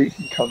 so you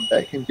can come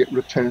back and get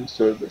return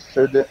service.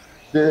 So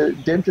the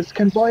dentist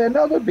can buy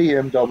another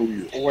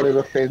BMW or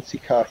whatever fancy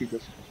car he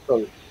doesn't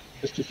sell,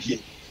 just to yeah.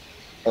 see.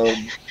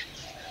 Um,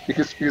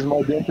 because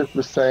my dentist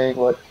was saying,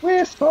 like,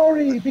 we're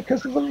sorry,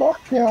 because of the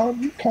lockdown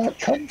you can't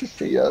come to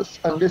see us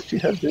unless you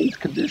have these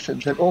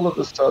conditions, and all of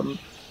a sudden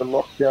the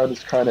lockdown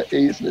is kind of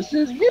eased and it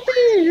says,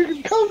 yippee, you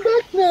can come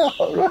back now,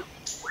 right?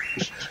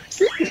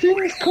 Get your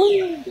things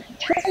clean and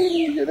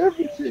shiny and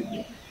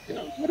everything,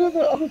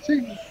 whatever other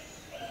things.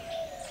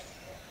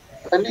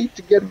 I need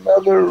to get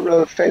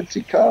another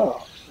fancy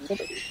car.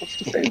 What's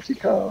the fancy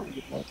car?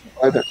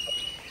 I don't know.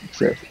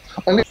 Exactly.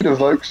 I need a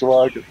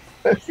Volkswagen.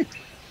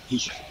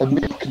 And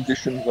these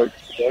conditions like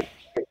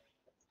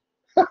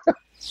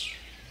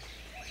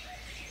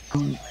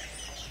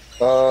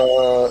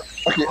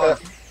okay,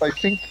 I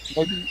think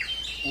maybe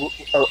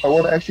I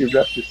want to actually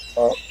wrap this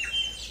up,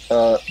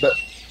 but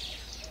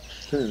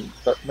soon.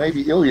 But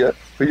maybe Ilya,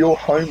 for your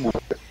homework,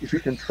 if you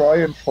can try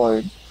and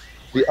find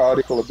the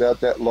article about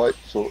that light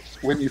source,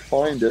 when you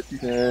find it, you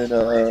can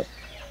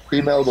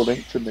email the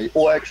link to me,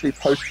 or actually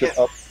post it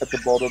Yeah. up at the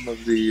bottom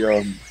of the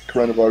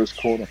coronavirus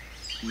corner.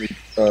 Me,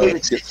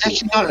 It's get to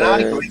actually not an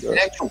article. and It's an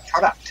actual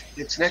product.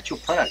 It's an actual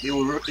product. It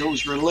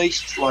was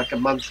released like a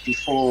month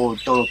before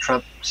Donald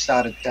Trump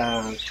started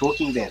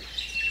talking about it.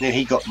 And then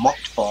he got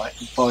mocked by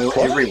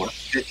everyone.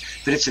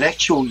 But it's an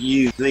actual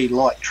UV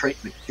light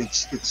treatment.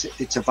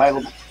 It's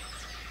available.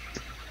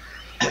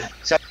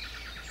 So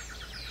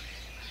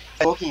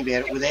talking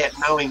about it without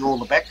knowing all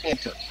the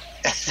background to it.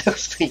 That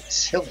was being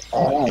silly.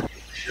 oh,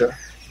 yeah,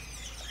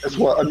 that's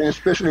what I mean.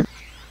 Especially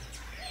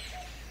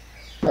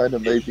kind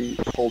of maybe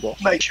hold off.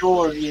 Make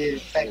sure you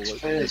facts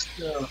first.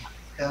 Oh,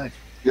 no.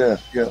 Yeah,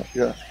 yeah,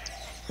 yeah.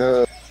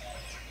 Uh,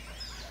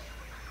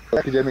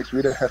 Academics,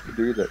 we don't have to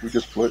do that. We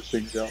just blurt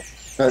things out.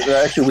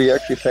 Actually, we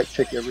actually fact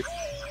check everything.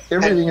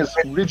 Everything is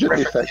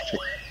rigidly fact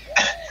checked.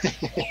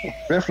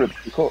 Reference,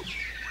 of course.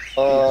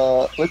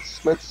 Let's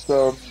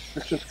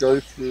just go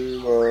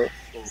through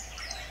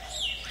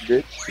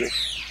bits.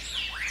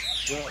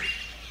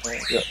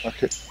 Yeah,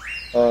 okay.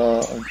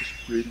 I'm just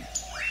reading.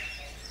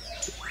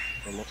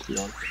 I lost the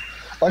article.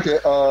 Okay,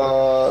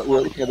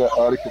 we're looking at that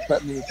article.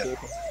 Flattening.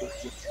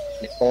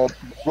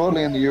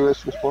 Broadly in the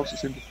US,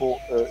 responses into four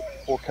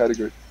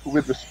categories.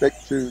 With respect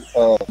to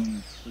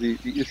the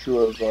issue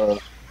of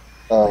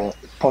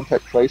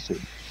contact tracing,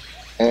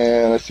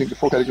 and I think the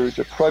four categories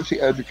are privacy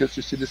advocates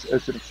who see this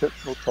as an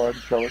exceptional time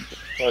challenge,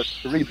 the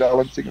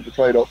rebalancing of the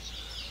trade-offs,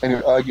 and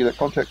who argue that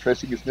contact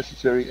tracing is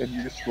necessary and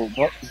useful,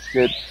 not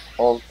instead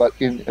of, but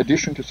in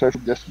addition to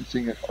social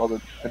distancing and other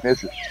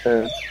measures,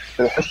 and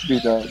that it has to be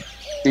done,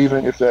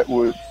 even if that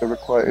would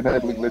require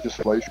enabling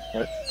legislation,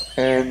 right?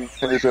 And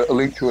there's a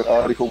link to an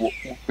article,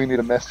 we need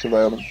a mass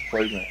surveillance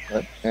program,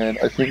 right? And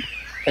I think,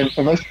 and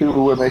most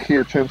people, when they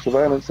hear the term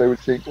surveillance, they would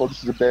think, well,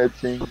 this is a bad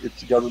thing,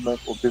 it's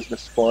government or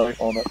business spying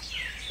on us.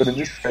 But in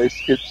this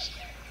case, it's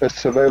a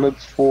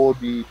surveillance for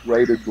the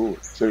greater good,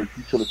 so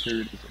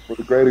utilitarianism, for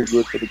the greater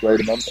good, for the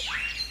greater number.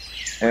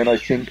 And I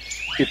think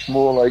it's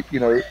more like,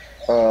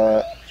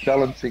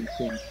 balancing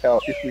things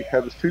out. If we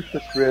have a super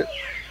threat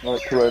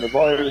like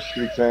coronavirus,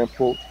 for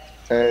example,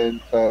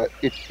 and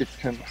it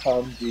can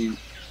harm the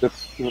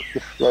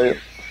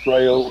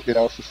frail in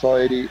our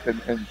society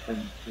and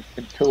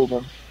kill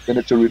them, then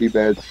it's a really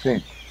bad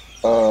thing.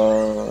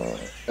 Uh,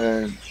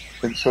 and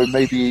and so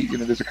maybe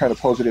there's a kind of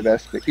positive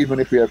aspect, even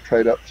if we have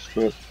trade-ups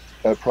for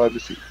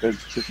privacy, as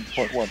it says in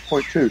point one.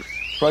 Point two,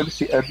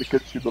 privacy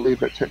advocates who believe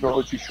that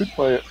technology should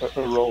play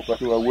a role, but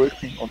who are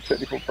working on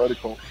technical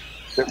protocols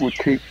that would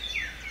keep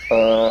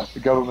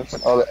governments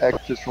and other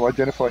actors from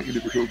identifying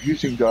individuals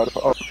using data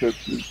for other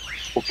purposes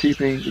or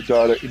keeping the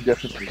data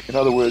indefinitely. In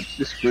other words,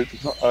 this group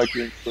is not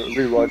arguing for a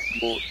rewrite of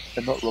the law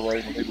and not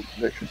relying on legal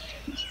protections.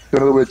 So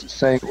in other words, it's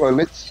saying, well,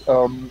 let's,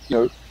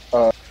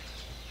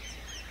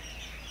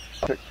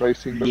 contact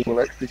tracing, but we'll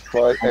actually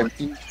try and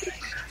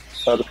increase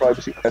the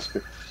privacy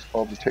aspects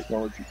of the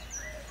technology.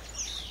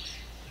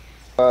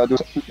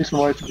 This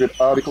reminds me of an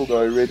article that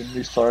I read in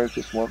New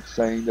Scientist once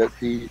saying that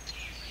the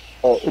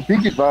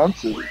big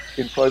advances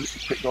in privacy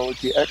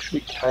technology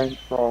actually came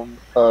from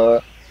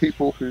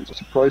people who,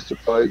 surprise,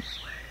 surprise,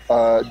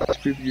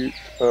 distribute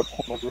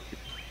pornography.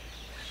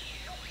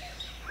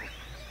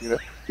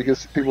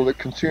 Because people that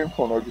consume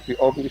pornography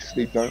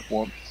obviously don't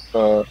want,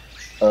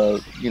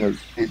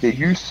 their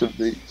use of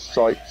these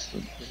sites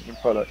and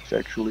products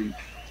actually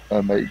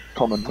made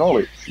common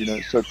knowledge.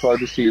 So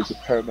privacy is a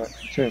paramount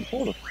concern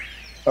for them.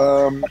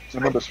 And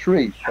number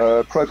three,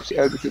 privacy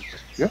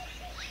advocates. Yeah.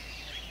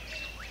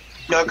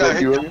 No, go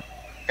ahead.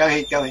 Go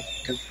ahead. Sorry,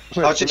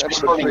 I was just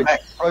responding back.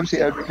 Privacy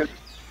advocates.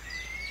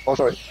 Oh,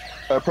 sorry.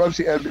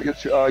 Privacy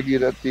advocates who argue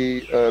that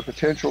the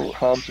potential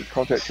harms of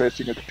contact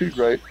tracing are too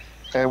great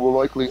and will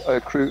likely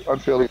accrue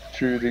unfairly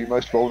to the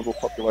most vulnerable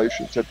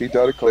populations, that the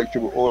data collector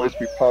will always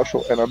be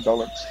partial and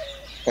unbalanced,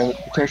 and that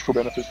the potential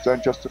benefits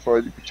don't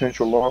justify the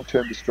potential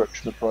long-term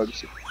destruction of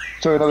privacy.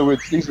 So in other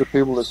words, these are the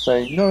people that are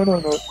saying, no,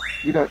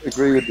 we don't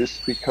agree with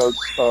this because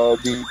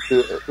the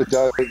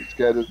data that's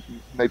gathered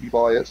may be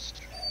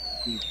biased,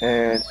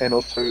 and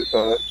also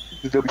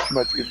there'll be too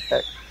much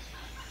impact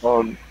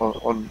on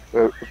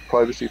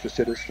privacy for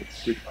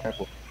citizens, for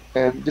example.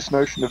 And this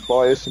notion of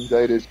bias in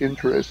data is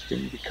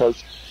interesting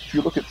because if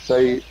you look at,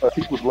 say,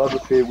 people's love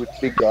affair with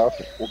big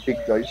data or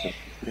big data,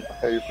 depending on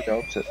how you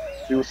pronounce it,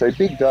 people say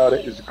big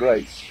data is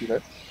great,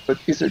 but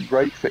is it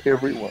great for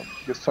everyone?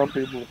 Because some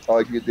people have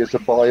argued there's a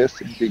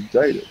bias in big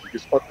data.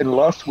 Because in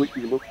last week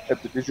we looked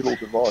at the digital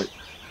divide.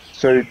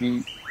 So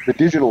the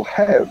digital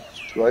haves,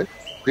 right?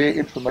 Their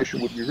information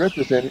would be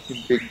represented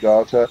in big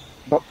data,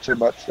 not so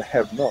much the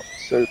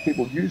have-nots. So if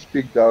people use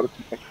big data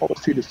to make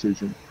policy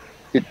decisions,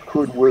 it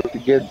could work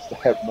against the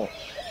have-nots.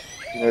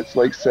 It's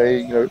like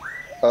saying,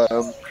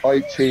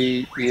 IT,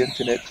 the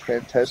internet's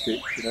fantastic,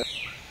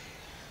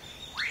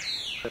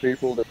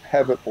 people that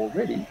have it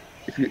already,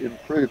 if you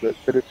improve it,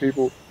 but if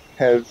people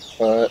have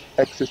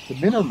access to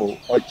minimal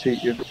IT,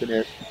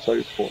 internet, and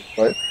so forth,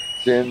 right,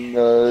 then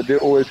they're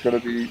always going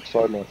to be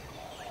sidelined.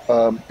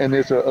 And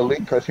there's a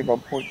link, I think,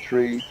 on point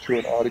three to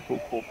an article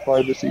called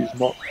Privacy is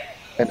Not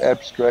an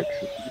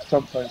Abstraction. Because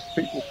sometimes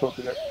people talk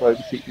about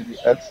privacy in the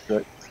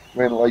abstract,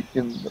 when, like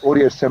in the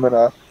audio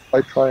seminar,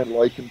 I try and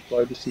liken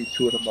privacy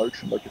to an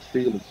emotion, like a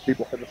feeling.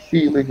 People have a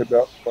feeling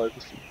about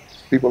privacy.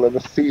 People have a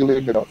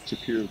feeling about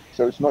security.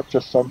 So it's not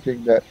just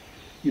something that,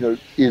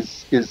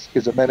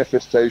 is a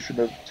manifestation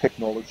of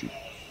technology.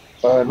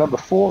 Number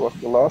four, on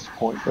the last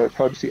point,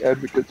 privacy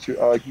advocates who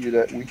argue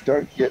that we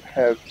don't yet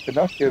have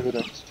enough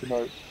evidence to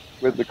know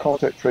whether the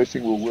contact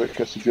tracing will work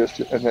as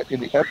suggested, and that in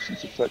the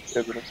absence of such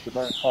evidence, the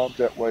known harms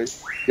outweigh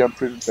the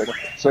unproven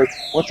benefits. So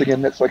once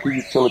again, that's like a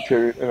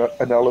utilitarian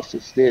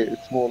analysis there.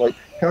 It's more like,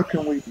 how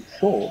can we be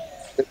sure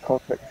that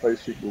contact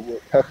tracing will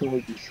work? How can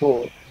we be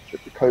sure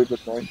that the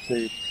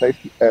COVID-19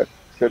 Safety Act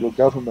the federal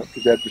government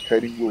is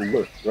advocating will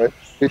work, right?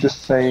 They're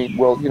just saying,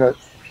 well,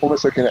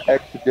 almost like an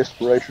act of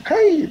desperation.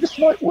 Hey, this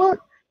might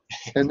work,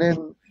 and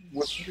then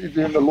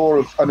the law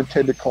of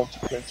unintended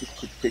consequences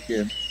could kick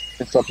in,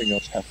 and something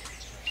else happens.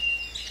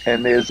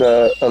 And there's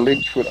a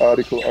link to an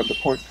article under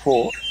point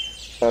four.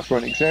 For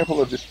an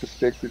example of this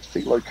perspective,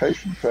 see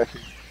location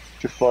tracking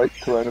to fight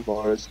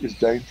coronavirus is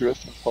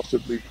dangerous and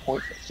possibly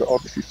pointless. So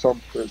obviously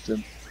some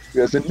person who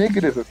has a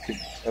negative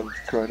opinion of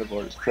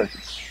coronavirus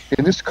tracking.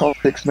 In this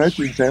context, note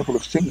the example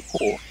of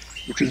Singapore,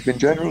 which has been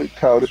generally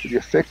touted for the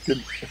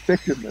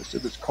effectiveness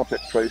of its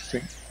contact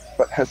tracing,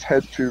 but has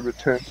had to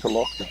return to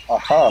lockdown.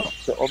 Aha!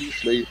 So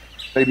obviously,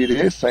 maybe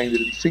they're saying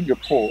that in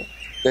Singapore,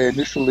 they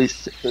initially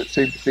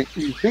seemed to think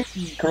we've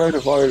beaten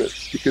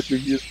coronavirus because we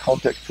used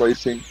contact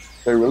tracing.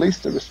 They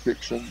released the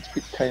restrictions.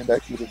 It came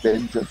back with a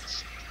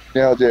vengeance.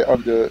 Now they're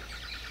under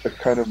a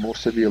kind of more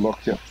severe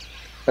lockdown.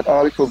 An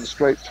article in the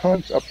Straits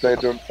Times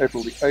updated on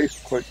April the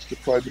 8th quotes the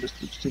Prime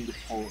Minister of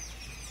Singapore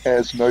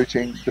as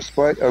noting,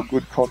 despite our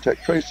good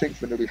contact tracing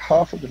for nearly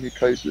half of the new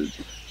cases,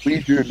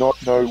 we do not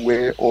know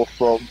where or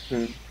from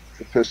whom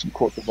the person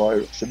caught the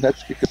virus. And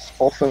that's because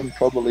often,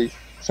 probably,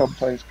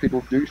 sometimes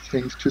people do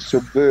things to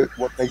subvert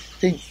what they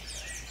think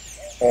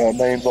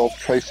may involve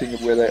tracing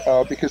of where they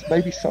are, because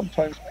maybe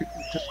sometimes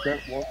people just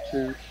don't want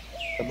to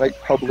make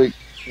public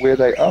where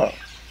they are.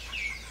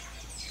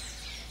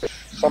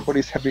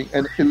 Somebody's having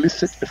an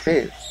illicit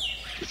affair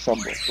with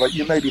somebody, like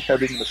you may be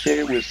having an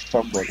affair with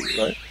somebody,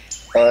 right?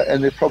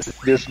 And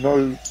there's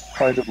no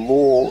kind of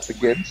law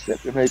against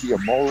that. There may be a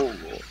moral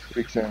law, for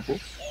example,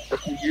 but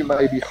you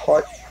may be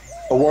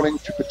wanting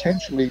to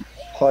potentially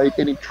hide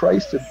any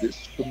trace of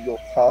this from your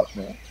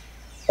partner,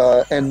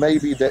 and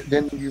maybe that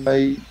then you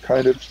may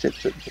kind of set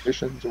certain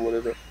conditions or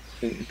whatever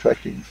in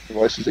tracking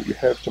devices that you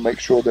have to make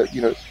sure that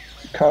you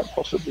can't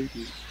possibly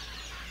be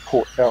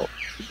caught out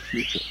in the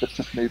future. That's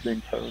just me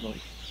being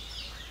paranoid.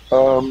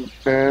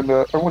 And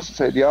I want to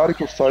say the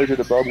articles cited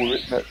above were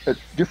written at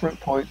different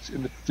points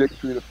in the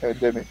trajectory of the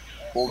pandemic.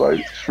 Although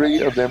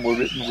three of them were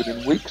written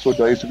within weeks or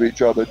days of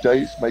each other,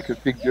 days make a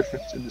big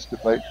difference in this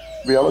debate.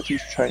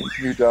 Realities change,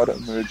 new data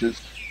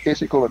emerges,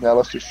 ethical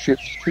analysis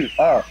shifts too.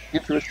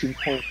 Interesting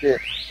point there.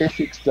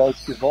 Ethics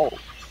does evolve,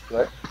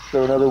 right?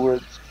 So in other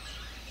words,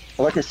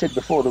 like I said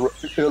before,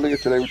 earlier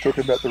today we were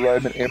talking about the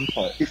Roman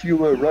Empire. If you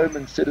were a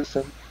Roman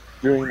citizen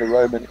during the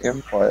Roman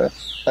Empire,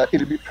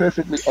 it'd be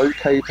perfectly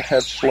okay to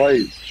have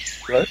slaves,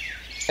 right?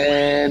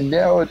 And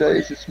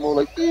nowadays it's more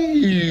like,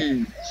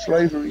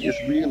 slavery is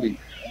really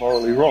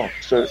morally wrong.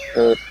 So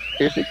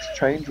ethics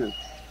changes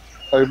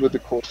over the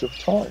course of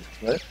time,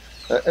 right?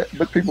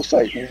 But people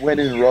say, when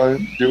in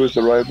Rome, do as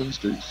the Romans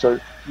do. So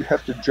you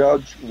have to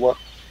judge what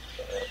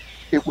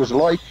it was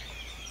like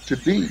to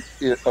be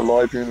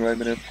alive during the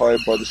Roman Empire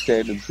by the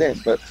standards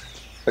then. But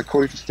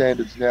according to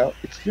standards now,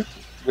 it's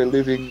different. We're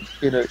living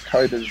in a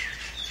kind of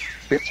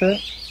better,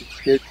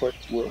 scare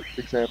quotes world,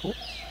 for example.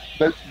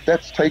 But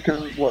that's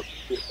taken, what,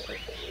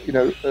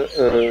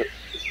 a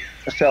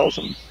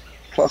 1,000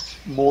 plus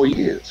more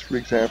years, for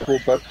example.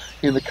 But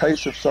in the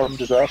case of some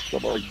disaster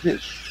like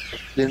this,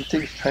 then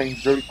things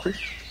change very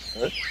quickly,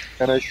 right?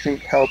 And I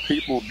think how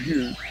people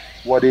view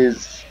what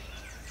is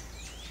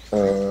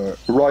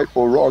right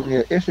or wrong in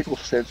an ethical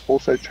sense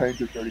also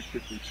changes very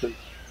quickly too.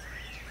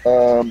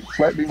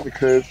 Flattening the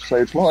curve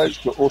saves lives,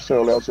 but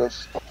also allows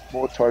us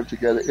more time to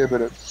gather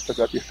evidence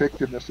about the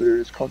effectiveness of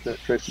various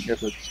contact tracing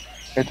efforts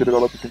and to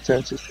develop a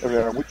consensus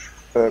around which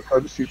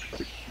privacy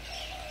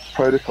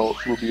protocols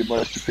will be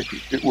most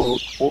effective. It will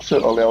also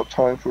allow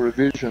time for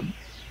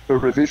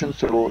revisions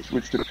to laws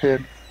which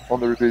depend on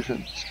the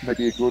revisions, may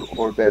be a good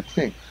or a bad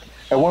thing.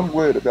 And one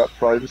word about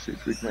privacy,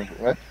 for example,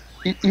 right?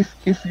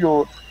 If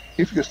you're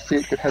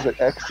sick and have an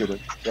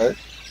accident, right?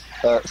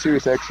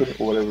 Serious accident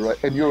or whatever, right?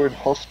 And you're in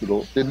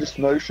hospital, then this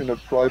notion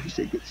of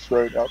privacy gets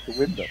thrown out the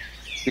window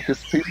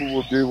because people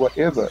will do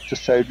whatever to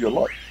save your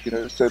life.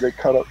 So they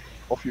cut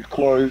off your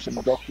clothes,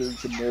 and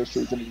doctors and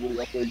nurses and the really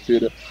operating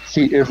theatre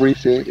see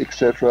everything,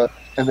 etc.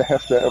 And they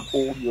have to have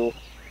all your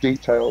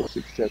details,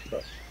 etc.,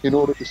 in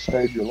order to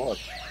save your life.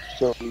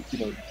 So,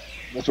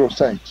 that's what I'm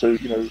saying. So,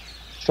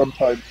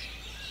 sometimes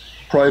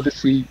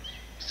privacy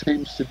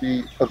seems to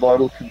be a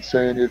vital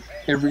concern if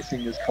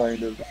everything is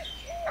kind of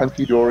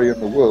hunky dory in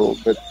the world,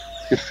 but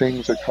if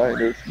things are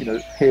kind of,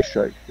 pear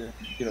shaped, and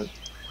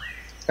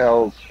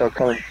our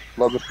kind of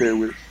love affair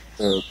with,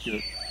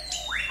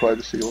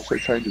 privacy also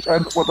changes.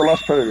 And what the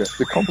last paragraph,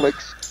 the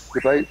complex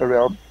debate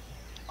around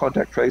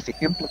contact tracing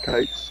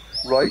implicates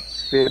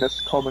rights,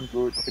 fairness, common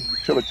good, and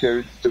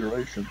utilitarian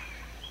consideration.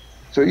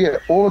 So yeah,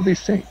 all of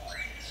these things,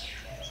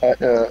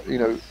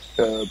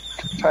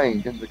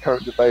 contained in the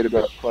current debate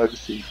about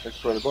privacy and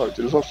coronavirus.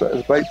 It is also a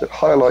debate that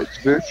highlights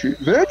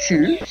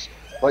virtues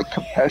like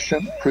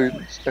compassion,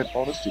 prudence, and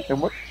honesty.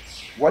 And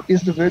what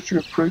is the virtue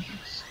of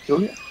prudence,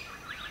 Ilya?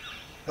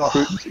 Oh,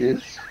 Prudence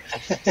is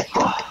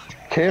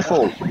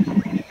careful,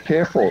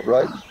 careful,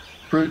 right?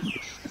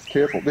 Prudence is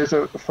careful. There's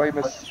a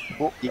famous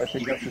book, I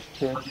think, you got which was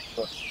turned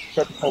into a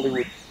certain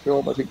Hollywood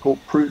film, I think, called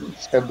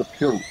Prudence and the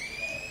Pill.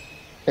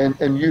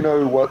 And you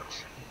know what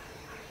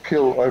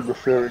pill I'm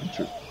referring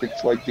to?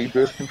 It's like the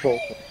birth control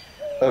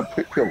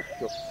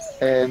pill.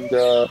 And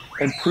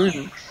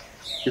Prudence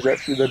is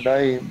actually the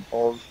name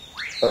of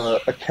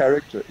a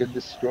character in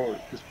this story,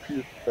 because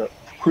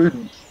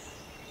Prudence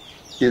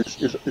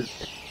is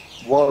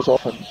was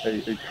often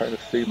a kind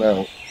of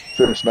female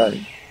first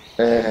name,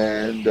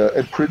 and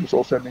Prudence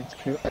also means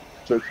careful.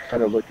 So it's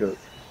kind of like a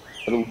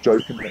little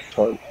joke in that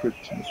title.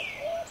 Prudence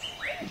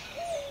is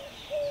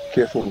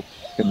careful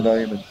in the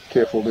name and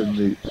careful in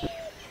the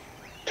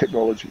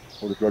technology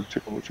or the drug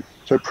technology.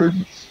 So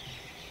prudence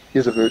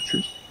is a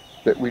virtue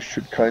that we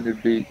should kind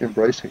of be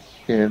embracing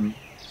in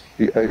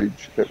the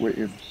age that we're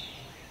in,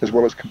 as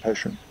well as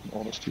compassion and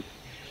honesty.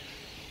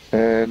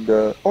 And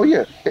oh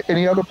yeah,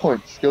 any other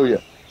points,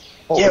 Ilya?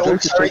 Oh, yeah. a Well,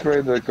 joke is sorry, taken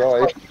around the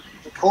guide.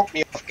 it caught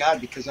me off guard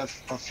because I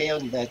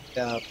found that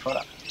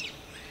product.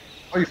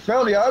 Oh, you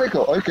found the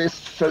article. Okay,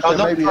 so Oh,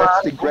 so maybe not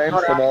that's the article, grand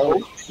not article,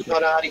 finale today.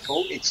 not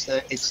article. It's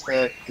the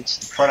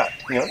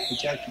product. You know, the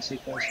joke is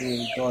because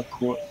the guy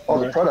caught. Oh,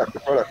 the product.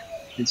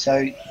 And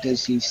so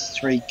does his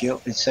three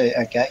girls. And so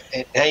okay.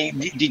 And, hey,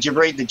 did you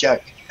read the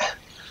joke?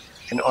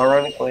 And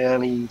ironically,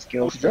 only his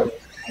What's the girlfriend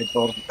joke? had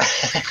bottom.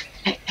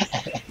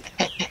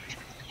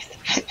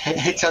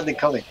 It's on the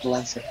comment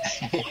below. So.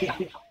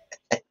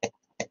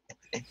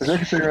 The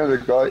joke is taken around the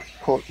guy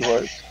caught the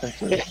rights and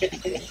so.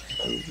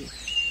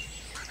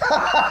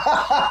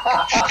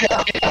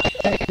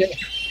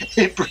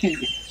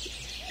 Brilliant.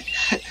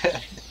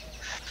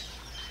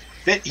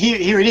 But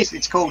here it is.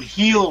 It's called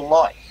Heal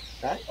Light.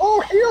 Right?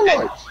 Oh, heel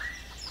lights.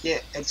 Yeah,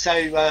 and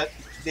so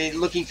they're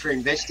looking for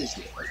investors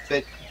now,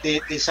 but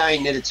they're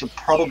saying that it's a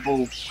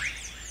probable.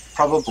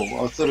 I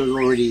thought it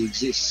already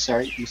exists.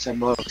 Sorry, so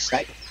my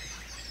mistake.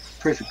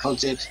 Proof of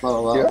concepts, blah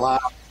blah Yeah. blah.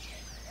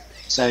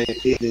 So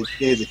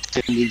they're the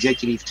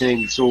executive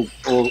team that's all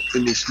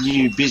in this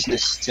new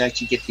business to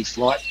actually get this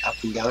light up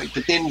and going.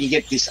 But then you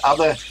get this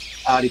other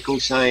article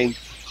saying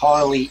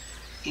highly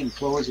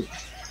implausible.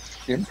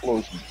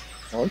 Implausible.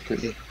 Okay.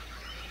 Yeah.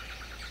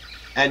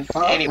 And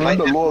anyway,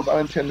 Remember, law of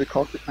unintended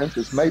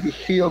consequences. Maybe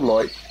heel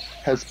light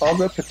has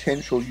other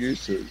potential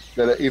uses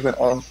that are even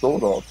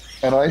unthought of.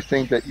 And I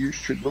think that you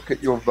should look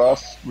at your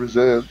vast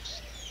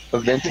reserves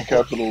of venture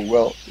capital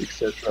wealth,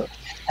 etc.,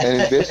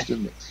 and invest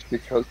in this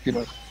because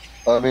it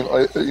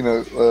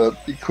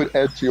could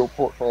add to your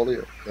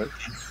portfolio. Right?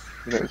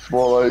 It's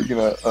more like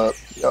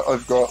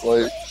I've got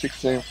like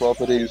 16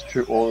 properties,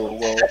 2 oil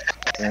wells,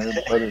 and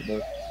I don't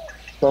know.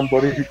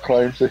 Somebody who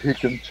claims that he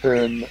can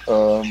turn,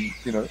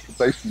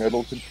 base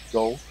metals into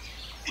gold.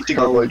 to Kind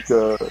of go like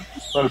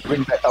trying to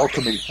bring back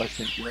alchemy, I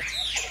think.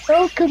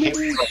 Alchemy.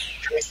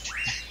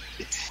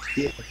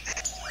 yeah.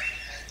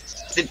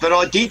 But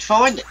I did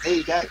find it. There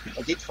you go.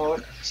 I did find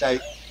it. So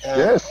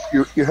Yes,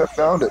 you have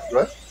found it,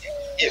 right?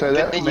 yeah, So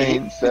but that then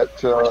means that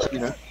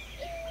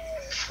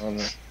I don't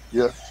know.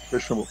 Yeah,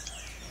 questionable.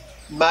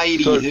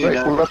 maybe So who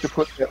great. We'll knows? have to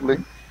put that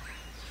link.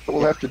 What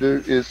we'll Yeah. have to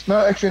do is no,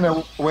 actually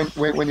no.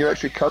 When you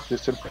actually cut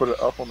this and put it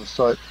up on the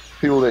site,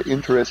 people that are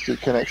interested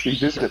can actually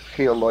visit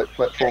Here Light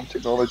Platform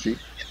Technology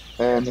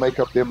and make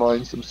up their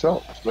minds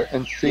themselves, right?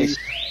 And see Yes.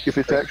 if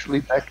it's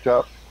actually backed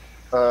up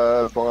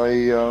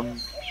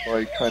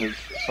by kind of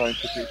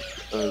scientific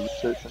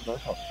research and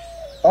know-how.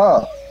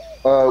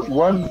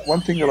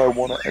 One thing that I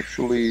want to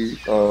actually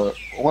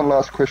one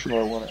last question that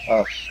I want to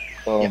ask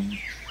Yep.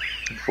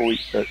 before we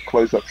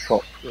close up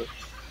shop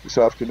this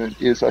afternoon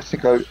is I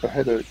think I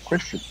had a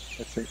question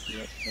I think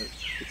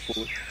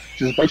before,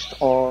 which is based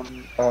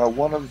on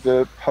one of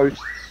the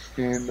posts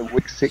in the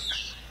week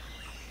 6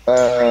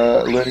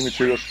 learning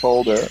materials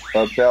folder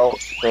about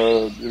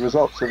the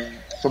results of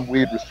some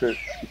weird research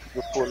which was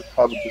reported as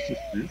Harvard Business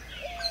Review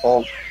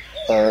of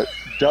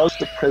does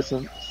the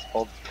presence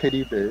of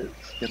teddy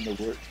bears in the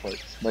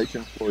workplace make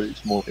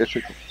employees more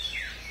ethical?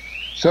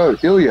 So,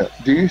 Ilya,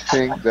 do you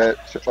think that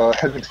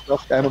having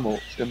stuffed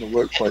animals in the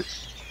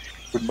workplace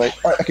would make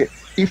okay?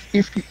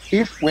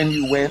 If when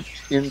you went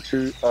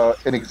into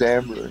an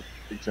exam room,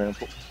 for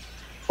example,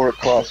 or a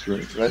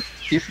classroom, right?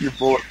 If you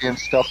brought in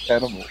stuffed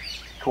animals,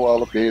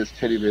 koala bears,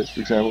 teddy bears,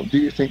 for example, do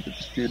you think that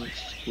the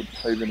students would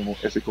behave in a more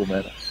ethical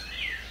manner?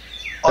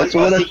 I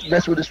think,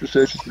 That's what this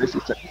research is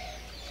basically saying.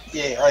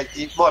 yeah,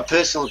 in my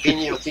personal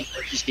opinion, I think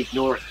I just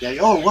ignore it. Go,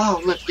 oh,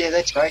 wow, look, yeah,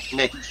 that's great. And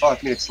then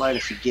 5 minutes later,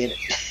 forget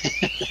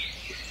it.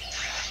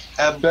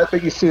 um, But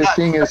you see, the but,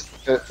 thing is,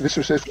 this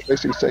research is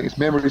basically saying is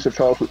memories of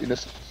childhood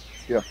innocence.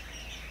 Yeah,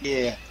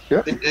 yeah,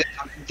 yeah. but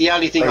the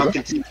only thing I Over.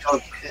 can think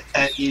of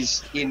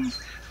is in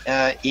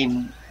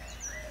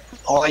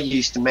I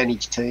used to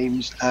manage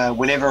teams.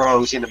 Whenever I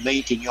was in a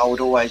meeting, I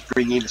would always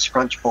bring in a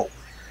scrunch ball,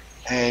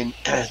 and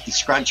the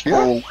scrunch Yeah.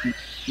 ball,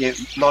 yeah,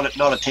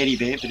 not a teddy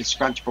bear, but a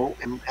scrunch ball,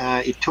 and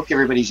it took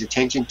everybody's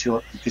attention to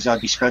it because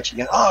I'd be scrunching,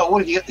 going, "Oh,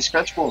 what have you got the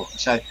scrunch ball on?"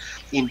 So,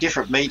 in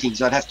different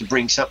meetings, I'd have to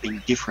bring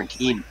something different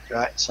in,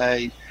 right? So,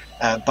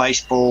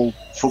 baseball,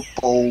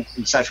 football,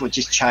 and so forth,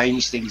 just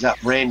change things up.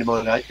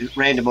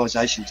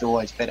 Randomization's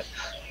always better.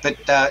 But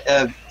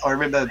I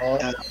remember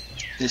Uh,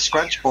 the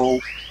scrunch ball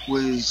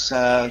was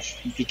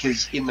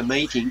because in the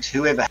meetings,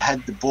 whoever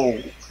had the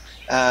ball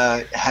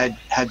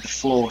had the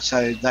floor,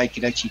 so they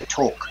could actually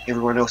talk.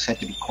 Everyone else had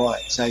to be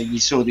quiet. So you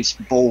saw this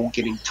ball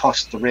getting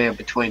tossed around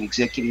between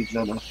executives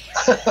on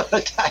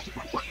a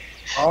table.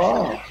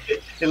 ah,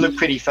 It looked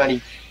pretty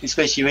funny,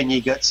 especially when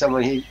you got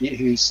someone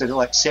who's sort of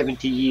like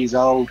 70 years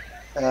old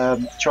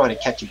trying to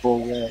catch a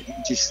ball. It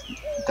just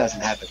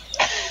doesn't happen.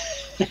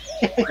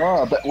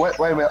 but wait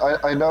a minute.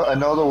 I know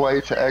another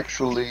way to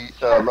actually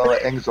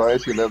lower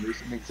anxiety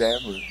levels in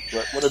exam rooms.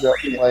 Right? What about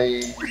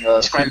playing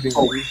Scratch soothing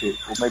ball, music,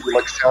 or maybe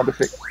like sound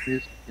effect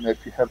music? You know,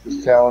 if you have the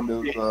sound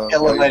of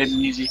elevator waves,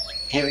 music.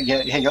 Here we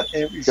go. Hang on.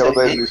 So,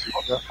 elevator music.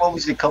 Yeah. what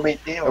was the comment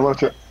there? I wanted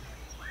to.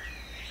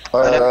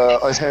 I know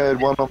I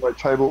had one on my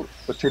table,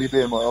 a teddy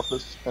bear in my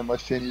office, and my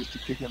senior used to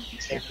kick him,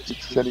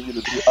 sending me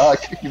the video.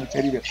 Kicking the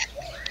teddy bear.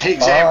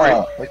 exam room.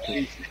 Ah,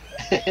 okay.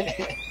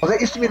 Well, that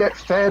used to be that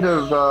fad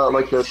of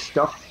like a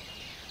stuffed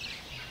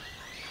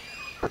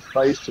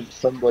face of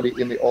somebody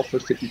in the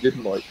office that you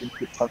didn't like, and you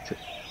could punch it.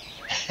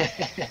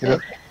 You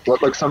know,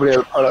 like somebody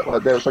had a product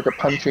like that. It was like a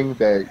punching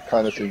bag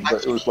kind of thing,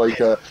 but it was like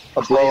a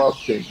blow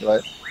up thing,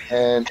 right?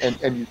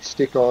 And you'd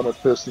stick on a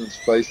person's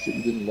face that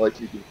you didn't like,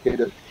 you could hit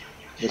it,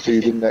 and so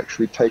you didn't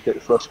actually take out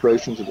the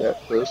frustrations of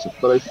that person.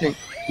 But I think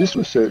this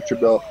research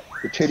about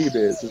the teddy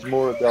bears is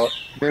more about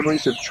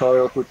memories of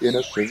childhood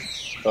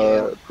innocence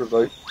Yeah,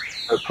 provoke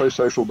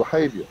pro-social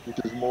behavior, which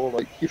is more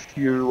like if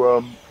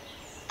you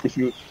if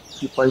you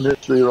play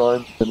nursery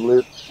rhymes and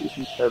lists, if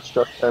you have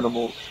stuffed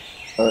animals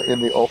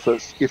in the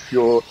office, if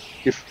your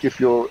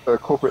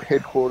corporate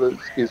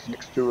headquarters is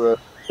next to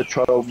a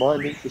child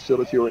mining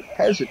facility or it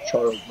has a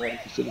child mining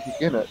facility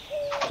in it,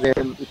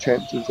 then the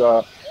chances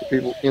are the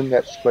people in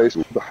that space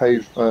will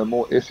behave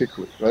more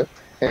ethically, right?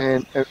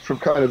 And from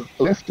kind of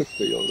left of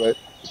field, right,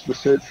 there's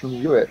research from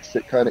the US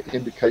that kind of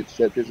indicates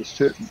that there's a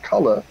certain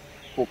color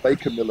called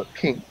Baker Miller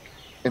pink,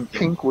 and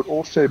pink would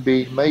also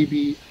be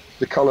maybe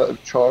the color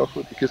of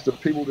childhood because the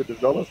people that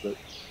develop it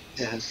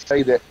yeah,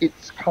 say that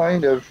it's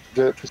kind of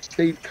the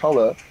perceived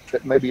color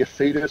that maybe a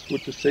fetus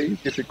would perceive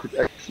if it could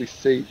actually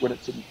see when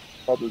it's in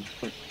mother's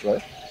womb,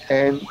 right?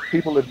 And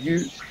people have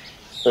used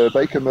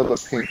Baker Miller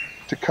pink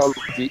to color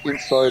the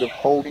inside of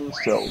holding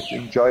cells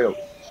in jails.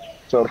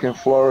 So, like in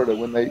Florida,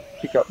 when they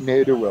pick up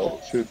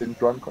ne'er-do-wells who've been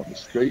drunk on the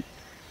street,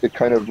 they're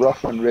kind of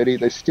rough and ready.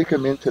 They stick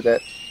them into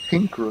that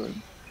pink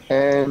room,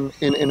 and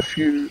in a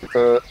few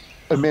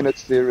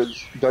minutes, they're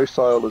as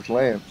docile as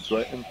lambs,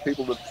 right? And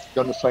people have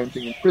done the same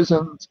thing in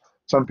prisons.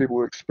 Some people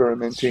were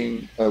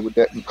experimenting with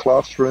that in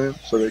classrooms,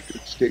 so they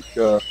could stick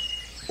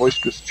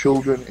boisterous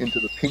children into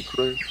the pink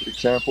room, for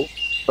example.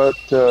 But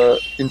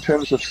in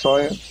terms of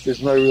science,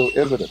 there's no real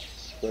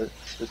evidence that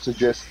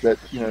suggests that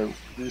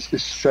this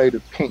shade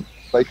of pink,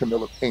 Baker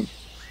Miller pink,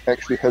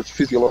 actually has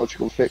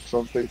physiological effects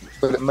on people,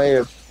 but it may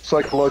have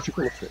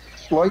psychological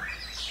effects, like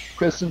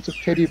presence of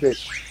teddy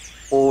bears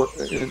or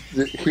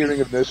the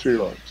hearing of nursery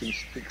rhymes,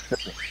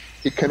 etc.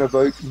 It can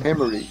evoke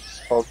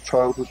memories of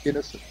childhood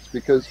innocence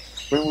because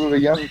when we were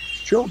young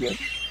children,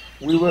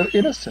 we were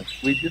innocent.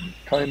 We didn't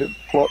kind of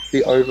plot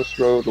the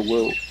overthrow of the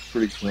world,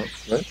 for example,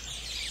 right?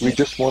 We yeah.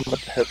 just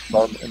wanted to have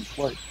fun and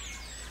play.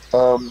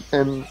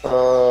 And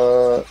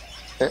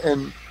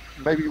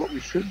maybe what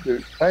we should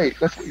do, hey,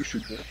 that's what you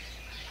should do.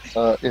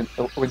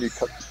 When you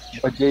cut,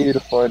 I dare you to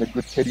find a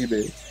good teddy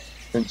bear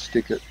and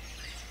stick it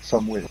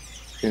somewhere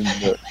in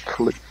the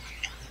clip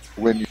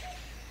when you,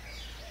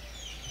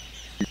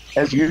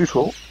 as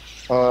usual,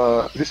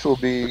 this will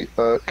be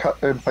cut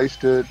and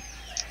pasted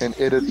and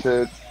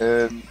edited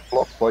and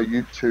blocked by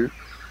YouTube,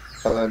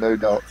 no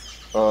doubt.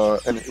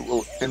 And it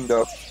will end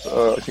up,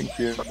 I think,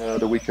 in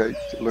the Week 8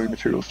 Learning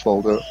Materials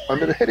folder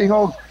under the heading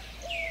of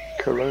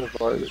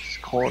Coronavirus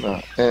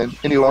Corner. And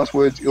any last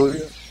words,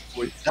 Ilya?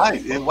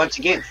 No, once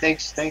again,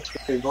 thanks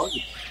for inviting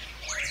me.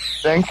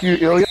 Thank you,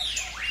 Ilya,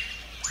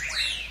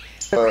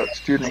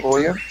 student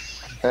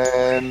audience,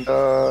 and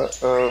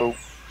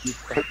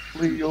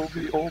hopefully you'll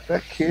be all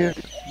back here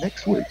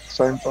next week,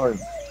 same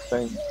time,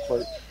 same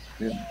place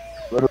in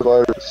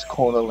Coronavirus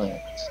Corner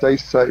Land. Stay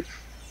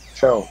safe.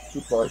 shall.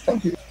 Goodbye.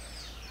 Thank you.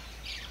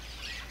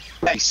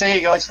 Hey, see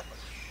you guys.